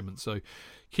 at the moment. So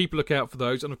keep a lookout for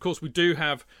those. And, of course, we do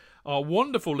have our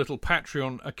wonderful little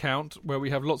Patreon account where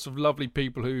we have lots of lovely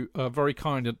people who are very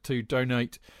kind to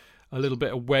donate a little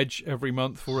bit of wedge every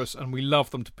month for us, and we love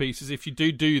them to pieces. If you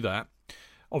do that,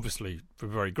 obviously we're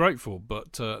very grateful,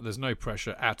 but there's no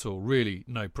pressure at all, really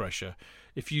no pressure.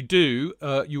 If you do,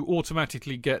 you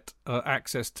automatically get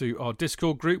access to our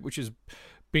Discord group, which has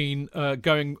been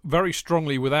going very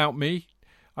strongly without me.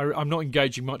 I'm not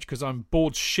engaging much because I'm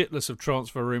bored shitless of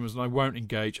transfer rumours and I won't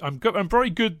engage. I'm very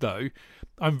good, though.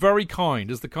 I'm very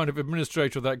kind. As the kind of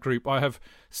administrator of that group, I have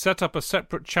set up a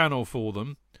separate channel for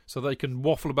them so they can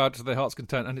waffle about it to their heart's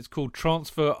content, and it's called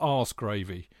Transfer Arse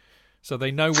Gravy. So they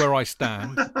know where I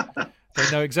stand. They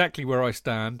know exactly where I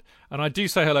stand, and I do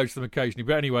say hello to them occasionally.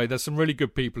 But anyway, there's some really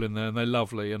good people in there, and they're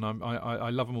lovely, and I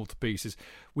love them all to pieces.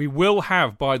 We will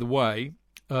have, by the way,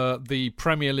 the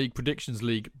Premier League Predictions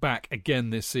League back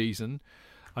again this season.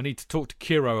 I need to talk to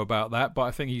Kiro about that, but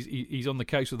I think he's on the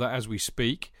case with that as we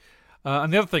speak.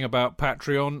 And the other thing about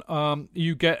Patreon,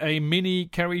 you get a mini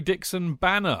Kerry Dixon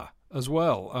banner as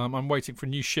well. I'm waiting for a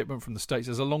new shipment from the States.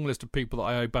 There's a long list of people that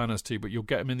I owe banners to, but you'll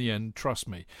get them in the end, trust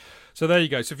me. So there you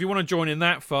go. So if you want to join in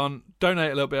that fun,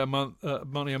 donate a little bit of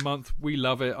money a month. We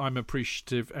love it. I'm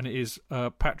appreciative, and it is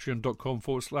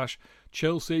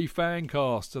patreon.com/Chelsea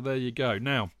Fancast. So there you go.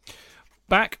 Now,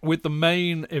 back with the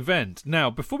main event. Now,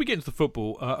 before we get into the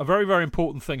football, a very, very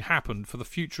important thing happened for the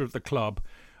future of the club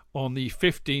on the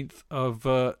 15th of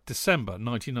December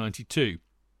 1992.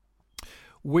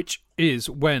 Which is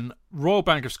when Royal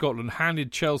Bank of Scotland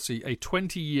handed Chelsea a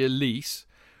 20-year lease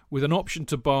with an option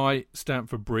to buy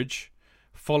Stamford Bridge,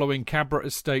 following Cabra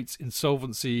Estates'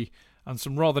 insolvency and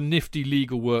some rather nifty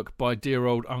legal work by dear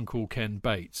old Uncle Ken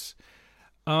Bates.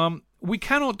 We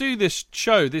cannot do this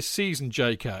show this season,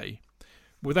 JK,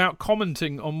 without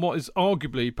commenting on what is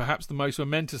arguably perhaps the most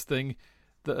momentous thing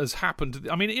that has happened.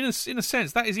 I mean, in a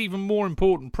sense, that is even more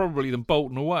important probably than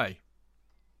Bolton away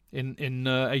in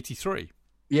 83.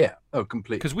 Yeah,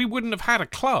 completely. Because we wouldn't have had a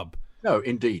club. No,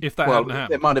 indeed. If that hadn't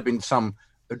happened. There might have been some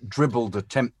dribbled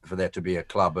attempt for there to be a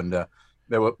club, and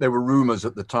there were rumours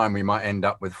at the time we might end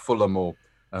up with Fulham or,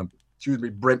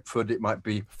 Brentford. It might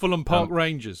be Fulham Park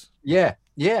Rangers. Yeah.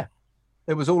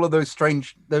 There was all of those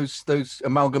strange, those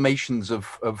amalgamations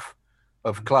of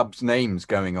clubs' names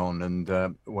going on,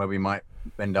 and where we might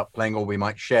end up playing, or we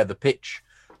might share the pitch,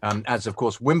 as of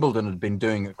course Wimbledon had been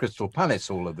doing at Crystal Palace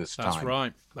all of this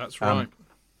time. That's right.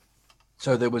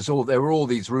 So there were all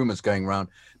these rumours going around.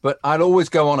 But I'll always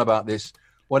go on about this.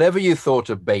 Whatever you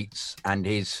thought of Bates and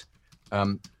his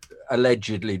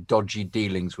allegedly dodgy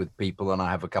dealings with people, and I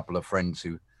have a couple of friends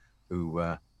who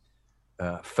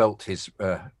felt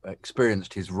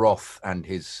experienced his wrath and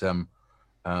his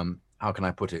how can I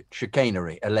put it,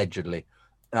 chicanery, allegedly.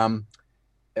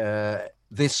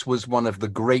 This was one of the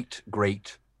great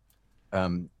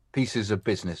pieces of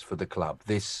business for the club.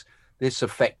 This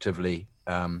effectively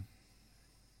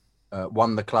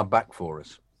won the club back for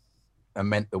us, and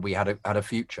meant that we had a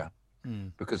future,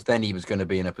 because then he was going to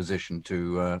be in a position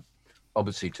to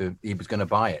he was going to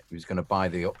buy it. He was going to buy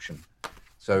the option.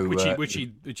 So which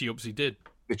he obviously did.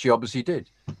 Which he obviously did.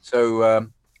 So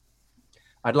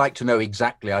I'd like to know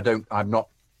exactly. I'm not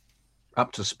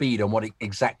up to speed on what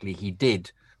exactly he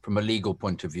did from a legal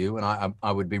point of view, and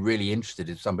I would be really interested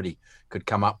if somebody could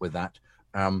come up with that.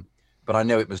 But I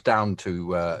know it was down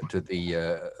to a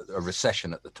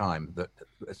recession at the time that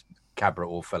Cabra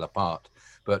all fell apart.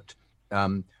 But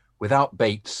without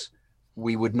Bates,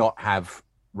 we would not have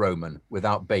Roman.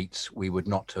 Without Bates, we would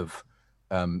not have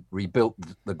rebuilt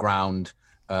the ground.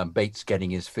 Bates getting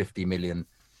his 50 million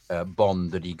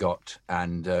bond that he got,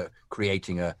 and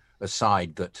creating a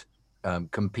side that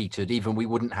competed. Even we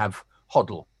wouldn't have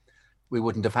Hoddle. We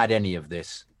wouldn't have had any of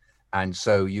this. And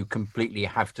so you completely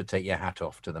have to take your hat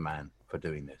off to the man for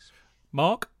doing this.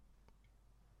 Mark?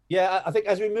 Yeah, I think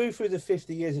as we move through the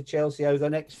 50 years of Chelsea over the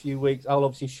next few weeks, I'll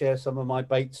obviously share some of my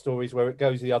bait stories where it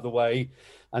goes the other way,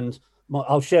 and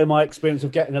I'll share my experience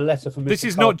of getting a letter from. This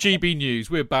is not GB News.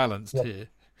 We're balanced here.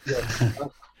 Yeah.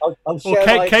 I'll or share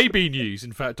KB News,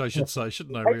 in fact, I should say,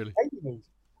 shouldn't I? Really?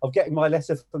 Of getting my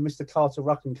letter from Mr. Carter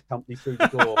Ruck & Company through the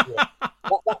door.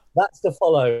 That's to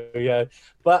follow. Yeah,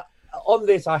 but on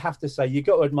this, I have to say, you've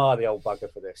got to admire the old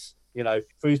bugger for this.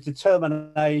 For his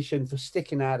determination, for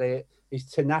sticking at it, his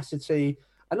tenacity,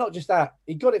 and not just that,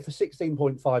 he got it for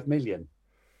 16.5 million.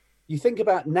 You think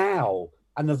about now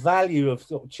and the value of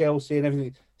sort of Chelsea and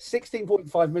everything,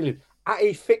 16.5 million at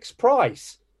a fixed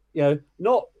price.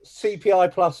 Not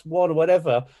CPI plus one or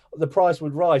whatever, the price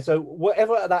would rise. So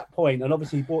whatever at that point, and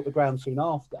obviously he bought the ground soon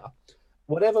after,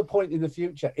 whatever point in the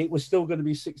future, it was still going to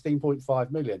be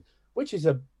 16.5 million, which is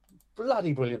a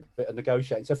bloody brilliant bit of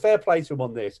negotiating. So fair play to him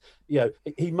on this.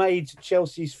 He made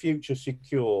Chelsea's future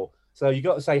secure. So you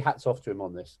got to say hats off to him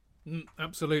on this.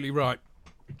 Absolutely right.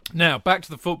 Now, back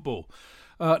to the football.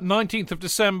 19th of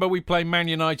December, we play Man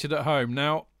United at home.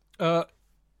 Now,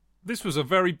 this was a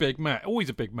very big match. Always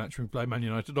a big match when we play Man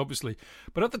United, obviously.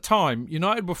 But at the time,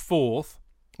 United were 4th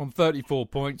on 34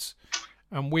 points,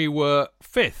 and we were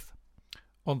 5th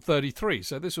on 33.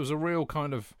 So this was a real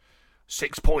kind of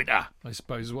 6-pointer, I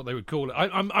suppose is what they would call it.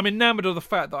 I'm enamoured of the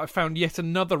fact that I found yet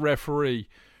another referee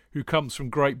who comes from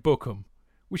Great Bookham,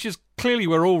 which is clearly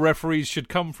where all referees should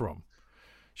come from,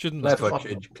 shouldn't they?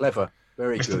 Clever,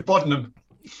 very Mr. good. Bodnam.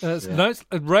 No, it's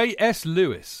Ray S.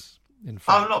 Lewis, in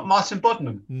fact. Oh, not Martin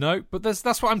Bodnam. No, but that's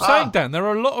what I'm saying, Dan. There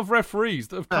are a lot of referees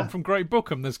that have come from Great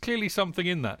Bookham. There's clearly something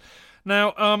in that.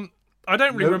 Now, I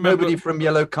don't really remember. Nobody from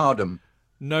Yellow Cardham.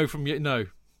 No,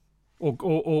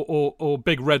 or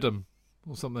Big Redham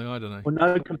or something. I don't know. Well,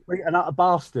 no, complete and utter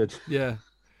bastard. Yeah,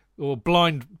 or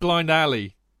Blind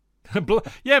Alley.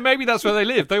 Yeah, maybe that's where they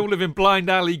live. They all live in Blind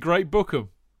Alley, Great Bookham.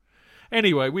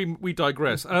 Anyway, we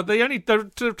digress. There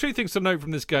are two things to note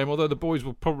from this game, although the boys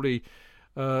will probably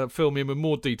fill me in with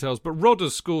more details. But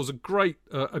Rodgers scores a great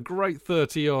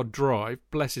 30-yard drive,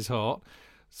 bless his heart,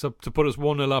 so to put us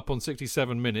 1-0 up on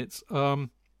 67 minutes. And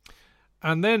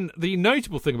then the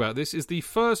notable thing about this is the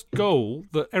first goal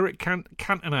that Eric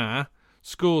Cantona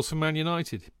scores for Man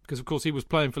United, because of course he was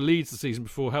playing for Leeds the season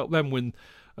before, helped them win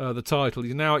the title.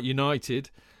 He's now at United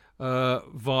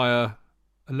via,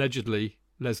 allegedly,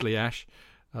 Leslie Ash.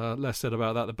 Less said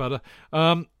about that, the better.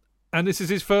 And this is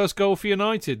his first goal for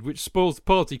United, which spoils the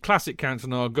party. Classic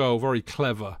Cantona goal, very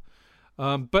clever.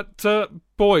 But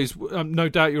boys, no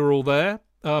doubt you're all there.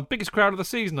 Biggest crowd of the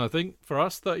season, I think, for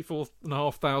us,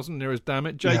 34,500, near as damn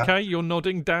it. JK, you're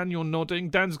nodding. Dan, you're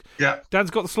nodding. Dan's got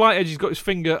the slight edge. He's got his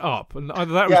finger up, and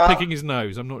either that or he's picking his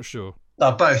nose. I'm not sure.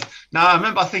 No, both. Now, I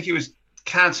remember, I think it was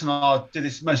Cantona did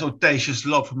this most audacious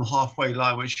lob from the halfway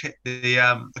line, which hit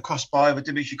the crossbar over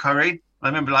Dimitri Kyrene. I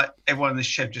remember everyone in the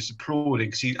shed just applauding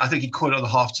because I think he caught it on the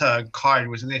half turn. Kyrene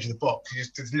was on the edge of the box. He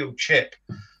just did this little chip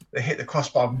that hit the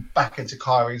crossbar back into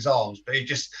Kyrene's arms. But he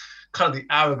just kind of the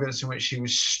arrogance in which he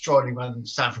was striding around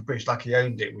Stamford Bridge like he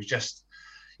owned it was just.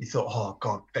 You thought, oh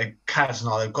God,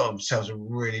 Cantona, they've got themselves a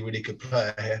really, really good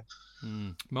player here.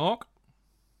 Mark.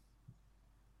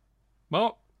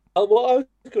 Oh, what I was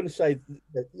going to say.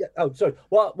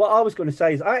 What I was going to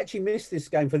say is I actually missed this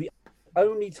game for the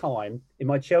only time in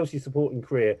my Chelsea supporting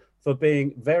career for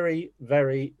being very,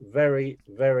 very, very,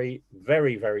 very,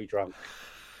 very, very drunk.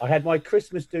 I had my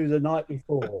Christmas do the night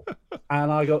before,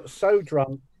 and I got so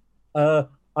drunk. I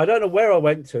don't know where I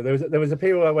went to. There was a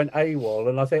period where I went AWOL,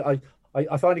 and I think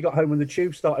I finally got home when the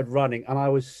tube started running, and I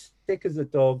was sick as a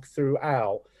dog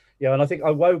throughout. And I think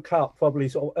I woke up probably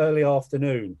sort of early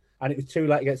afternoon. And it was too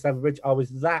late to get Stamford Bridge. I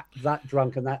was that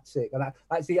drunk and that sick. And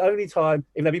that's the only time,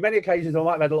 there'll be many occasions I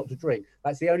might have had a lot to drink.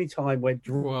 That's the only time when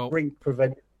drink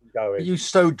prevented me going. Were you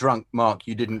so drunk, Mark,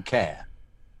 you didn't care?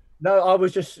 No, I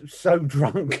was just so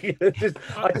drunk.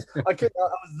 I was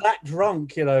that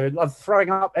drunk, and I'm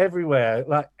throwing up everywhere.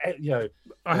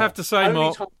 I have to say,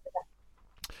 Mark,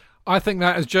 I think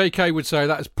that, as JK would say,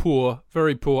 that is poor,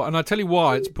 very poor. And I tell you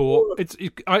why it's poor.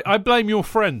 I blame your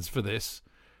friends for this.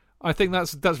 I think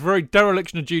that's very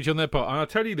dereliction of duty on their part. And I'll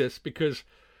tell you this because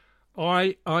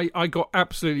I got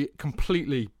absolutely,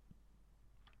 completely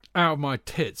out of my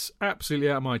tits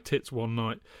one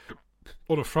night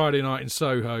on a Friday night in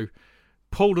Soho.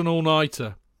 Pulled an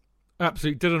all-nighter.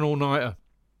 Absolutely did an all-nighter.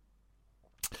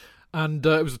 And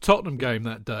it was a Tottenham game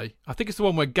that day. I think it's the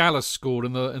one where Gallus scored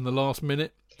in the last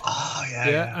minute. Oh,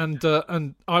 yeah.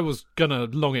 And I was gonna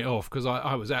long it off because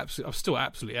I was still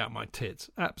absolutely out of my tits,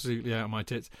 absolutely out of my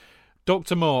tits.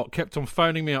 Dr. Mark kept on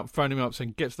phoning me up,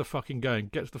 saying, get to the fucking game,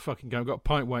 I've got a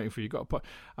pint waiting for you,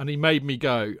 and he made me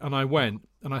go, and I went,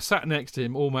 and I sat next to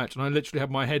him all match, and I literally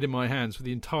had my head in my hands for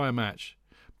the entire match,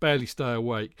 barely stay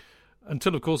awake,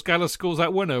 until, of course, Gallus scores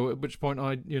that winner, at which point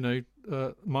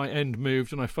my end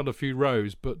moved and I fell a few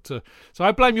rows. But so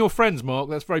I blame your friends, Mark.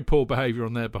 That's very poor behaviour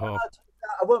on their behalf.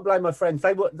 I wouldn't blame my friends.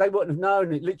 They wouldn't have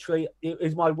known. It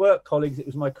was my work colleagues. It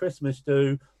was my Christmas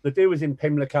do. The do was in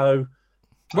Pimlico.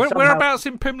 Whereabouts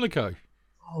in Pimlico?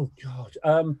 Oh, God.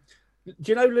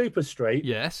 Do you know Looper Street?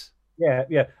 Yes. Yeah.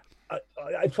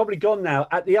 It's probably gone now.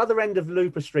 At the other end of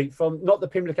Looper Street, from not the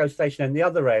Pimlico station end, the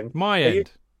other end. My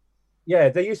end.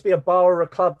 There used to be a bar or a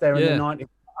club there in the 90s.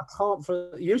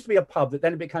 It used to be a pub that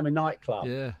then it became a nightclub.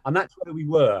 Yeah. And that's where we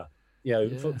were,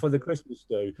 for the Christmas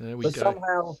do. But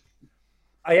somehow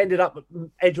I ended up at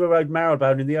Edgware Road,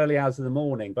 Marylebone in the early hours of the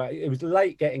morning, but it was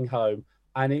late getting home.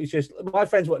 And it was just, my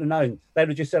friends wouldn't have known. They would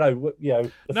have just said, I'm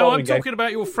talking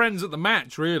about your friends at the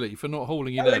match, really, for not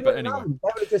hauling you there. But anyway. They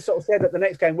would have just sort of said at the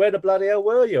next game, where the bloody hell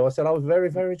were you? I said, I was very,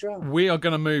 very drunk. We are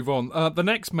going to move on. The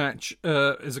next match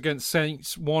is against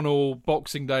Saints, 1-1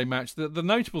 Boxing Day match. The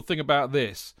notable thing about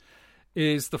this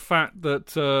is the fact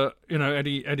that,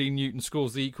 Eddie Newton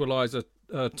scores the equaliser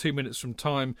 2 minutes from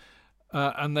time.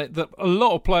 And that a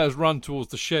lot of players run towards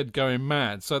the shed going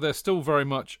mad. So they're still very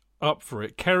much up for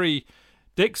it. Kerry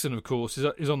Dixon, of course,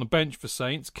 is on the bench for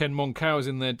Saints. Ken Moncau is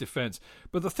in their defence.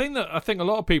 But the thing that I think a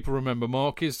lot of people remember,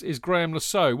 Mark, is Graham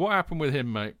Lasso. What happened with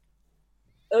him, mate?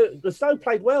 Lasso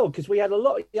played well because we had a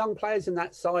lot of young players in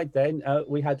that side then.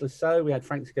 We had Lasso, we had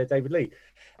Frank Seager, David Lee.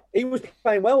 He was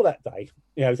playing well that day.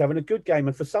 He was having a good game.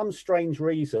 And for some strange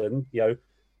reason,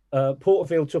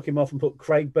 Porterfield took him off and put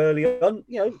Craig Burley on,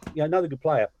 another good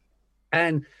player.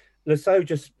 And Lasso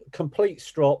just complete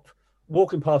strop,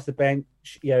 walking past the bench,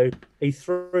 he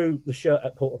threw the shirt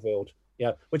at Porterfield,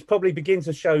 which probably begins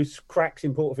to show cracks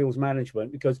in Porterfield's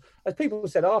management because, as people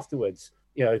said afterwards,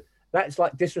 that's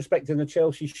like disrespecting the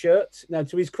Chelsea shirt. Now,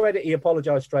 to his credit, he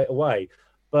apologised straight away.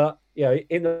 But,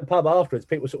 in the pub afterwards,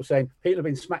 people were sort of saying, people have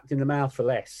been smacked in the mouth for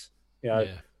less,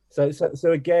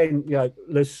 So again,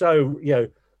 Lasso,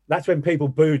 that's when people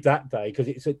booed that day because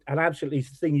it's an absolutely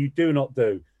thing you do not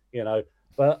do,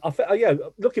 But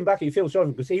looking back, you feel sorry for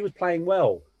him because he was playing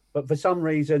well, but for some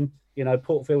reason,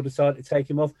 Porterfield decided to take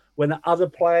him off when the other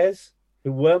players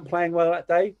who weren't playing well that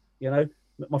day,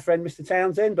 my friend Mr.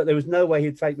 Townsend, but there was no way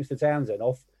he'd take Mr. Townsend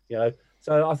off,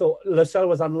 So I thought Lasso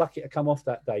was unlucky to come off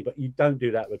that day, but you don't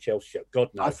do that with Chelsea. God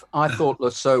no. I thought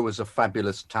Lasso was a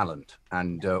fabulous talent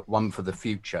and one for the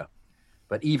future,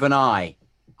 but even I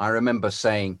remember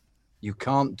saying, you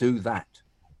can't do that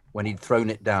when he'd thrown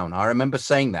it down. I remember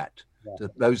saying that.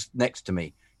 To those next to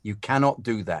me, you cannot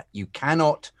do that. You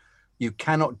cannot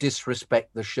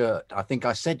disrespect the shirt. I think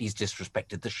I said he's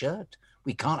disrespected the shirt.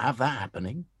 We can't have that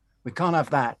happening. We can't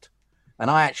have that. And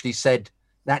I actually said,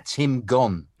 that's him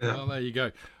gone. Yeah. Well, there you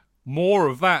go. More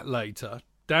of that later.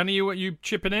 Danny, you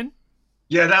chipping in?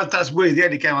 Yeah, that's weird. The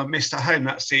only game I missed at home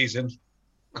that season,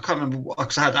 I can't remember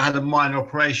because I had a minor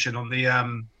operation on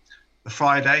the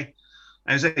Friday,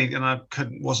 and I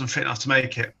wasn't fit enough to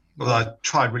make it. Well, I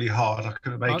tried really hard. I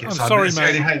couldn't make it. I'm sorry,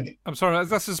 mate. I'm sorry.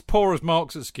 That's as poor as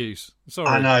Mark's excuse. Sorry.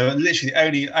 I know. Literally,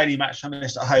 the only match I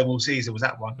missed at home all season was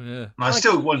that one. Yeah. And I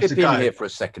still wanted to go. Here for a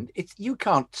second. You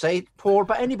can't say poor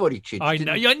about anybody, Chidge. I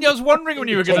know. I was wondering when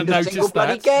you were going to notice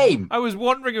that. Game. I was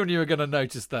wondering when you were going to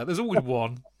notice that. There's always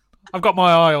one. I've got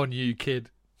my eye on you, kid.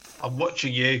 I'm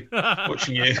watching you.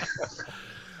 Watching you.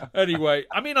 Anyway,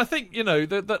 I mean, I think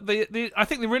I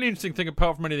think the really interesting thing,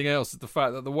 apart from anything else, is the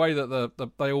fact that the way that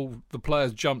the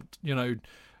players jumped,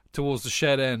 towards the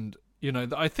shed end.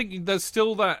 I think there's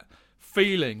still that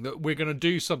feeling that we're going to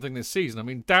do something this season. I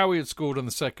mean, Dowie had scored in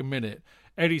the second minute,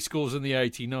 Eddie scores in the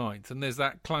 89th, and there's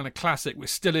that kind of classic. We're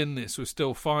still in this. We're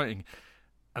still fighting.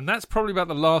 And that's probably about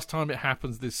the last time it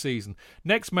happens this season.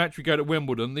 Next match, we go to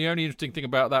Wimbledon. The only interesting thing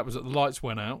about that was that the lights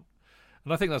went out.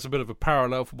 And I think that's a bit of a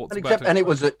parallel for what's about to happen. And it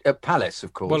was at Palace,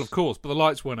 of course. Well, of course, but the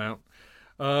lights went out.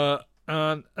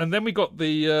 And then we got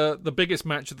the biggest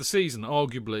match of the season,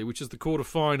 arguably, which is the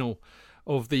quarter-final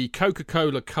of the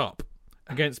Coca-Cola Cup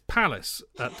against Palace,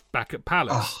 back at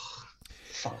Palace. Oh,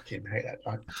 fucking hate that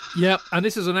one. Yeah, and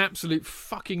this is an absolute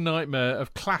fucking nightmare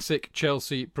of classic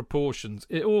Chelsea proportions.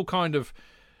 It all kind of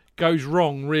goes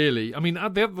wrong, really. I mean,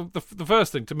 the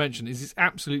first thing to mention is it's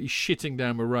absolutely shitting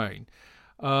down with rain.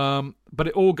 But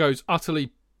it all goes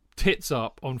utterly tits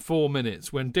up on 4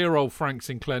 minutes when dear old Frank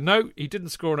Sinclair, no, he didn't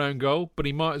score an own goal, but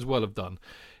he might as well have done.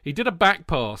 He did a back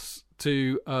pass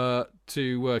to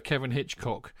Kevin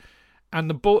Hitchcock, and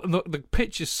the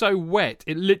pitch is so wet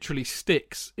it literally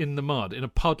sticks in the mud in a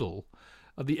puddle.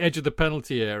 at the edge of the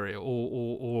penalty area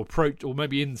or approach, or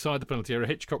maybe inside the penalty area.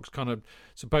 Hitchcock's kind of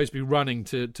supposed to be running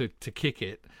to kick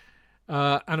it.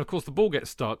 And, of course, the ball gets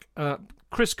stuck.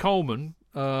 Chris Coleman,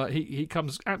 he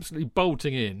comes absolutely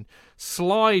bolting in,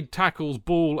 slide tackles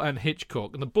ball and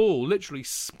Hitchcock, and the ball literally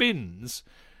spins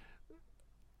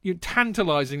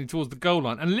tantalisingly towards the goal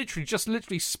line and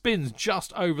literally spins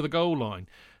just over the goal line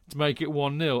to make it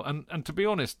 1-0. And to be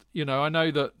honest, I know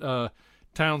that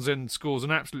Townsend scores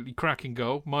an absolutely cracking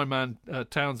goal. My man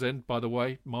Townsend, by the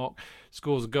way, Mark,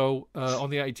 scores a goal on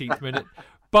the 18th minute.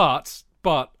 But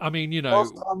I mean,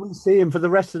 last time we see him for the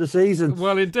rest of the season.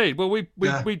 Well, indeed. Well,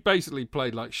 we basically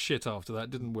played like shit after that,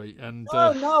 didn't we? And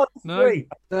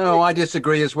no, I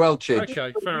disagree as well, Chidge.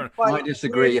 Okay, fair enough. I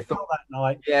disagree. That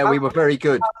night. Yeah, we were very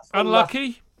good.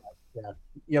 Unlucky.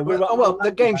 Yeah. Well,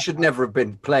 the game should never have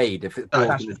been played if it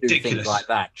was going to do things like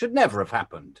that. Should never have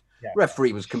happened. Yeah.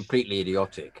 Referee was completely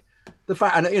idiotic. The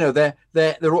fact, and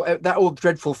that old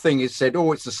dreadful thing is said,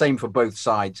 it's the same for both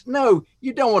sides. No,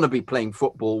 you don't want to be playing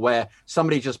football where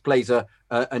somebody just plays an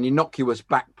innocuous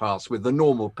back pass with the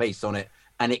normal pace on it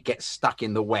and it gets stuck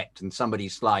in the wet and somebody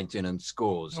slides in and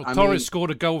scores. Well, Torres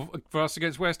scored a goal for us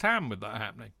against West Ham with that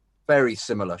happening. Very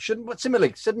similar. Should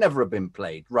never have been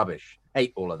played. Rubbish.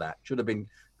 Hate all of that. Should have been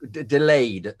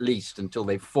delayed at least until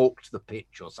they forked the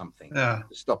pitch or something to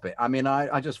stop it. I mean,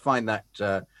 I just find that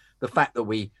the fact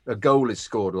that a goal is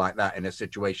scored like that in a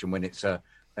situation when it's a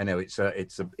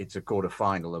quarter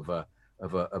final of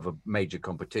a major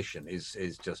competition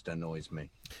is just annoys me.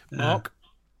 Mark,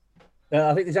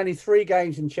 I think there's only 3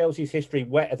 games in Chelsea's history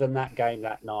wetter than that game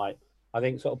that night. I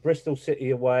think sort of Bristol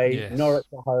City away, Yes. Norwich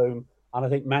at home, and I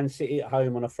think Man City at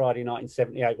home on a Friday night in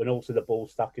 '78 when also the ball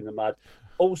stuck in the mud.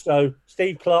 Also,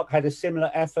 Steve Clarke had a similar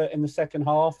effort in the second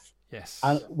half. Yes.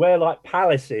 And where like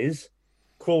Palace's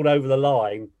crawled over the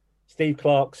line, Steve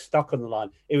Clarke stuck on the line.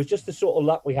 It was just the sort of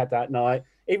luck we had that night.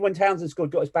 Even when Townsend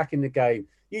scored, got us back in the game,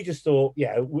 you just thought,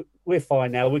 we're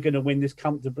fine now. We're going to win this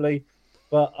comfortably.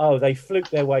 But, they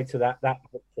fluked their way to that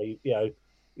victory.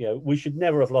 We should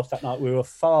never have lost that night. We were a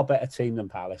far better team than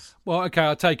Palace. Well, okay,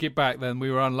 I'll take it back then.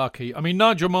 We were unlucky. I mean,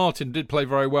 Nigel Martin did play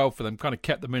very well for them, kind of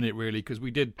kept them in it, really, because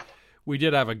we did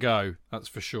have a go, that's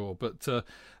for sure. But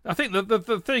I think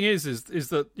the thing is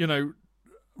that,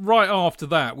 right after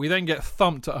that, we then get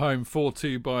thumped at home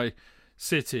 4-2 by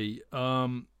City,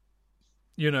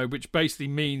 which basically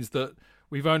means that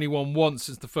we've only won once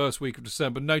since the first week of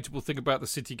December. Notable thing about the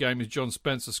City game is John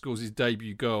Spencer scores his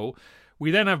debut goal.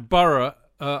 We then have Borough.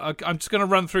 I'm just going to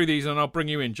run through these and I'll bring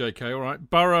you in, JK, all right?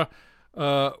 Borough,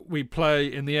 we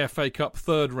play in the FA Cup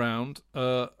third round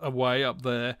away up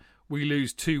there. We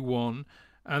lose 2-1.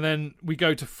 And then we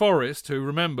go to Forest, who,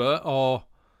 remember, are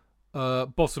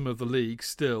bottom of the league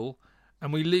still,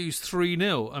 and we lose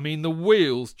 3-0. I mean, the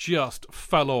wheels just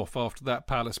fell off after that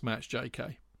Palace match,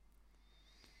 JK.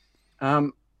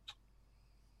 What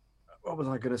was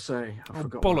I going to say? I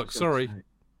forgot. Bollocks, sorry.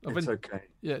 It's okay.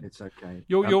 Yeah, it's okay.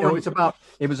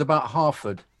 It was about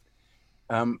Hartford.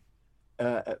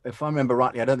 If I remember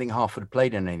rightly, I don't think Hartford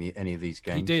played in any of these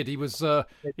games. He did.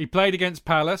 He played against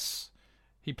Palace.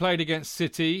 He played against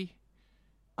City.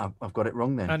 I've got it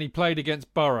wrong then. And he played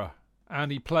against Borough.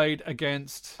 And he played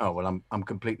against... Oh, well, I'm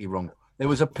completely wrong. There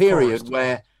was a period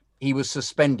where he was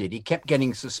suspended. He kept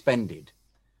getting suspended.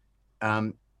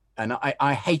 And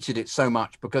I hated it so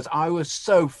much because I was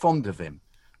so fond of him.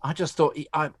 I just thought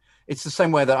it's the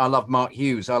same way that I love Mark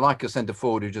Hughes. I like a centre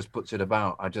forward who just puts it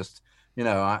about. I just,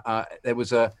 there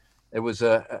was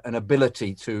an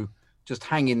ability to just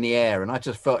hang in the air, and I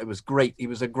just felt it was great. He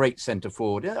was a great centre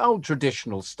forward, old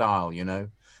traditional style,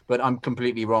 But I'm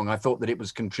completely wrong. I thought that it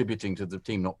was contributing to the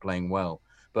team not playing well.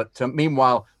 But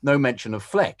meanwhile, no mention of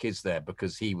Fleck, is there?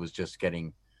 Because he was just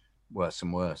getting worse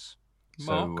and worse.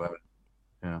 Mark?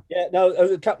 So,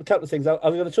 a couple of things. I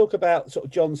was going to talk about sort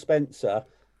of John Spencer,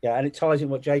 and it ties in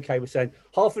what JK was saying.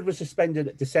 Hartford was suspended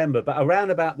at December, but around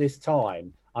about this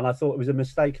time, and I thought it was a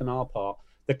mistake on our part,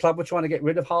 the club were trying to get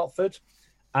rid of Hartford,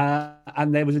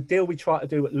 and there was a deal we tried to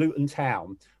do at Luton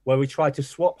Town where we tried to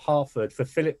swap Hartford for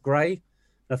Philip Gray.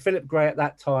 Now, Philip Gray at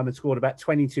that time had scored about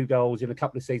 22 goals in a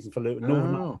couple of seasons for Luton,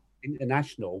 Northern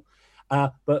International.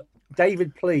 But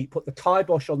David Pleat put the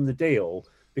kibosh on the deal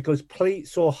because Pleat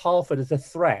saw Hartford as a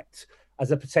threat,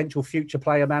 as a potential future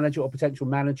player manager or potential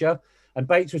manager. And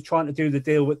Bates was trying to do the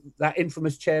deal with that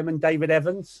infamous chairman, David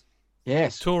Evans.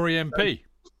 Yes. Tory MP.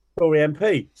 Tory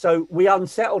MP. So we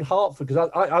unsettled Hartford because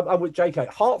I'm with JK.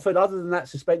 Hartford, other than that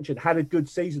suspension, had a good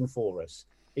season for us.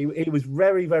 He was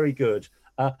very, very good.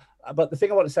 But the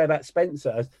thing I want to say about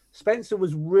Spencer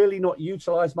was really not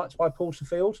utilised much by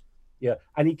Porterfield. Yeah,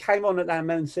 and he came on at that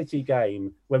Man City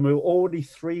game when we were already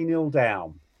 3-0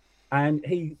 down, and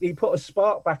he put a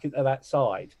spark back into that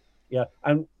side. Yeah,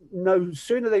 and no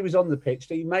sooner than he was on the pitch,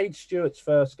 he made Stewart's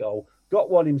first goal, got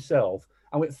one himself,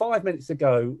 and with 5 minutes to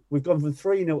go, we've gone from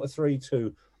 3-0 to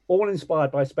 3-2, all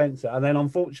inspired by Spencer. And then,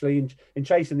 unfortunately, in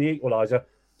chasing the equaliser,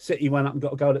 City went up and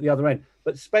got a goal at the other end.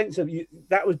 But Spencer,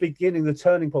 that was beginning the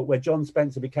turning point where John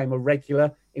Spencer became a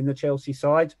regular in the Chelsea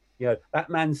side. You know, that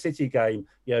Man City game,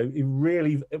 you know, it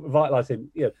really vitalised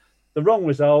him. You know, the wrong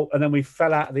result, and then we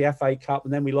fell out of the FA Cup,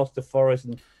 and then we lost to Forest,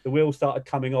 and the wheels started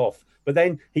coming off. But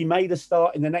then he made a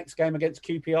start in the next game against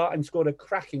QPR and scored a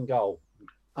cracking goal.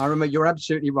 I remember, you're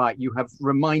absolutely right. You have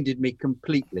reminded me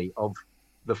completely of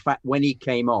the fact when he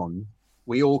came on,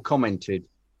 we all commented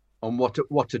on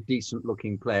what a decent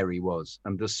looking player he was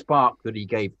and the spark that he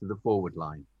gave to the forward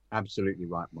line. Absolutely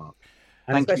right, Mark.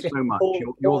 Thank you so much.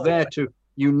 You're there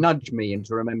you nudge me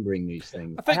into remembering these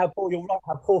things. I think how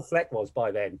poor Fleck was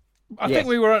by then. I think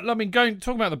we were, I mean,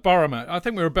 talking about the Borough match, I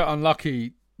think we were a bit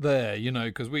unlucky there, you know,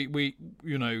 because we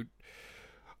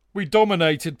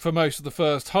dominated for most of the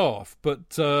first half,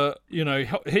 but, you know,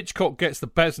 Hitchcock gets the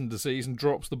Besson disease and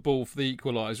drops the ball for the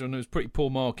equaliser, and it was pretty poor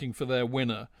marking for their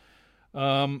winner.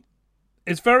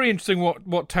 It's very interesting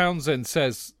what Townsend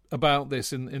says about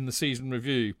this in the season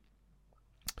review,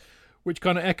 which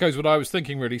kind of echoes what I was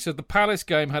thinking, really. He said the Palace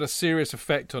game had a serious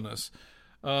effect on us.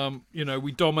 You know,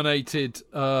 we dominated...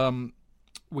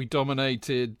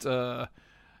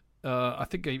 I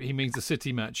think he means the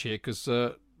City match here, because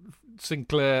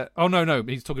Sinclair... Oh, no,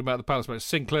 he's talking about the Palace match.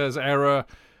 Sinclair's error,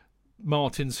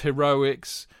 Martin's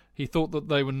heroics. He thought that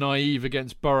they were naive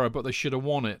against Borough, but they should have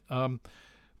won it.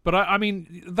 But, I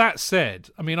mean, that said,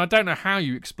 I mean, I don't know how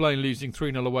you explain losing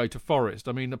 3-0 away to Forest.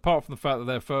 I mean, apart from the fact that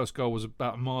their first goal was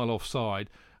about a mile offside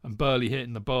and Burley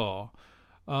hitting the bar.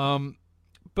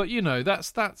 But, you know, that's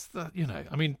the, you know,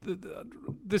 I mean,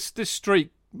 this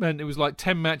streak meant it was like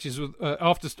 10 matches with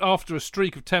after a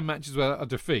streak of 10 matches without a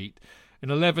defeat. In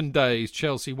 11 days,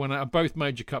 Chelsea went out of both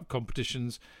major cup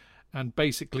competitions and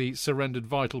basically surrendered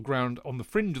vital ground on the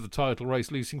fringe of the title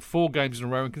race, losing 4 games in a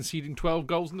row and conceding 12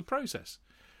 goals in the process.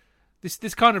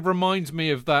 This kind of reminds me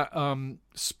of that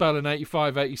spell in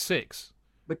 85-86.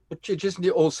 But isn't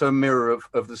it also a mirror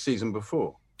of the season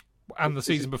before? And the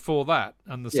season before that,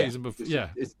 and the season before,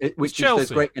 which is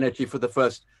there's great energy for the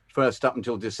first up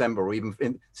until December, or even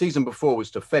in season before was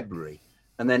to February,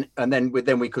 and then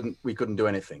we couldn't do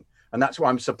anything, and that's why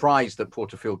I'm surprised that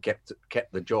Porterfield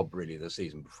kept the job really the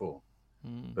season before,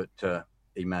 but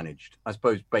he managed. I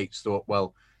suppose Bates thought,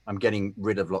 well, I'm getting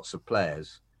rid of lots of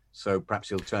players, so perhaps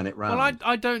he'll turn it round. Well,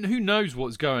 I don't. Who knows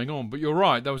what's going on? But you're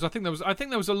right. I think there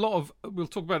was a lot of. We'll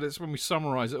talk about this when we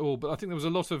summarise it all. But I think there was a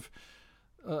lot of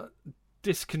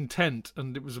discontent,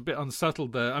 and it was a bit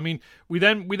unsettled there. I mean, we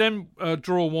then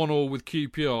draw 1-1 with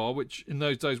QPR, which in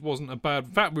those days wasn't a bad.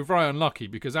 In fact, we're very unlucky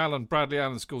because Bradley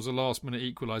Allen scores a last-minute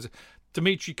equaliser.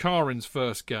 Dimitri Karin's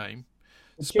first game.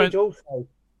 Also,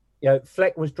 you know,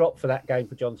 Fleck was dropped for that game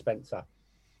for John Spencer.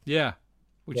 Yeah,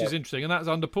 which is interesting, and that's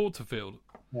under Porterfield.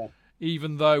 Yeah.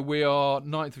 Even though we are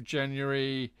 9th of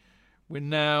January, we're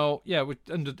now we're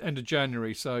end of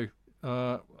January, so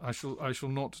I shall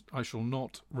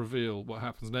not reveal what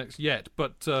happens next yet.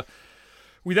 But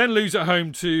we then lose at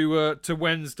home to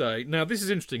Wednesday. Now this is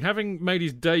interesting. Having made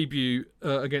his debut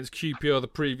against QPR the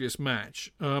previous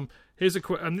match, here's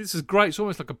and this is great. It's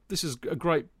almost like this is a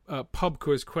great pub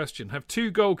quiz question. Have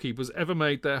 2 goalkeepers ever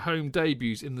made their home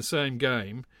debuts in the same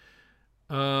game?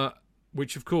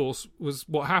 Which, of course, was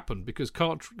what happened because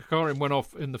Karin went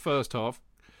off in the first half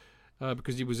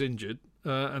because he was injured.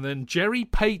 And then Jerry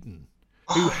Payton,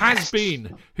 who has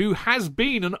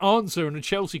been an answer in a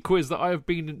Chelsea quiz that I have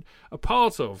been a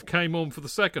part of, came on for the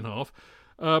second half.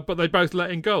 But they both let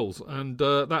in goals. And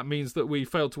that means that we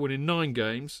failed to win in 9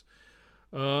 games.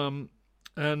 And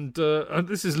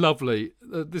this is lovely.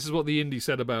 This is what the Indie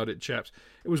said about it, chaps.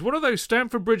 It was one of those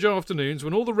Stamford Bridge afternoons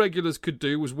when all the regulars could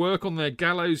do was work on their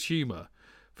gallows humour.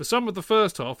 For some of the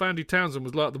first half, Andy Townsend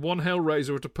was like the one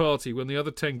hellraiser at a party when the other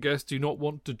 10 guests do not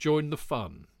want to join the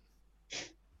fun.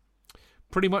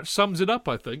 Pretty much sums it up,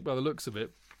 I think, by the looks of it.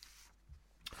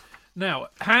 Now,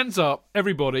 hands up,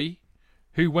 everybody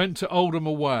who went to Oldham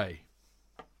away.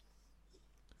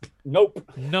 Nope.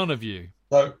 None of you.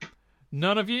 Nope.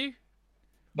 None of you?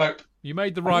 Nope. You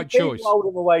made the right choice.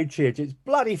 Oldham away, Chidge. It's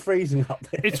bloody freezing up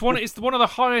there. It's one of the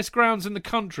highest grounds in the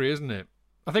country, isn't it?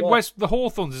 I think the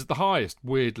Hawthorns is the highest,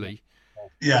 weirdly.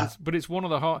 Yeah. But it's one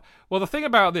of the high. Well, the thing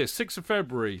about this, Saturday, 6th of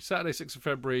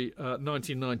February,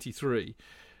 1993,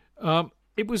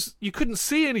 it was, you couldn't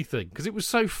see anything because it was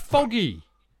so foggy.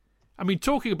 I mean,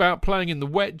 talking about playing in the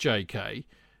wet, JK,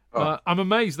 I'm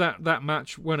amazed that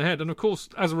match went ahead. And, of course,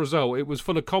 as a result, it was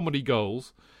full of comedy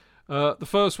goals. The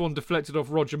first one deflected off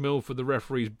Roger Milford, the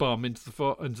referee's bum, into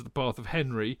the path of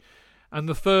Henry. And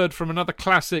the third from another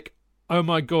classic, oh,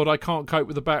 my God, I can't cope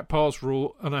with the back pass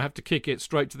rule, and I have to kick it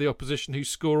straight to the opposition who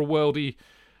score a worldie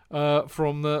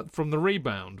from the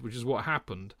rebound, which is what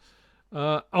happened.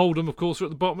 Oldham, of course, are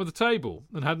at the bottom of the table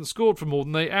and hadn't scored for more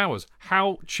than 8 hours.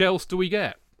 How Chelsea do we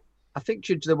get? I think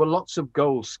there were lots of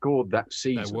goals scored that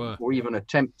season, There were. or even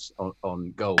attempts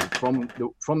on goal from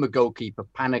the goalkeeper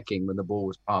panicking when the ball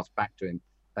was passed back to him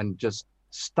and just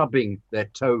stubbing their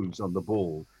toes on the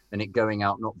ball and it going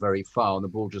out not very far and the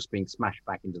ball just being smashed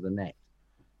back into the net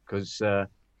because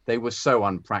they were so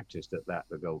unpracticed at that,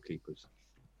 the goalkeepers.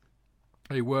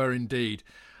 They were indeed.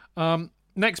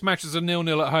 Next match is a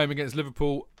 0-0 at home against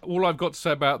Liverpool. All I've got to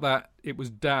say about that, it was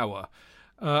dour.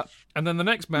 And then the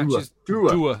next match is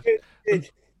Doer.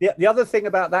 The other thing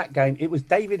about that game, it was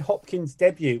David Hopkins'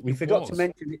 debut. We forgot to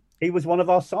mention it. He was one of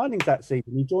our signings that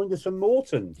season. He joined us from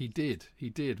Morton. He did.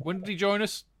 When did he join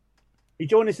us? He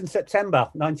joined us in September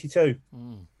 '92.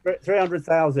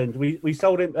 300,000. We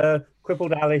sold him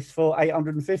Crippled Alice for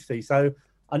 850. So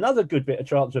another good bit of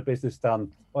transfer business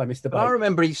done by Mr. Bates. I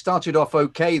remember he started off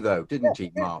okay though, didn't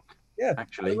he, Mark? Yeah,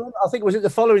 actually. I think it was it the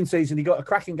following season he got a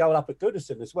cracking goal up at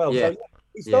Goodison as well. Yeah. So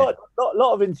he started a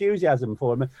lot of enthusiasm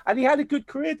for him, and he had a good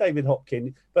career, David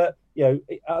Hopkins. But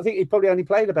I think he probably only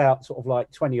played about sort of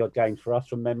like 20 odd games for us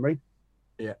from memory.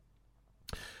 Yeah.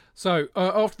 So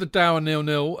after the dour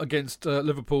 0-0 against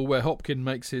Liverpool, where Hopkins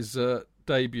makes his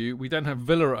debut, we then have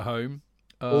Villa at home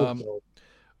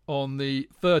on the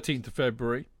 13th of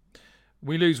February.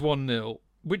 We lose 1-0,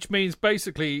 which means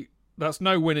basically that's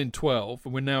no win in 12,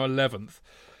 and we're now 11th.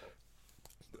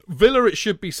 Villa, it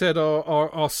should be said,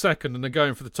 are second and are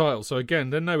going for the title. So again,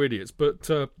 they're no idiots, but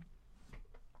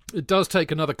it does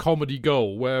take another comedy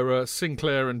goal where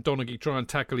Sinclair and Donaghy try and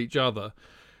tackle each other,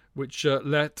 which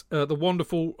let the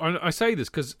wonderful... I say this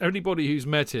because anybody who's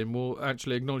met him will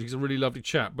actually acknowledge he's a really lovely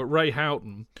chap, but Ray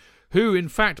Houghton, who, in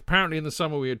fact, apparently in the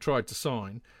summer we had tried to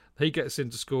sign, he gets in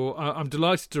to score. I'm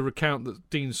delighted to recount that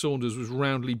Dean Saunders was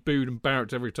roundly booed and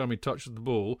barracked every time he touched the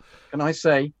ball. Can I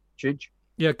say, Chidge?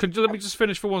 Yeah, let me just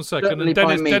finish for 1 second. Certainly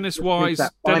And Dennis Wise...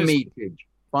 By me, Chidge.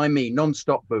 By me,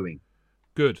 non-stop booing.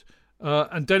 Good.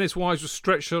 And Dennis Wise was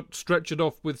stretchered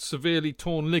off with severely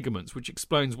torn ligaments, which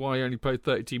explains why he only played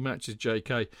 32 matches,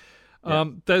 JK. Yeah.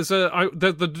 There's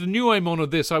the new aim on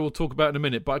of this I will talk about in a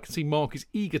minute, but I can see Mark is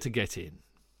eager to get in.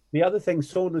 The other thing,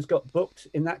 Saunders got booked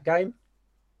in that game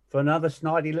for another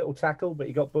snidey little tackle, but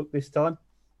he got booked this time.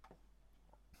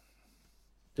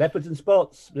 Leopards and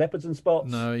spots.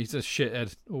 No, he's a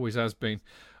shithead. Always has been.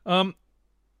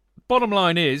 Bottom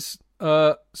line is,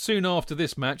 soon after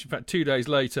this match, in fact 2 days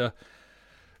later,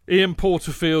 Ian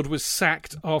Porterfield was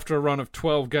sacked after a run of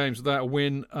 12 games without a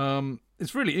win.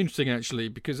 It's really interesting, actually,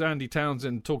 because Andy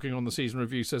Townsend, talking on the season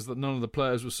review, says that none of the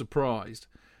players were surprised.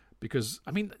 Because,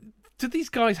 I mean, do these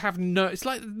guys have no... It's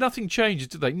like nothing changes,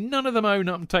 do they? None of them own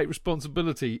up and take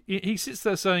responsibility. He sits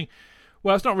there saying,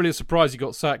 well, it's not really a surprise he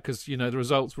got sacked because, the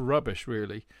results were rubbish,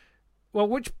 really. Well,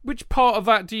 which part of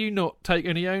that do you not take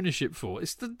any ownership for?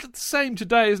 It's the same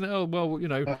today, isn't it? Oh, well,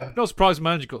 not surprised the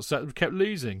manager got sacked, kept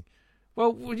losing.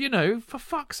 Well, for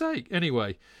fuck's sake.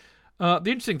 Anyway, the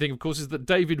interesting thing, of course, is that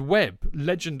David Webb,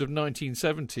 legend of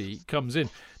 1970, comes in.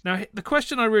 Now, the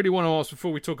question I really want to ask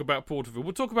before we talk about Porterfield,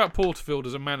 we'll talk about Porterfield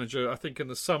as a manager, I think, in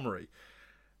the summary.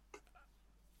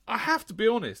 I have to be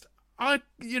honest.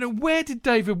 Where did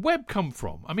David Webb come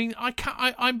from? I mean,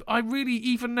 I really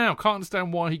even now can't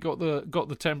understand why he got the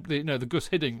Gus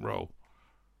Hiddink role.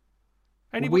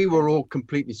 We were all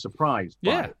completely surprised.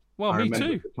 By it. Well, me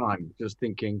too. At the time, just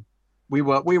thinking we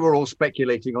were all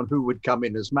speculating on who would come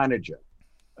in as manager,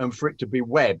 and for it to be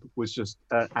Webb was just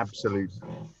absolute.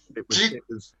 It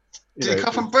was. Did he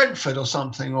come from Brentford or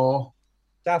something, or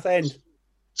Southend?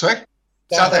 Sorry,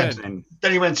 Southend.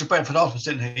 Then he went to Brentford afterwards,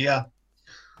 didn't he? Yeah.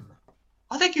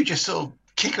 I think you just sort of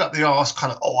kick up the arse,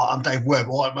 kind of. Oh, I'm Dave Webb,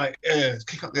 all right, mate. Yeah,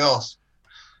 kick up the arse.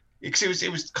 Because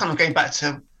it was kind of going back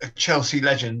to a Chelsea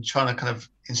legend, trying to kind of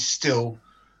instill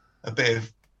a bit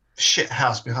of shit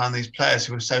house behind these players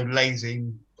who were so lazy.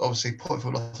 And obviously,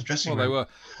 Porterfield off the dressing room. Well, they were.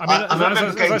 I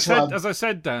mean, as I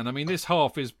said, Dan. I mean, this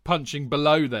half is punching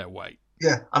below their weight.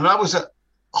 Yeah, I mean, I was at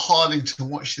Harlington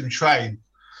watching them train.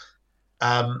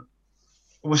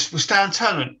 Was Stan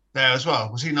Turner there as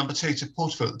well? Was he number 2 to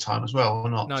Porterfield at the time as well, or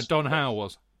not? No, Don Howe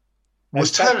was.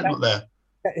 Was Turner not there?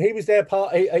 He was there.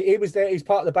 He was there. He's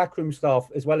part of the backroom staff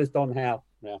as well as Don Howe.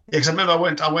 Yeah. Because I remember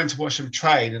I went to watch them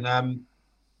train, and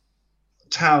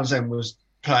Townsend was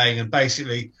playing, and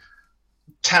basically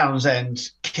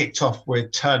Townsend kicked off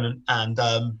with Turnant and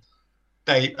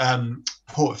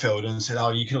Porterfield and said,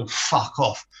 "Oh, you can all fuck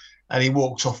off," and he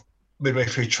walked off midway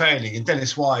through training. And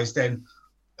Dennis Wise then,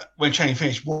 when training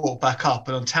finished, walked back up,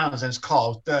 and on Townsend's car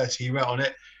was dirty. He wrote on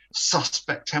it,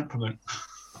 "Suspect temperament."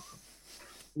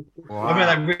 Wow. I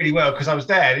remember that really well because I was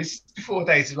there. This is before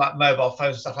days of like mobile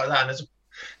phones and stuff like that. And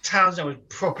Townsend was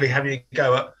properly having a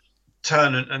go at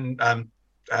Turnant and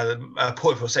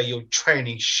Porterfield, say, "You're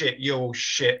training shit. You're all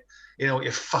shit. You know what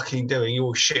you're fucking doing. You're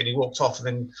all shit." And he walked off, and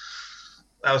then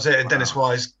that was it. And Dennis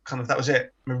Wise, that was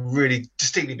it. I mean, really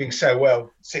distinctly being so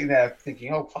well, sitting there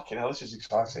thinking, "Oh fucking hell, this is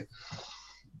exciting."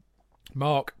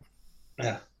 Mark,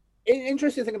 yeah.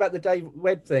 Interesting thing about the Dave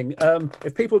Webb thing.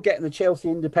 If people were getting the Chelsea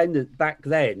Independent back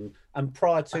then and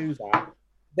prior to that,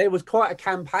 there was quite a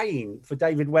campaign for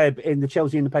David Webb in the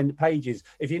Chelsea Independent pages.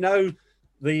 If you know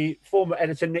the former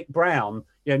editor Nick Brown,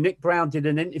 Nick Brown did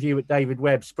an interview with David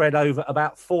Webb spread over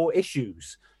about 4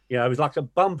 issues. It was like a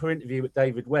bumper interview with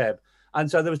David Webb. And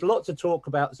so there was lots of talk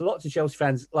about, lots of Chelsea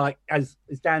fans, like, as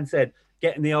Dan said,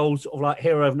 getting the old sort of like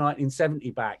hero of 1970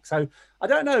 back. So I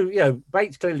don't know,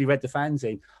 Bates clearly read the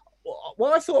fanzine.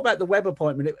 What I thought about the Webb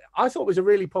appointment, I thought it was a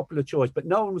really popular choice, but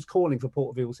no one was calling for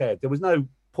Porterfield's head. There was no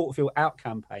Porterfield out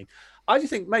campaign. I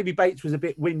just think maybe Bates was a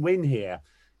bit win-win here.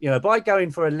 By going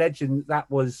for a legend that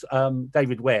was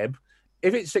David Webb,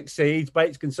 if it succeeds,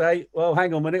 Bates can say, "Well,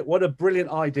 hang on a minute, what a brilliant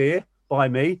idea by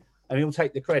me," and he'll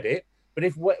take the credit. But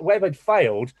if Webb had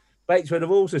failed, Bates would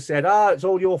have also said, "It's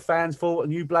all your fans' fault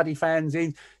and you bloody fans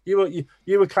in. You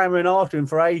were clamouring after him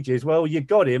for ages. Well, you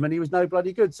got him and he was no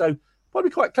bloody good." So probably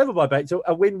quite clever by Bates,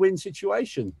 a win-win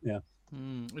situation. Yeah.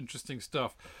 Interesting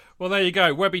stuff. Well, there you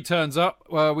go. Webby turns up.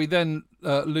 We then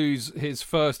lose his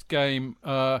first game.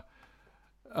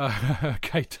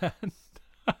 Okay,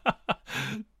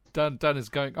 Dan. Dan is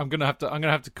going. I'm gonna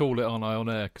have to call it on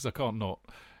air because I can't not.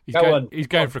 He's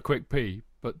going for a quick pee.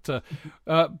 But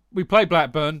we play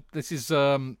Blackburn. This is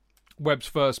Webb's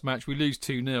first match. We lose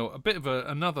 2-0. A bit of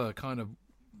another kind of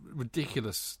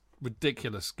ridiculous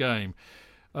game.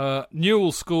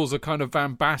 Newell scores a kind of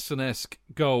Van Basten-esque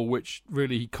goal, which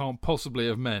really he can't possibly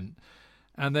have meant.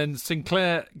 And then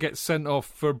Sinclair gets sent off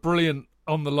for a brilliant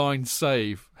on-the-line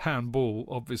save, handball,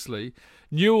 obviously.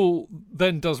 Newell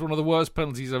then does one of the worst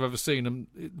penalties I've ever seen,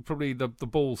 and probably the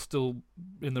ball's still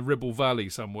in the Ribble Valley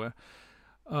somewhere.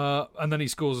 And then he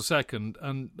scores a second.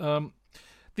 And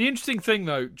the interesting thing,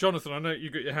 though, Jonathan, I know you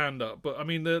got your hand up, but I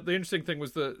mean, the interesting thing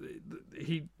was that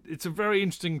it's a very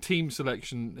interesting team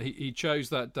selection he chose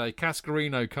that day.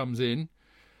 Cascarino comes in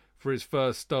for his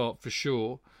first start for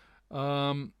sure.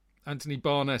 Anthony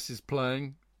Barnes is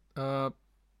playing.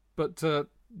 But what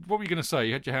were you going to say?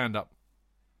 You had your hand up.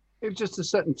 It was just a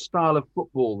certain style of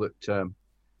football that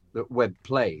Webb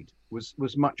played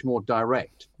was much more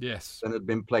direct, than had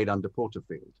been played under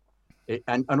Porterfield,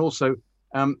 and also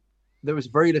there was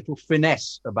very little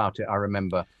finesse about it. I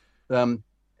remember the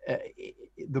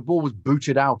ball was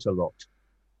booted out a lot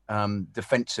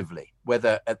defensively.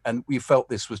 And we felt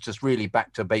this was just really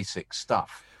back to basic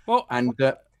stuff. Well, and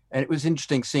it was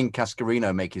interesting seeing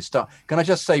Cascarino make his start. Can I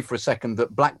just say for a second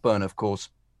that Blackburn, of course,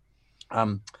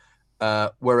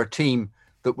 were a team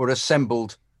that were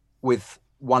assembled with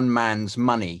one man's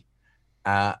money,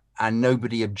 and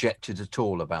nobody objected at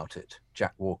all about it,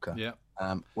 Jack Walker. Yeah.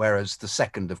 Whereas the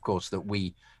second, of course, that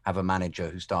we have a manager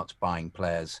who starts buying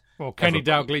players. Well, Kenny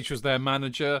Dalglish was their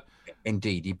manager.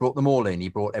 Indeed, he brought them all in. He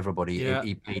brought everybody. Yeah.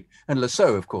 And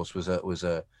Lasso, of course, was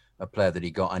a player that he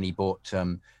got, and he bought.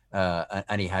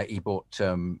 He bought.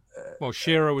 Well,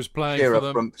 Shearer was playing Shearer for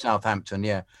them from Southampton,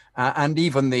 yeah, and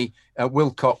even the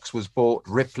Wilcox was bought.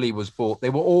 Ripley was bought. They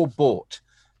were all bought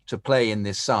to play in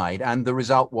this side, and the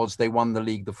result was they won the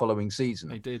league the following season.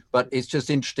 They did. But it's just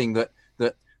interesting that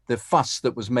the fuss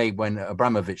that was made when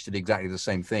Abramovich did exactly the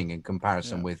same thing in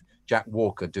comparison with Jack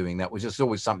Walker doing that was just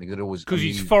always something that always because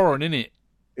he's foreign, isn't it?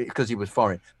 Because he was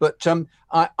foreign. But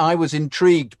I was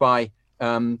intrigued by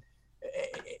bringing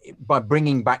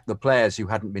back the players who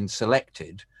hadn't been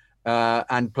selected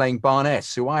and playing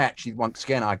Barnes, who I actually, once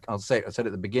again, I said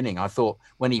at the beginning, I thought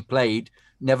when he played,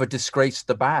 never disgraced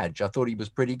the badge. I thought he was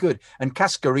pretty good. And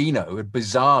Cascarino had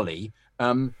bizarrely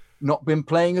not been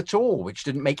playing at all, which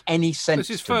didn't make any sense. It's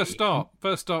his first start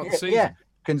of the season. Yeah,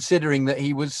 considering that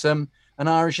he was an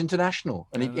Irish international,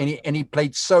 and he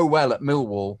played so well at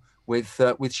Millwall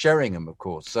with Sheringham, of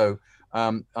course. So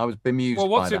I was bemused. Well,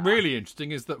 what's by that. really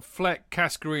interesting is that Fleck,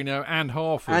 Cascarino, and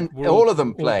Harford and were all of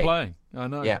them playing. I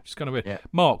know. Yeah. It's kind of weird. Yeah.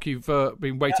 Mark, you've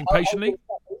been waiting patiently.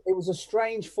 It was a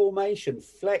strange formation.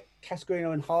 Fleck,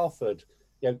 Cascarino, and Harford.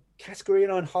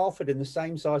 Cascarino and Harford in the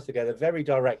same size together, very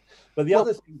direct. But the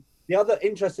other thing, The other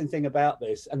interesting thing about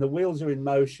this, and the wheels are in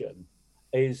motion,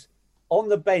 is on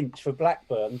the bench for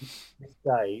Blackburn this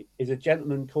day is a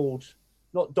gentleman called,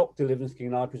 not Dr.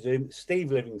 Livingston, I presume,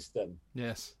 Steve Livingston.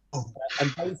 Yes.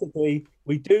 And basically,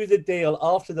 we do the deal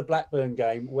after the Blackburn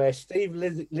game where Steve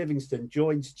Livingston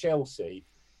joins Chelsea,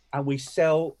 and we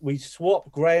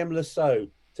swap Graham Lasso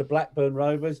to Blackburn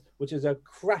Rovers, which is a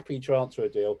crappy transfer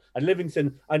deal. And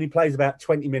Livingston only plays about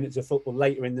 20 minutes of football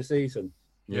later in the season.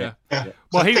 Yeah.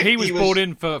 Well, he was brought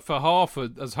in for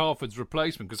Harford as Harford's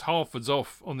replacement, because Harford's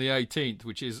off on the 18th,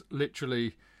 which is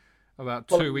literally about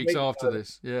 2 weeks after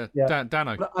this. Yeah.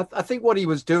 Dano. But I think what he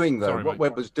was doing, though, what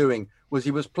Webb was doing, was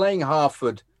he was playing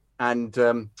Harford and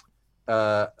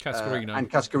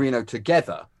Cascarino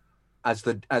together as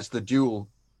the dual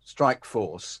strike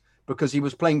force, because he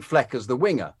was playing Fleck as the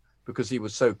winger because he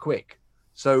was so quick.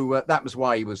 So that was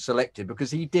why he was selected,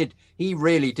 because he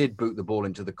really did boot the ball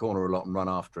into the corner a lot and run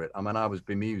after it. I mean, I was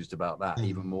bemused about that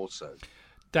even more so.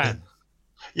 Dan.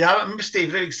 Yeah, I remember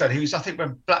Steve Livingston. He was, I think,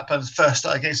 when Blackburn first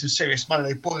started getting some serious money,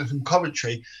 they bought him from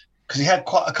Coventry because he had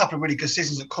quite a couple of really good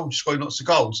seasons at Coventry, scoring lots of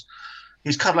goals. He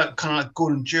was kind of like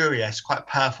Gordon Durie-esque, quite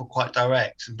powerful, quite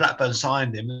direct. And Blackburn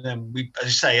signed him, and then as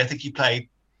you say, I think he played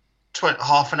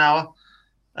half an hour,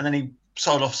 and then he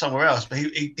sold off somewhere else. But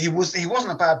he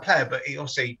wasn't a bad player, but he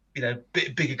obviously,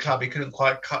 bigger club, he couldn't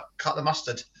quite cut the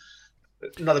mustard.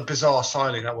 Another bizarre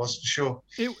signing that was, for sure.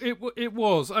 It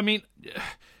was. I mean,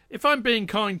 if I'm being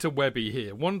kind to Webby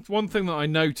here, one thing that I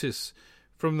notice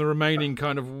from the remaining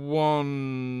kind of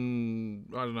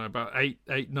about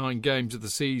 9 games of the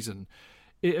season,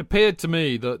 it appeared to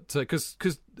me that because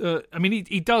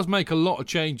he does make a lot of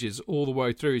changes all the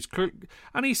way through.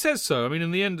 And he says so. I mean, in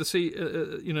the end of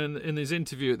in his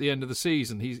interview at the end of the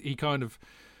season, he kind of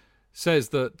says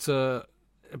that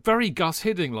very Gus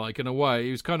Hiddink like in a way.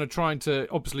 He was kind of trying to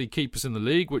obviously keep us in the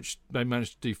league, which they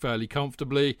managed to do fairly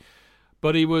comfortably.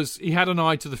 But he had an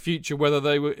eye to the future, whether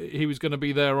he was going to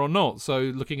be there or not. So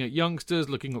looking at youngsters,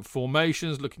 looking at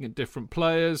formations, looking at different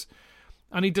players.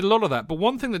 And he did a lot of that. But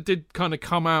one thing that did kind of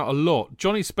come out a lot,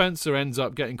 Johnny Spencer ends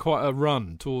up getting quite a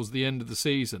run towards the end of the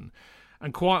season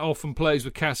and quite often plays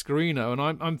with Cascarino. And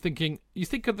I'm thinking, you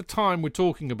think of the time we're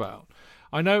talking about.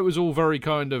 I know it was all very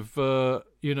kind of,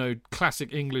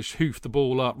 classic English hoof the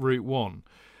ball up route one.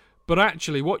 But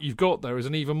actually what you've got there is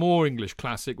an even more English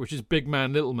classic, which is big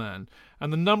man, little man.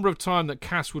 And the number of time that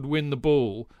Cass would win the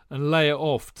ball and lay it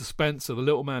off to Spencer, the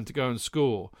little man, to go and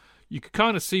score, you could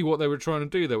kind of see what they were trying to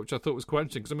do there, which I thought was quite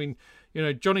interesting. Because, I mean,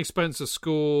 Johnny Spencer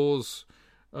scores,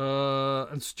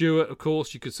 and Stewart, of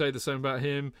course, you could say the same about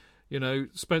him.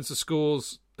 Spencer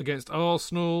scores against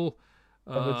Arsenal.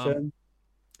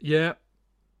 Yeah.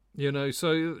 It's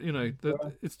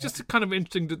just a kind of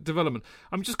interesting development.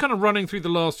 I'm just kind of running through the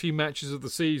last few matches of the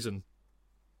season.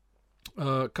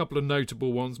 A couple of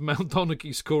notable ones. Mel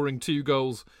Donaghy scoring 2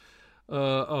 goals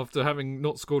after having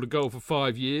not scored a goal for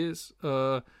 5 years.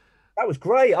 That was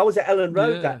great. I was at Ellen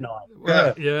Road that night.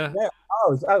 Yeah.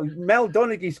 Mel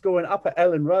Donaghy scoring up at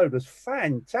Ellen Road was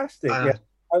fantastic. Yeah.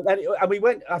 And we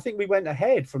went. I think we went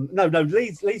ahead from. No.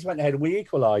 Leeds went ahead and we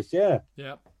equalised. Yeah.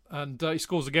 Yeah. And he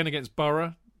scores again against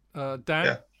Borough.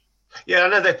 Dan. Yeah. I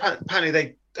know. Apparently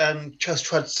they just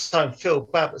tried to sign Phil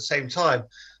Babb at the same time.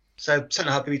 So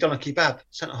centre half could be Donaghy Babb.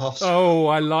 Centre half. Oh,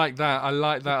 I like that. I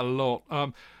like that a lot.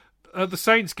 The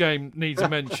Saints game needs a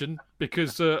mention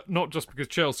because not just because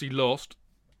Chelsea lost.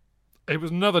 It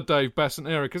was another Dave Beasant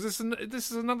era, because this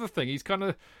is another thing. He's kind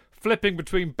of flipping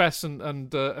between Beasant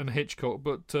and Hitchcock,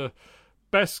 but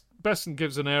Beasant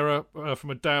gives an error from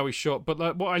a Dowie shot. But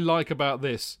what I like about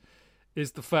this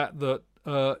is the fact that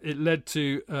it led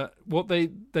to what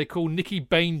they call Nicky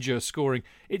Banger scoring.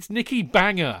 It's Nicky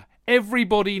Banger.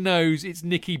 Everybody knows it's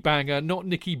Nicky Banger, not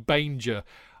Nicky Banger.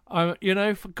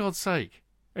 For God's sake.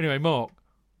 Anyway, Mark.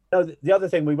 No, the other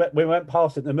thing we went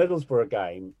past at the Middlesbrough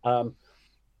game.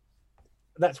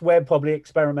 That's Webb probably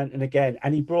experimenting again,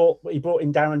 and he brought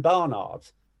in Darren Barnard.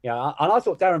 Yeah, and I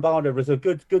thought Darren Barnard was a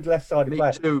good left-sided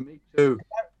player. Me too.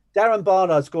 Darren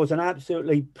Barnard scores an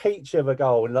absolutely peach of a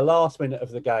goal in the last minute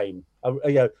of the game. A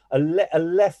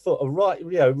left foot,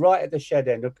 right at the shed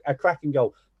end, a cracking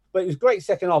goal. But it was great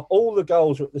second half. All the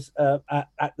goals were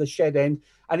at the shed end.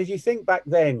 And if you think back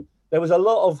then, there was a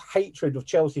lot of hatred of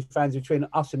Chelsea fans between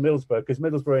us and Middlesbrough, because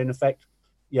Middlesbrough, in effect,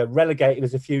 relegated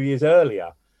us a few years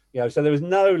earlier. So there was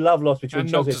no love lost between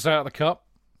Chelsea. And knocked us out of the cup.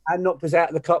 And knocked us out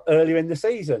of the cup earlier in the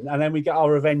season. And then we get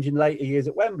our revenge in later years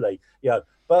at Wembley.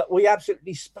 But we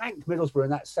absolutely spanked Middlesbrough in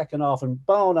that second half. And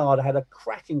Barnard had a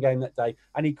cracking game that day.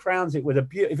 And he crowns it with a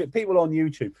beautiful... People on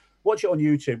YouTube, watch it on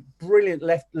YouTube. Brilliant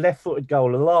left-footed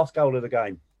goal, the last goal of the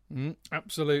game.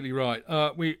 Absolutely right.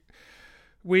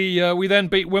 We then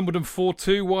beat Wimbledon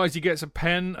 4-2. Wisey gets a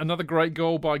pen. Another great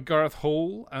goal by Gareth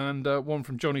Hall and one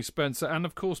from Johnny Spencer. And,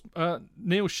 of course,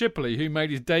 Neil Shipley, who made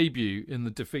his debut in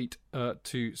the defeat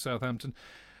to Southampton.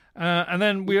 And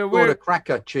then we scored a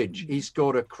cracker, Chidge. He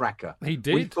scored a cracker. He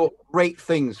did. We thought great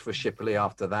things for Shipley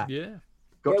after that. Yeah.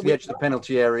 Got to the edge of the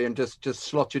penalty area and just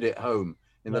slotted it home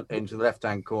into the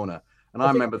left-hand corner. And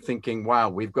I remember thinking, wow,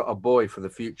 we've got a boy for the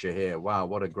future here. Wow,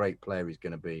 what a great player he's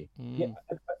going to be. Yeah,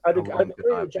 I'd agree with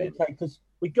JK because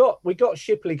we got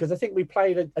Shipley because I think we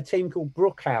played a team called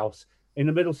Brookhouse in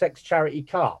the Middlesex Charity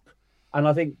Cup. And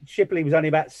I think Shipley was only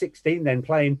about 16 then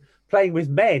playing with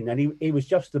men, and he was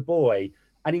just a boy.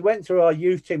 And he went through our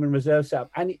youth team and reserve setup,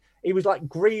 and he was like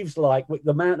Greaves-like with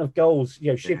the amount of goals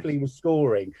Shipley was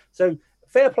scoring. So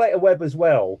fair play to Webb as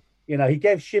well. He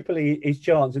gave Shipley his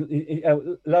chance, and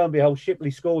lo and behold, Shipley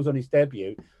scores on his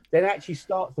debut. Then actually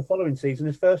starts the following season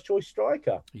as first choice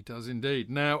striker. He does indeed.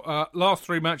 Now, last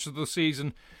 3 matches of the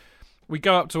season, we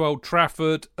go up to Old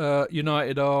Trafford.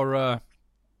 United are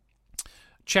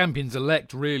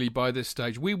champions-elect, really, by this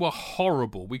stage. We were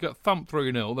horrible. We got thumped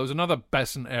 3-0. There was another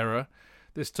Besant error,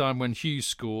 this time when Hughes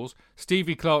scores.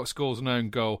 Stevie Clark scores an own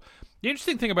goal. The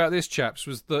interesting thing about this, chaps,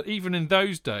 was that even in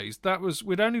those days,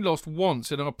 we'd only lost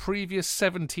once in our previous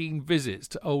 17 visits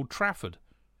to Old Trafford.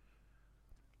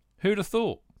 Who'd have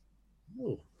thought?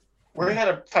 We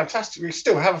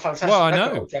still have a fantastic well, I record know.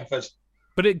 at Old Trafford.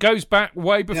 But it goes back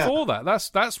way before that.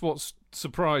 That's what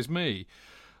surprised me.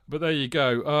 But there you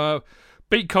go.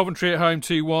 Beat Coventry at home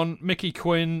 2-1. Mickey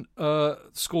Quinn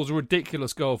scores a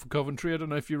ridiculous goal for Coventry. I don't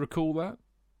know if you recall that.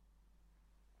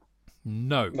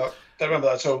 No, don't remember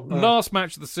that at all. No. Last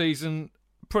match of the season,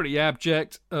 pretty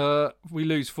abject. We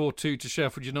lose 4-2 to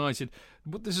Sheffield United.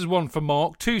 But this is one for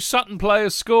Mark. 2 Sutton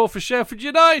players score for Sheffield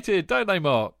United, don't they,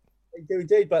 Mark? They do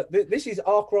indeed, but this is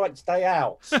Arkwright's day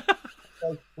out.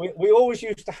 So we always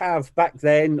used to have back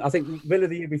then, I think Villa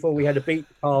the year before, we had a beat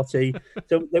party.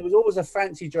 So there was always a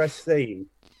fancy dress theme.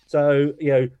 So,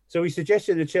 so we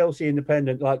suggested the Chelsea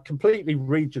Independent, like completely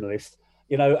regionalist,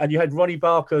 and you had Ronnie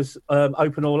Barker's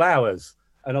Open All Hours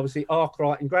and obviously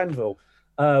Arkwright and Granville.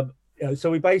 So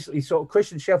we basically sort of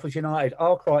christened Sheffield United,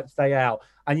 Arkwright's day out,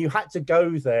 and you had to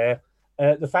go there.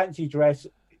 The fancy dress,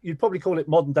 you'd probably call it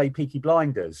modern day Peaky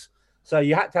Blinders. So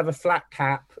you had to have a flat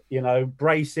cap,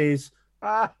 braces,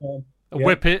 a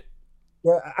whippet.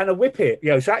 Yeah, and a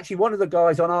whippet. So actually one of the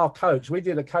guys on our coach, we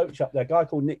did a coach up there, a guy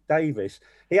called Nick Davis.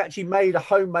 He actually made a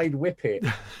homemade whippet.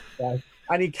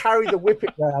 And he carried the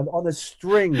whippet around on a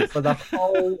string for the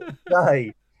whole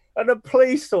day. And the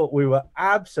police thought we were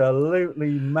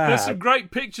absolutely mad. There's some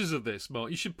great pictures of this,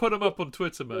 Mark. You should put them up on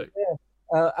Twitter, mate. Yeah.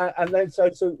 And then so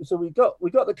we got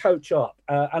the coach up,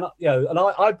 and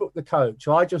I booked the coach.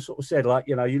 So I just sort of said,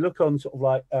 you look on sort of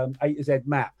like A to Z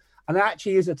map, and there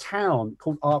actually is a town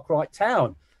called Arkwright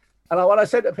Town. And when I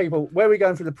said to people, where are we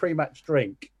going for the pre-match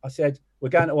drink? I said, we're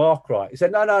going to Arkwright. He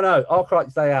said, no,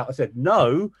 Arkwright's day out. I said,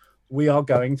 no, we are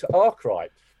going to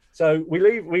Arkwright. So we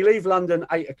leave London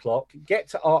 8:00, get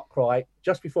to Arkwright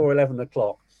just before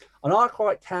 11:00. And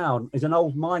Arkwright Town is an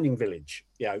old mining village,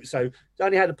 so it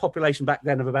only had a population back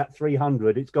then of about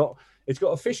 300. It's got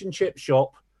a fish and chip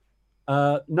shop,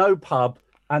 no pub,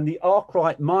 and the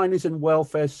Arkwright Miners and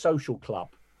Welfare Social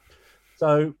Club.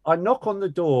 So I knock on the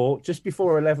door just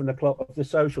before 11:00 of the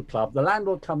social club. The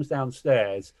landlord comes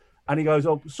downstairs and he goes,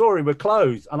 "Oh, sorry, we're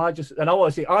closed." And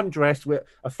obviously I'm dressed with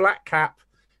a flat cap,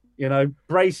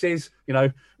 braces,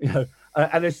 and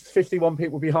there's 51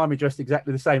 people behind me dressed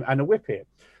exactly the same and a whippet.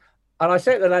 And I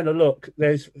said to the landlord, look,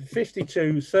 there's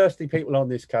 52 thirsty people on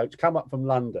this coach, come up from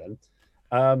London.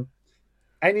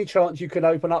 Any chance you can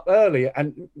open up early?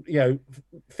 And,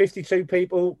 52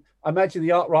 people, I imagine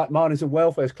the Arkwright Miners and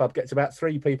Welfare Club gets about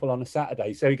 3 people on a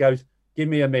Saturday. So he goes, give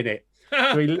me a minute.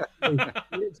 So he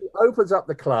literally opens up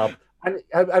the club. And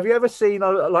have you ever seen,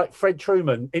 like Fred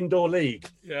Truman, Indoor League?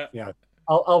 Yeah.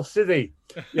 I'll City.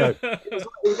 It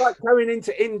was like going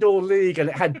into Indoor League, and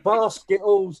it had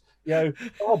basketballs,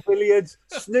 bar billiards,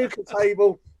 snooker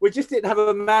table. We just didn't have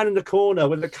a man in the corner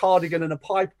with a cardigan and a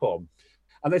pipe on.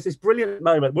 And there's this brilliant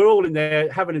moment. We're all in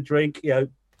there having a drink,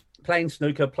 playing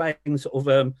snooker, playing sort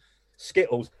of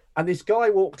Skittles. And this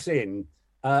guy walks in,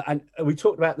 and we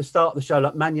talked about at the start of the show,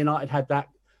 like Man United had that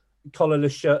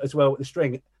collarless shirt as well with the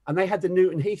string, and they had the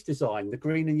Newton Heath design, the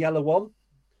green and yellow one.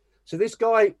 So this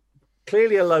guy,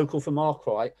 clearly a local from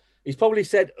Arkwright, he's probably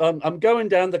said, I'm going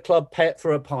down the club pet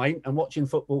for a pint and watching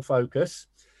Football Focus.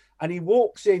 And he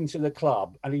walks into the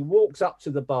club and he walks up to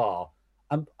the bar.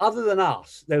 And other than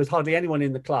us, there was hardly anyone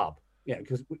in the club,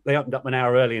 because they opened up an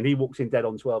hour early, and he walks in dead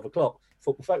on 12:00.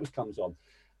 Football Focus comes on.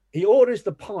 He orders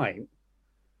the pint,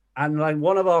 And then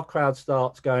one of our crowd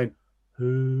starts going,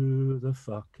 "Who the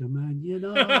fuck am Man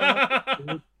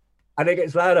United?" And it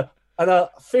gets louder. And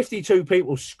 52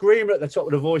 people screaming at the top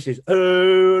of the voices,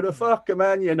 "Who the fuck am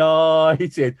Man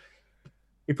United?"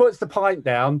 He puts the pint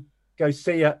down, goes,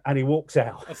 "See ya," and he walks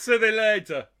out. I'll see you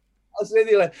later.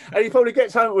 And he probably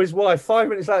gets home with his wife 5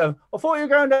 minutes later. "I thought you were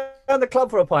going down the club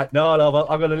for a pint." "No, love,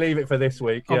 I'm going to leave it for this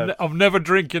week." I'm never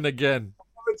drinking again.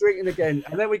 Drinking again.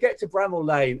 And then we get to Bramall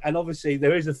Lane, and obviously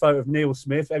there is a photo of Neil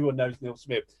Smith. Everyone knows Neil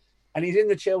Smith. And he's in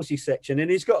the Chelsea section,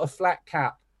 and he's got a flat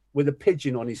cap with a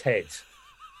pigeon on his head.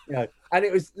 And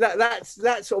it was that's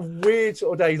that sort of weird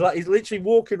sort of day. Like he's literally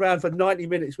walking around for 90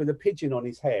 minutes with a pigeon on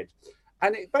his head.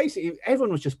 And it basically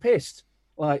everyone was just pissed.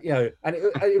 And it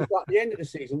was like the end of the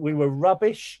season, we were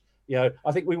rubbish.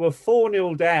 I think we were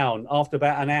 4-0 down after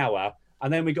about an hour,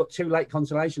 and then we got 2 late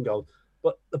consolation goals.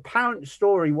 But the apparent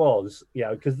story was,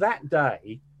 because that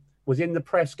day was in the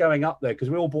press going up there,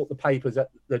 because we all bought the papers at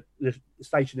the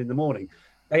station in the morning.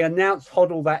 They announced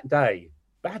Hoddle that day.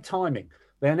 Bad timing.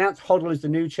 They announced Hoddle as the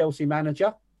new Chelsea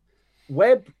manager.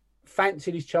 Webb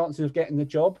fancied his chances of getting the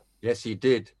job. Yes, he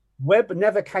did. Webb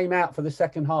never came out for the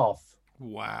second half.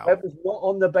 Wow. Webb was not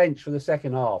on the bench for the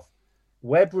second half.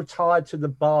 Webb retired to the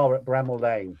bar at Bramall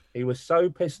Lane. He was so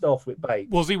pissed off with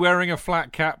Bates. Was he wearing a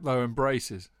flat cap, though, and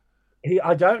braces?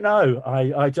 I don't know.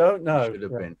 I don't know. Should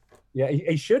have been. Yeah,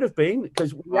 he should have been,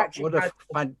 because we actually what a had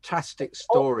fantastic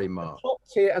story, Mark. the top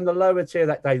tier and the lower tier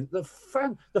that day.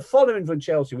 The following from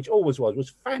Chelsea, which always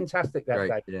was fantastic that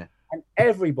day. Yeah. And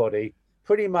everybody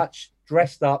pretty much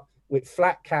dressed up with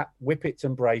flat cap, whippets,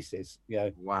 and braces.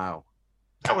 Wow.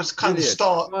 That was kind of the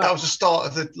start. That was the start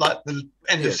of the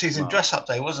end of season dress-up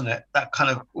day, wasn't it? That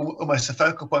kind of almost a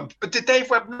focal point. But did Dave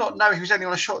Webb not know he was only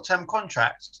on a short-term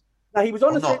contract? No, he was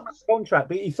on a 3-month contract,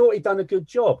 but he thought he'd done a good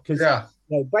job because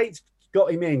Bates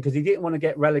got him in because he didn't want to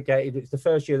get relegated. It's the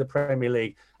first year of the Premier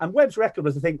League. And Webb's record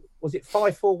was, I think, was it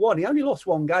 5-4-1? He only lost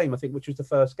one game, I think, which was the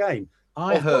first game.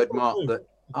 I heard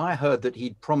that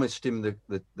he'd promised him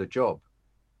the job.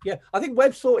 Yeah, I think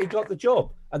Webb thought he got the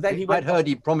job. And then I'd heard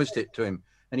he promised it to him,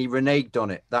 and he reneged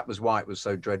on it. That was why it was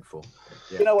so dreadful.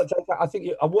 Yeah. You know what, Jake? I think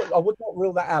I would not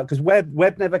rule that out, because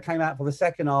Webb never came out for the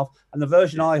second half, and the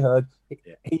version I heard,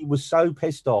 he was so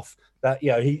pissed off that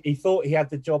he thought he had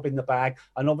the job in the bag,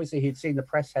 and obviously he'd seen the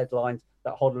press headlines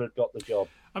that Hoddle had got the job.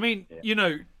 I mean,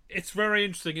 it's very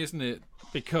interesting, isn't it?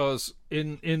 Because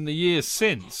in the years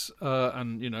since,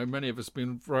 and many of us have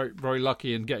been very, very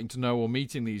lucky in getting to know or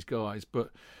meeting these guys,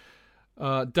 but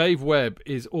Dave Webb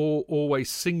is always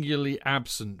singularly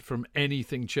absent from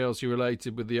anything Chelsea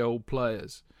related with the old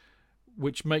players,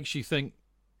 which makes you think,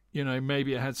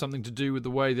 maybe it had something to do with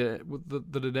the way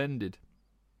that it ended.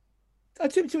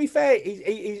 To be fair,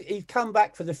 he's come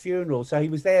back for the funeral, so he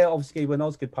was there obviously when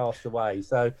Osgood passed away.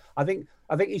 So I think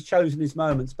he's chosen his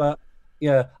moments. But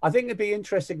I think it'd be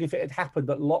interesting if it had happened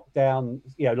at lockdown.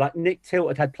 Like Nick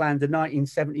Tilt had planned a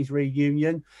 1970s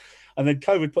reunion, and then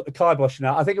COVID put the kibosh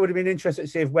out. I think it would have been interesting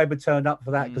to see if Webb had turned up for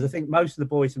that, because I think most of the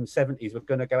boys from the 70s were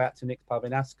going to go out to Nick's pub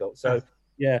in Ascot. So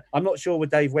I'm not sure where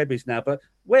Dave Webb is now, but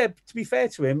Webb, to be fair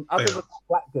to him, other than the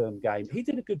Blackburn game, he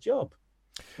did a good job.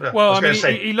 Yeah, well, I mean,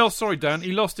 he lost. Sorry, Dan.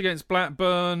 He lost against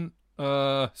Blackburn,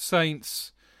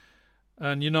 Saints,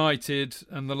 and United,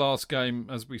 and the last game,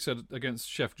 as we said, against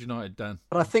Sheffield United. Dan.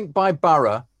 But I think by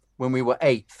Borough, when we were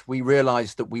 8th, we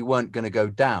realised that we weren't going to go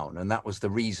down, and that was the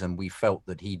reason we felt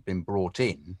that he'd been brought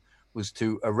in, was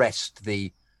to arrest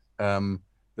the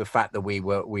fact that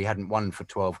we hadn't won for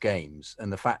 12 games,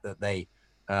 and the fact that they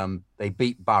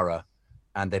beat Borough,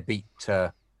 and they beat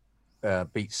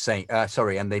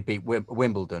and they beat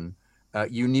Wimbledon.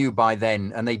 You knew by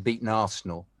then, and they'd beaten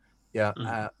Arsenal.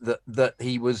 That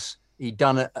he'd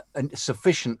done a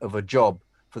sufficient of a job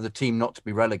for the team not to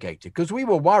be relegated, because we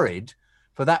were worried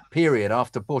for that period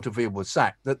after Porterfield was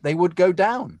sacked that they would go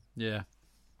down. Yeah.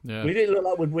 We didn't look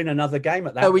like we'd win another game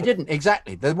at that. No, we didn't.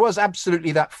 Exactly. There was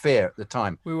absolutely that fear at the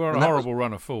time. We were on a horrible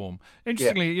run of form.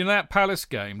 Interestingly, that Palace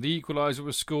game, the equaliser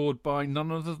was scored by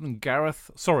none other than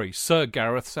Sir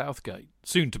Gareth Southgate,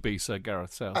 soon to be Sir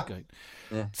Gareth Southgate.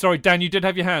 Sorry, Dan, you did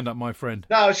have your hand up, my friend.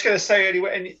 No, I was just going to say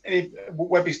any what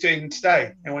Webby's doing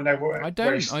today. Anyone know what? I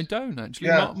don't actually.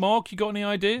 Yeah. Mark, you got any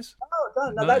ideas?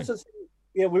 No. That's just.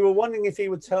 Yeah, we were wondering if he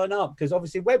would turn up, because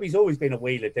obviously Webby's always been a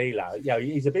wheeler dealer.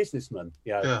 He's a businessman.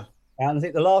 And I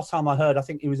think the last time I heard, I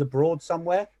think he was abroad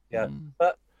somewhere.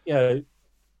 But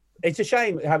it's a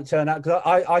shame how it turned out, because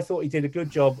I thought he did a good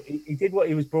job. He did what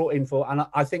he was brought in for, and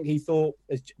I think he thought,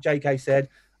 as JK said,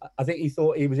 I think he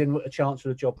thought he was in a chance for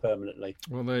the job permanently.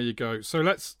 Well, there you go. So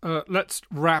let's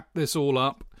wrap this all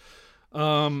up.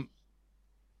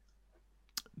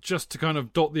 just to kind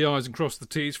of dot the I's and cross the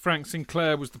T's, Frank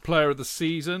Sinclair was the player of the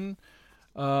season.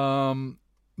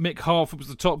 Mick Harford was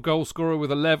the top goal scorer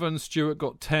with 11. Stewart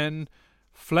got 10.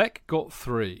 Fleck got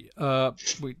 3.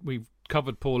 We've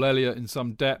covered Paul Elliott in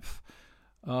some depth,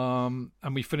 and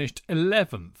we finished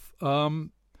 11th.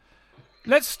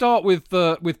 Let's start with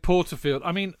Porterfield.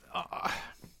 I mean,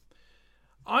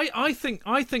 I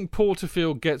think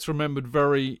Porterfield gets remembered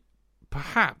very,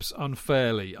 perhaps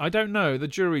unfairly. I don't know. The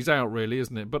jury's out, really,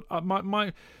 isn't it? But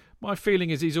my feeling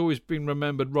is he's always been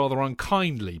remembered rather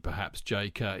unkindly, perhaps.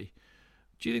 J.K.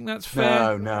 Do you think that's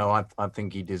fair? No. I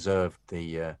think he deserved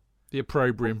the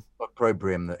opprobrium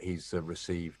that he's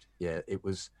received. Yeah, it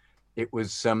was.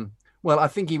 Well, I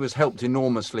think he was helped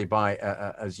enormously by,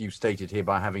 as you stated here,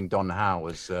 by having Don Howe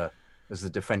as the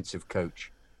defensive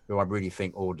coach, who I really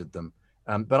think ordered them.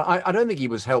 But I don't think he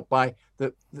was helped by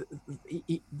the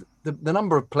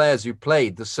number of players who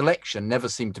played. The selection never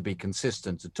seemed to be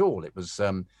consistent at all. It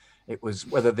was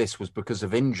whether this was because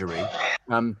of injury,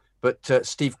 but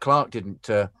Steve Clarke didn't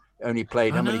only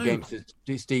played. How many games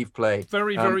did Steve play?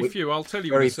 Very few. I'll tell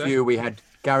you. Very few. We had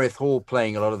Gareth Hall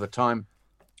playing a lot of the time,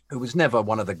 who was never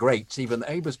one of the greats. Even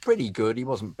he was pretty good. He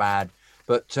wasn't bad,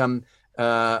 but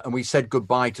and we said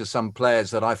goodbye to some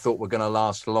players that I thought were going to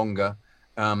last longer.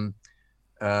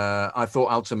 I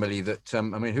thought ultimately that,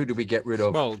 who did we get rid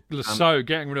of? Well, Lasso,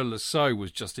 getting rid of Lasso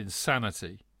was just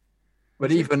insanity.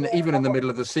 But even in the middle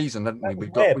of the season, hadn't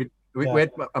we? We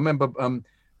had, I remember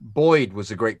Boyd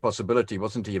was a great possibility,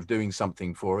 wasn't he, of doing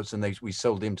something for us, and we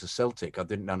sold him to Celtic. I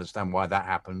didn't understand why that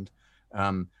happened.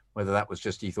 Whether that was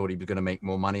just he thought he was going to make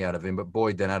more money out of him. But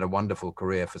Boyd then had a wonderful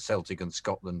career for Celtic and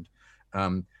Scotland.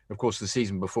 Of course, the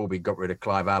season before we got rid of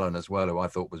Clive Allen as well, who I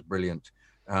thought was brilliant.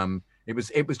 It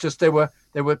was just there were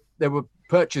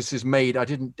purchases made. I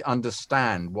didn't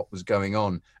understand what was going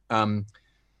on.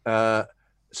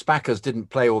 Spackers didn't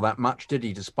play all that much, did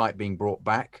he? Despite being brought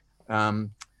back.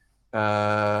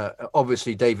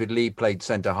 Obviously, David Lee played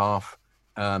centre half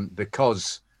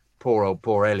because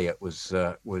poor Elliott was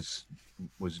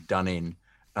done in.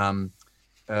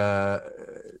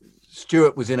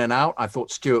 Stewart was in and out. I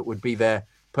thought Stewart would be there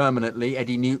permanently.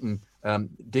 Eddie Newton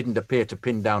didn't appear to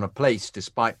pin down a place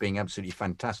despite being absolutely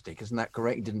fantastic. Isn't that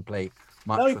correct? He didn't play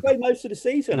much. No, he played most of the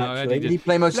season, actually. Did he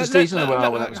play most of the season?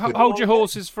 Hold your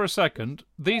horses for a second.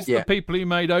 These are the people who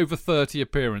made over 30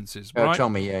 appearances, right?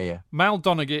 Tommy, yeah. Mal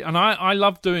Donaghy, and I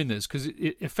love doing this because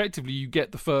effectively you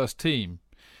get the first team.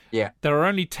 Yeah. There are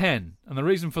only 10, and the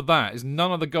reason for that is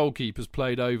none of the goalkeepers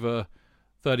played over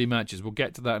 30 matches. We'll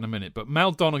get to that in a minute. But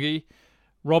Mal Donaghy,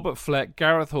 Robert Fleck,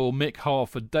 Gareth Hall, Mick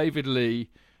Harford, David Lee,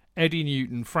 Eddie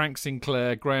Newton, Frank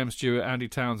Sinclair, Graham Stewart, Andy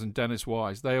Townsend, Dennis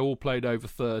Wise. They all played over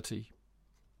 30.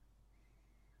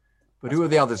 But who are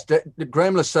the others?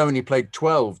 Graham Lasso only played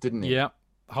 12, didn't he? Yeah.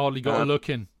 Hardly got a look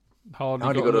in.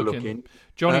 Hardly got a look in.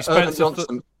 Johnny Spencer.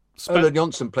 Erland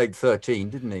Johnson played 13,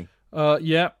 didn't he?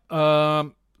 Yeah.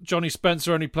 Johnny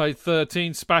Spencer only played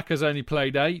 13. Spackers only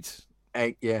played 8.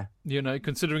 8, yeah. You know,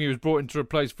 considering he was brought in to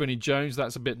replace Vinnie Jones,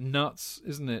 that's a bit nuts,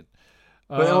 isn't it?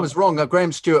 But I was wrong.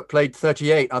 Graham Stewart played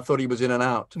 38. I thought he was in and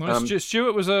out. No,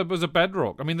 Stewart was a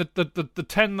bedrock. I mean, the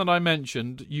 10 that I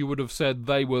mentioned, you would have said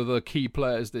they were the key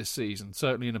players this season,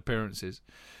 certainly in appearances.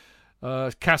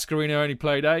 Cascarino only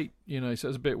played 8, so it's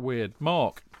a bit weird.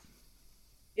 Mark?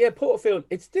 Yeah, Porterfield,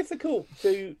 it's difficult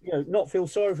to not feel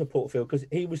sorry for Porterfield because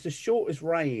he was the shortest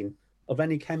reign of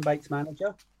any Ken Bates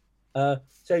manager.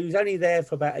 So he was only there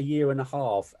for about a year and a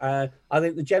half. I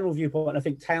think the general viewpoint, and I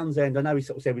think Townsend, I know he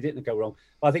sort of said we didn't go wrong,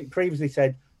 but I think previously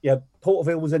said,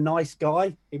 Porterfield was a nice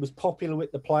guy. He was popular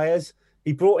with the players.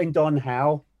 He brought in Don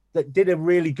Howe that did a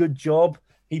really good job.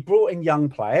 He brought in young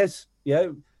players.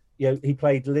 He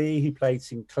played Lee, he played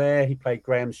Sinclair, he played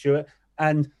Graham Stewart.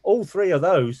 And all 3 of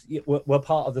those were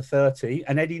part of the 30,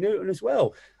 and Eddie Newton as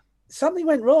well. Something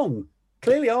went wrong.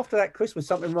 Clearly, after that Christmas,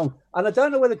 something wrong. And I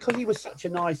don't know whether because he was such a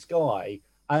nice guy.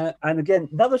 And again,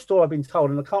 another story I've been told,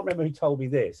 and I can't remember who told me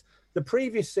this. The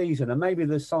previous season, and maybe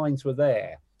the signs were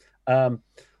there,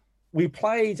 we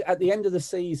played at the end of the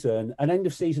season, an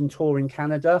end-of-season tour in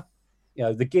Canada,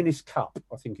 the Guinness Cup,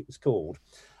 I think it was called.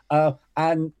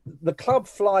 And the club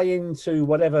fly into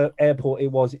whatever airport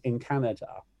it was in Canada.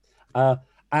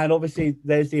 And obviously,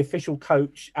 there's the official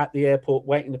coach at the airport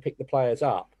waiting to pick the players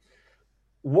up.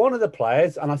 One of the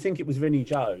players, and I think it was Vinnie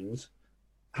Jones,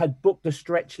 had booked a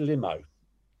stretch limo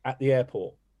at the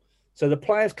airport. So the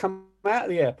players come out of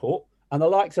the airport, and the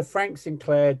likes of Frank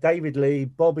Sinclair, David Lee,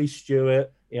 Bobby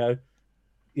Stewart, get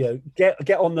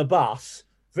on the bus.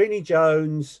 Vinnie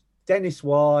Jones, Dennis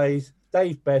Wise,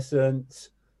 Dave Besant,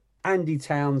 Andy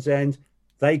Townsend,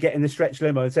 they get in the stretch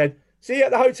limo and said, "See you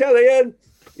at the hotel, Ian."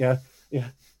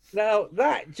 Now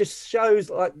that just shows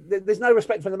like there's no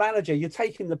respect for the manager. You're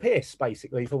taking the piss,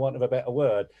 basically, for want of a better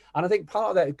word. And I think part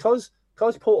of that, because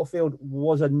Porterfield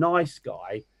was a nice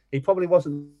guy, he probably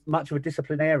wasn't much of a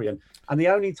disciplinarian. And the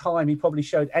only time he probably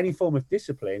showed any form of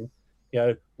discipline,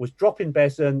 was dropping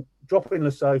Besson, dropping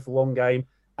Lasso for one game,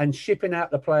 and shipping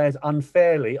out the players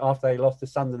unfairly after they lost to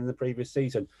Sunderland in the previous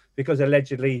season because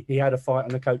allegedly he had a fight on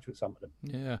the coach with some of them.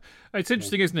 Yeah. It's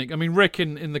interesting, isn't it? I mean, Rick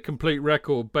in the complete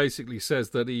record basically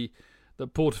says that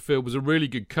Porterfield was a really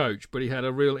good coach, but he had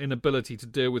a real inability to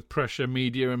deal with pressure,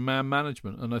 media and man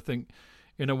management. And I think,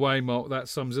 in a way, Mark, that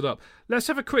sums it up. Let's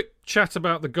have a quick chat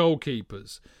about the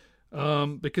goalkeepers,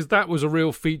 because that was a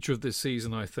real feature of this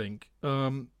season, I think.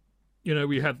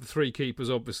 We had the three keepers,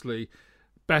 obviously.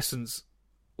 Besson's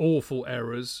awful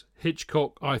errors.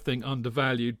 Hitchcock, I think,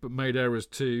 undervalued, but made errors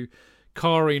too.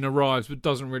 Karine arrives, but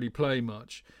doesn't really play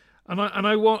much.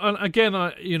 I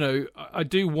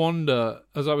do wonder,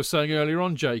 as I was saying earlier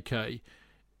on, JK,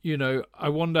 I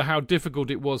wonder how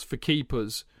difficult it was for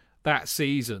keepers that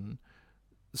season,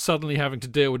 suddenly having to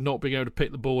deal with not being able to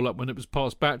pick the ball up when it was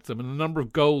passed back to them, and the number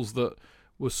of goals that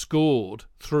were scored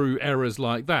through errors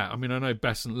like that. I mean, I know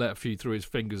Besson let a few through his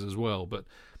fingers as well, but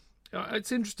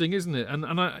it's interesting, isn't it? And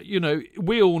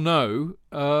we all know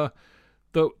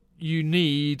that you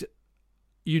need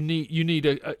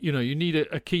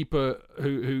a keeper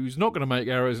who's not going to make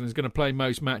errors and is going to play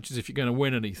most matches if you're going to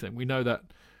win anything. We know that,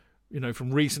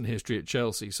 from recent history at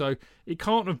Chelsea. So it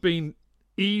can't have been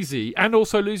easy, and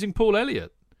also losing Paul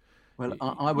Elliott. Well,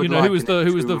 I would who was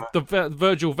the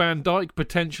Virgil van Dijk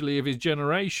potentially of his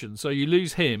generation. So you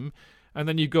lose him, and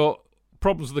then you've got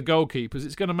problems with the goalkeepers.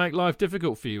 It's going to make life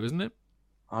difficult for you, isn't it?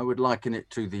 I would liken it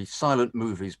to the silent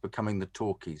movies becoming the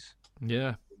talkies.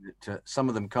 Yeah. Some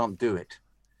of them can't do it,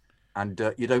 and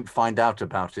you don't find out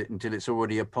about it until it's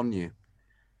already upon you.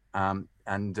 And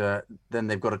then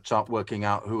they've got to start working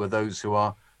out who are those who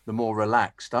are the more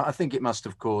relaxed. I think it must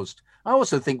have caused... I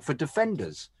also think for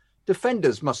defenders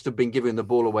must have been giving the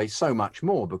ball away so much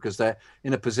more because they're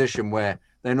in a position where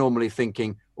they're normally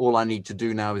thinking, all I need to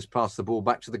do now is pass the ball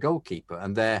back to the goalkeeper.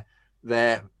 And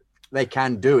they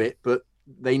can do it, but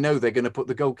they know they're going to put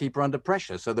the goalkeeper under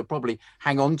pressure. So they'll probably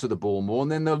hang on to the ball more,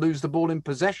 and then they'll lose the ball in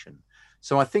possession.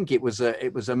 So I think it was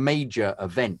a major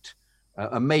event,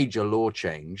 a major law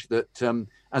change that,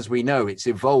 as we know, it's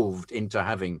evolved into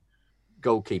having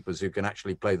goalkeepers who can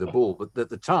actually play the ball. But at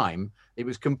the time, it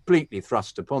was completely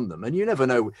thrust upon them. And you never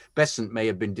know, Besant may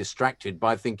have been distracted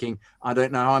by thinking, I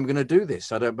don't know how I'm going to do this.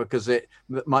 Because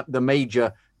the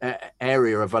major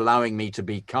area of allowing me to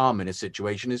be calm in a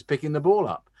situation is picking the ball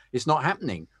up. It's not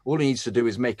happening. All he needs to do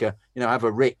is have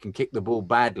a rick and kick the ball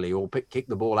badly, or kick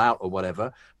the ball out or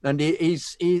whatever. And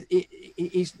he's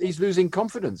losing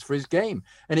confidence for his game.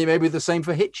 And it may be the same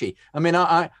for Hitchy. I mean,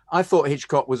 I thought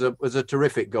Hitchcock was a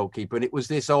terrific goalkeeper, and it was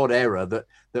this odd error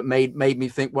that made me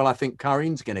think, well, I think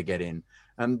Karine's going to get in.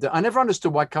 And I never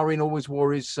understood why Karine always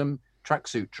wore his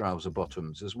tracksuit trouser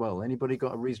bottoms as well. Anybody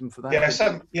got a reason for that?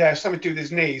 Something to do with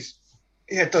his knees.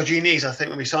 He had dodgy knees, I think,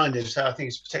 when we signed him. So I think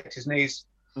it's to protect his knees.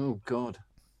 Oh God!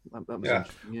 That was yeah.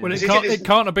 Well, it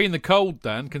can't have been the cold,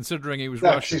 Dan, considering he was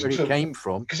Russian. Where he came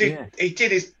from? Because he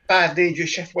did his bad knee injury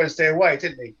Sheffield Wednesday away,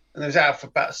 didn't he? And he was out for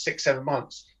about 6-7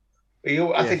 months.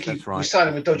 But I think we signed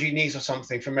him with dodgy knees or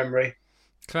something from memory.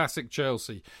 Classic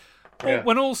Chelsea. Yeah.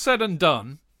 When all's said and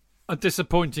done, a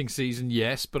disappointing season,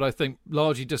 yes, but I think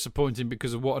largely disappointing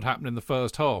because of what had happened in the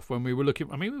first half when we were looking.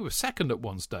 I mean, we were second at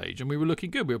one stage and we were looking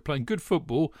good. We were playing good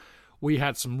football. We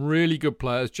had some really good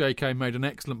players. JK made an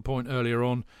excellent point earlier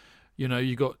on.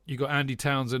 You got Andy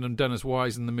Townsend and Dennis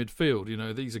Wise in the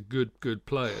midfield. These are good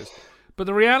players. But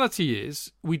the reality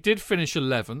is, we did finish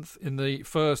 11th in the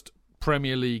first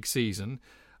Premier League season.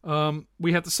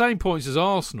 We had the same points as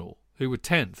Arsenal, who were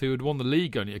 10th, who had won the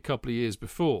league only a couple of years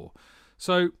before.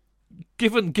 So,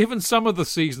 given some of the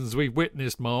seasons we've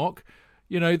witnessed, Mark,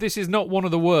 this is not one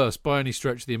of the worst by any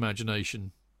stretch of the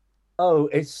imagination. Oh,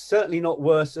 it's certainly not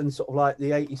worse than sort of like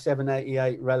the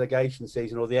 87-88 relegation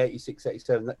season or the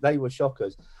 86-87. They were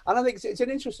shockers. And I think it's an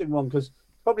interesting one because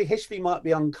probably history might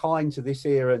be unkind to this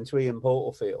era and to Ian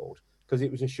Porterfield because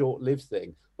it was a short-lived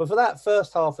thing. But for that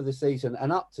first half of the season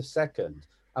and up to second,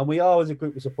 and we are, as a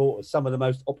group of supporters, some of the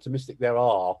most optimistic there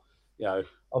are.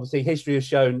 Obviously history has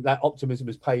shown that optimism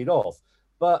has paid off.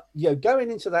 But,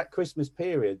 going into that Christmas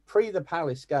period, pre the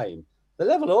Palace game, the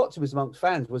level of optimism amongst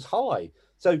fans was high.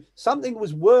 So something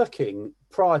was working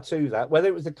prior to that, whether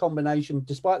it was a combination,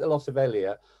 despite the loss of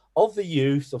Elliott, of the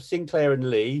youth of Sinclair and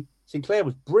Lee. Sinclair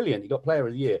was brilliant. He got Player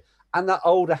of the Year. And that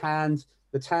older hand,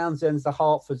 the Townsends, the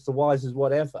Hartfords, the Wises,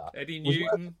 whatever. Eddie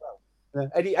Newton.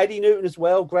 Eddie Newton as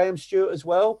well, Graham Stewart as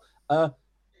well.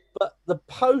 But the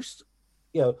post,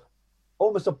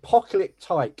 almost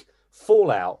apocalyptic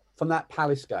fallout from that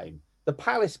Palace game. The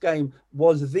Palace game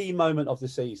was the moment of the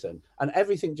season, and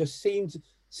everything just seemed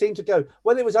to go.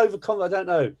 Whether it was overconfident, I don't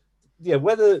know. Yeah,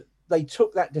 whether they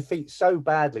took that defeat so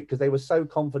badly because they were so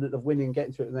confident of winning and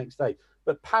getting through it the next day.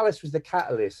 But Palace was the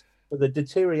catalyst for the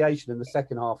deterioration in the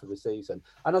second half of the season.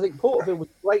 And I think Porterfield was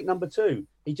great number 2.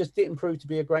 He just didn't prove to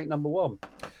be a great number 1.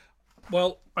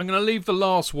 Well, I'm going to leave the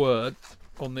last word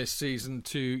on this season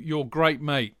to your great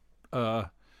mate,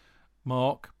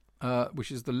 Mark,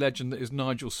 which is the legend that is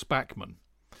Nigel Spackman.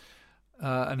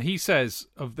 And he says,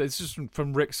 this is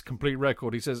from Rick's complete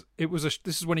record, he says,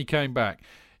 this is when he came back.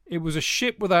 It was a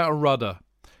ship without a rudder.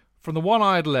 From the one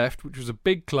I had left, which was a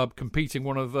big club competing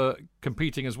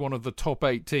as one of the top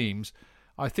 8 teams,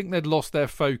 I think they'd lost their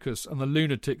focus and the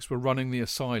lunatics were running the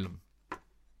asylum.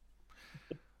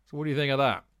 So what do you think of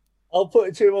that? I'll put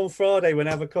it to him on Friday when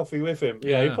I have a coffee with him.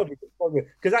 Yeah, he probably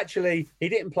because actually he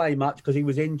didn't play much because he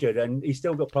was injured and he's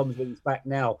still got problems with his back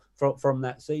now from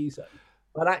that season.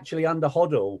 But actually under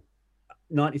Hoddle,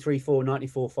 93-4,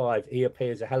 94-5, he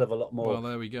appears a hell of a lot more. Well,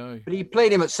 there we go. But he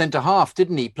played him at centre-half,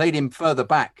 didn't he? Played him further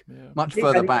back, much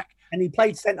further back. And he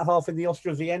played centre-half in the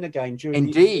Austria Vienna game during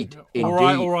Indeed. All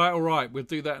right. We'll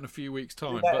do that in a few weeks'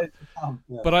 time.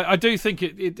 But I do think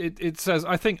it says,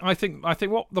 I think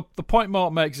what the point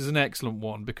Mark makes is an excellent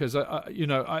one because,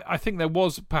 I think there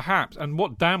was perhaps, and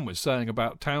what Dan was saying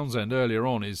about Townsend earlier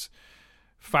on is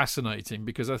fascinating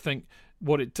because I think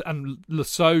and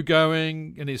Lasso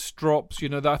going and his strops,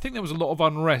 I think there was a lot of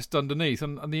unrest underneath.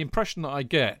 And the impression that I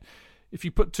get, if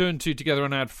you put 2 and 2 together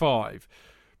and add 5,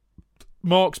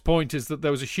 Mark's point is that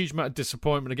there was a huge amount of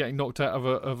disappointment of getting knocked out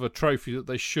of a trophy that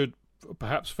they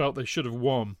felt they should have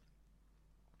won.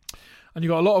 And you've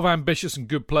got a lot of ambitious and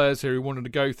good players here who wanted to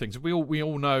go things. We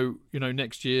all know,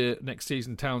 next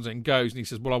season Townsend goes and he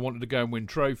says, well, I wanted to go and win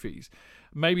trophies.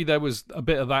 Maybe there was a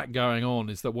bit of that going on,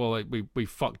 is that, well, we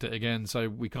fucked it again, so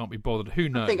we can't be bothered. Who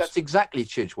knows? I think that's exactly,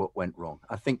 Chidge, what went wrong.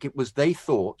 I think it was they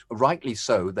thought, rightly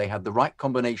so, they had the right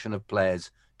combination of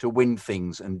players to win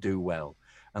things and do well.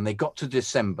 And they got to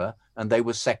December and they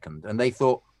were second. And they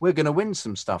thought, we're going to win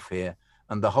some stuff here.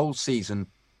 And the whole season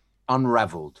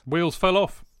unravelled. Wheels fell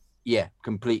off. Yeah,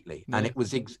 completely. Yeah. And it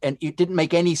was, and it didn't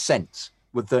make any sense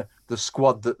with the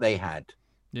squad that they had.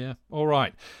 Yeah. All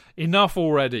right. Enough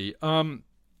already. Blimey,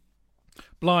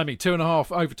 over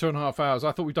 2.5 hours.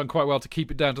 I thought we'd done quite well to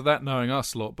keep it down to that, knowing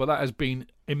us lot. But that has been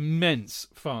immense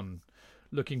fun.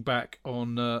 Looking back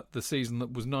on the season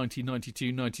that was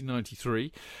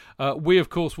 1992-1993. We, of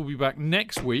course, will be back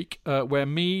next week where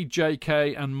me,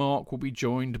 JK and Mark will be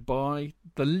joined by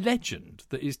the legend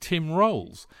that is Tim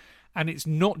Rolls. And it's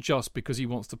not just because he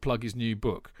wants to plug his new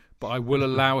book, but I will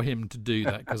allow him to do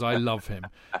that because I love him.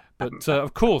 But,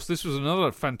 of course, this was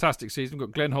another fantastic season. We've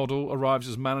got Glenn Hoddle arrives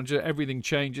as manager. Everything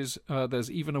changes. There's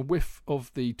even a whiff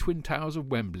of the Twin Towers of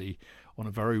Wembley on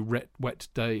a very wet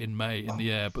day in May in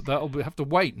the air. But that'll have to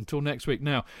wait until next week.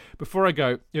 Now, before I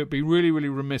go, it would be really, really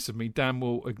remiss of me. Dan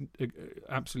will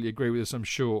absolutely agree with this, I'm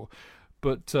sure.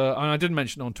 But and I didn't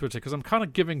mention it on Twitter because I'm kind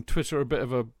of giving Twitter a bit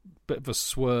of a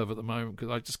swerve at the moment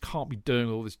because I just can't be doing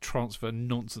all this transfer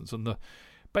nonsense and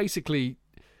basically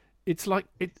it's like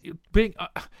being.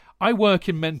 I work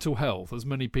in mental health, as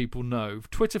many people know.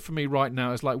 Twitter for me right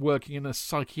now is like working in a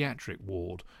psychiatric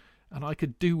ward, and I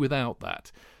could do without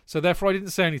that. So therefore, I didn't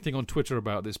say anything on Twitter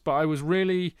about this, but I was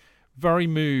really very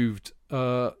moved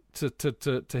to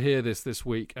hear this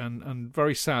week, and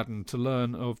very saddened to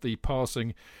learn of the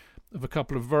passing of a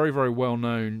couple of very, very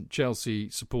well-known Chelsea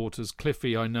supporters.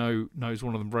 Cliffy, I know, knows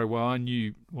one of them very well. I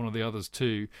knew one of the others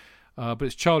too. But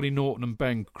it's Charlie Norton and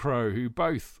Ben Crowe, who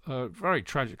both very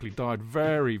tragically died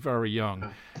very, very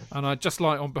young. And I'd just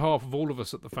like, on behalf of all of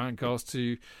us at the Fancast,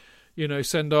 to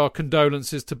send our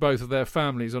condolences to both of their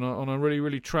families on a really,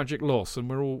 really tragic loss. And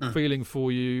we're all feeling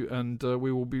for you, and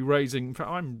we will be raising... In fact,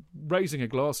 I'm raising a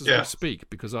glass as we speak,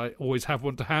 because I always have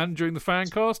one to hand during the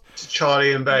Fancast. To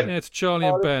Charlie and Ben. Yeah, to Charlie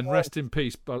and Ben. Rest in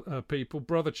peace, people,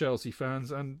 brother Chelsea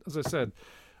fans. And as I said,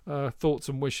 thoughts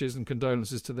and wishes and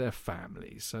condolences to their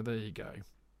families. So there you go.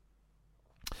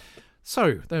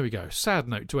 So, there we go. Sad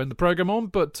note to end the programme on,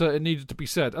 but it needed to be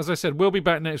said. As I said, we'll be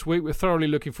back next week. We're thoroughly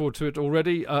looking forward to it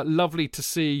already. Lovely to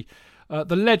see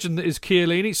the legend that is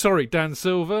Chiellini. Sorry, Dan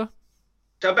Silver.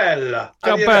 Ciao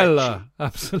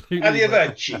Absolutely.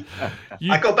 Arrivederci.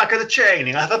 I go back to the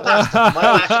training. I have a pasta.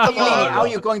 How are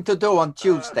you going to do on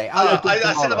Tuesday? I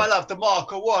said to my love, to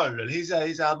Marco Warren. He's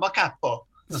my capo.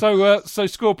 So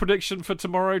score prediction for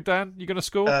tomorrow, Dan? You going to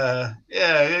score? Yeah.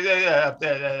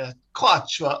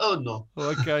 4-1.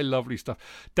 Okay, lovely stuff.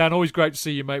 Dan, always great to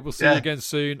see you, mate. We'll see you again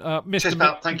soon. Cheers,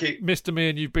 pal. Thank you. Mr.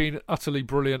 Meehan, you've been utterly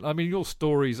brilliant. I mean, your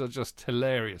stories are just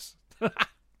hilarious.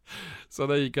 So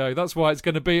there you go. That's why it's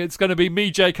going to be. It's going to be me,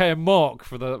 JK, and Mark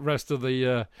for the rest of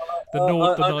the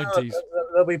 90s.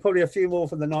 There'll be probably a few more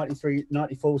from the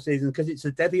 93-94 season because it's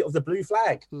the debut of the Blue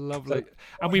Flag. Lovely. So,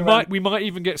 and we might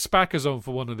even get Spackers on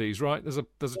for one of these, right? There's a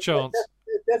chance.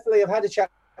 Definitely. I've had a chat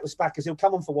with Spackers. He'll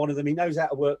come on for one of them. He knows how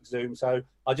to work Zoom, so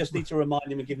I just need to remind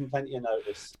him and give him plenty of notice.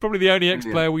 It's probably the only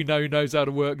ex-player we know who knows how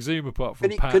to work Zoom apart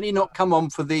from Pat. Can he not come on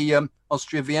for the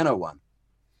Austria-Vienna one?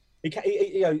 For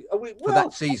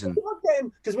that season.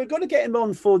 Because we're going to get him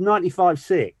on for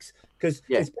 95-6 because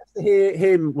it's best to hear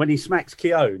him when he smacks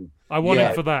Keown. I want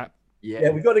him for that.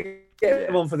 Yeah, we've got to get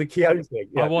him on for the Keown thing.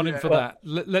 Yeah. I want him for that.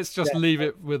 Let's just leave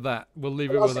it with that. We'll leave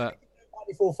it with that.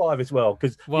 94-5 as well.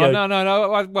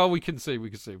 No. Well, we can see.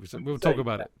 We'll talk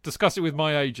about it. Discuss it with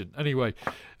my agent. Anyway,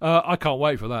 I can't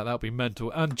wait for that. That'll be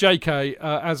mental. And JK,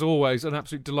 as always, an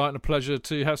absolute delight and a pleasure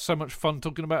to have so much fun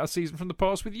talking about a season from the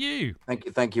past with you.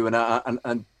 Thank you,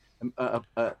 and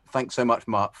thanks so much,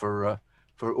 Mark, for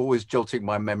always jolting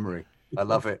my memory. I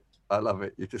love it.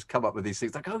 You just come up with these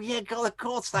things like, oh yeah, God, of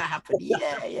course that happened.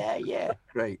 Yeah.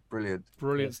 Great, brilliant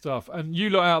stuff. And you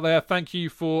lot out there, thank you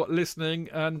for listening,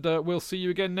 and we'll see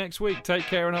you again next week. Take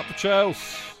care and up the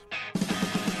Chelsea.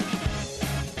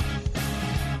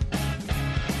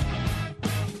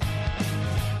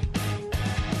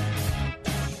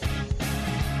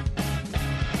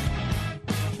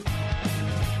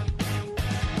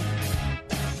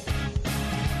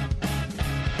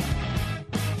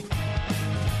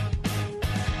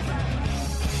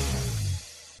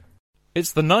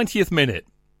 It's the 90th minute.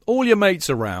 All your mates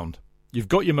around. You've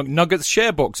got your McNuggets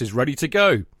share boxes ready to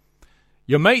go.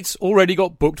 Your mates already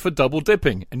got booked for double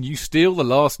dipping, and you steal the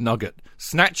last nugget,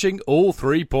 snatching all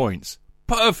 3 points.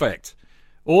 Perfect.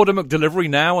 Order McDelivery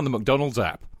now on the McDonald's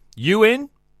app. You in?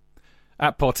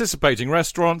 At participating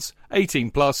restaurants,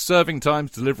 18 plus, serving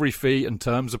times, delivery fee and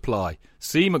terms apply.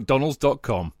 See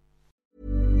mcdonalds.com.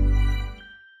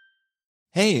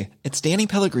 Hey, it's Danny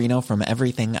Pellegrino from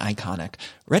Everything Iconic.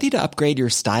 Ready to upgrade your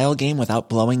style game without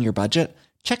blowing your budget?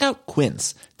 Check out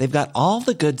Quince. They've got all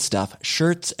the good stuff,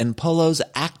 shirts and polos,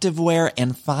 activewear,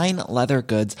 and fine leather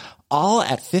goods, all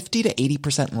at 50 to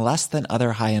 80% less than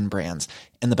other high-end brands.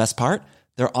 And the best part?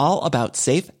 They're all about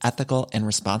safe, ethical, and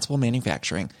responsible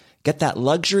manufacturing. Get that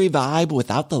luxury vibe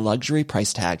without the luxury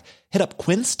price tag. Hit up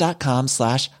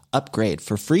quince.com/upgrade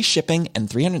for free shipping and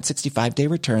 365-day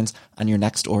returns on your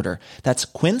next order. That's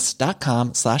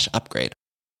quince.com/upgrade.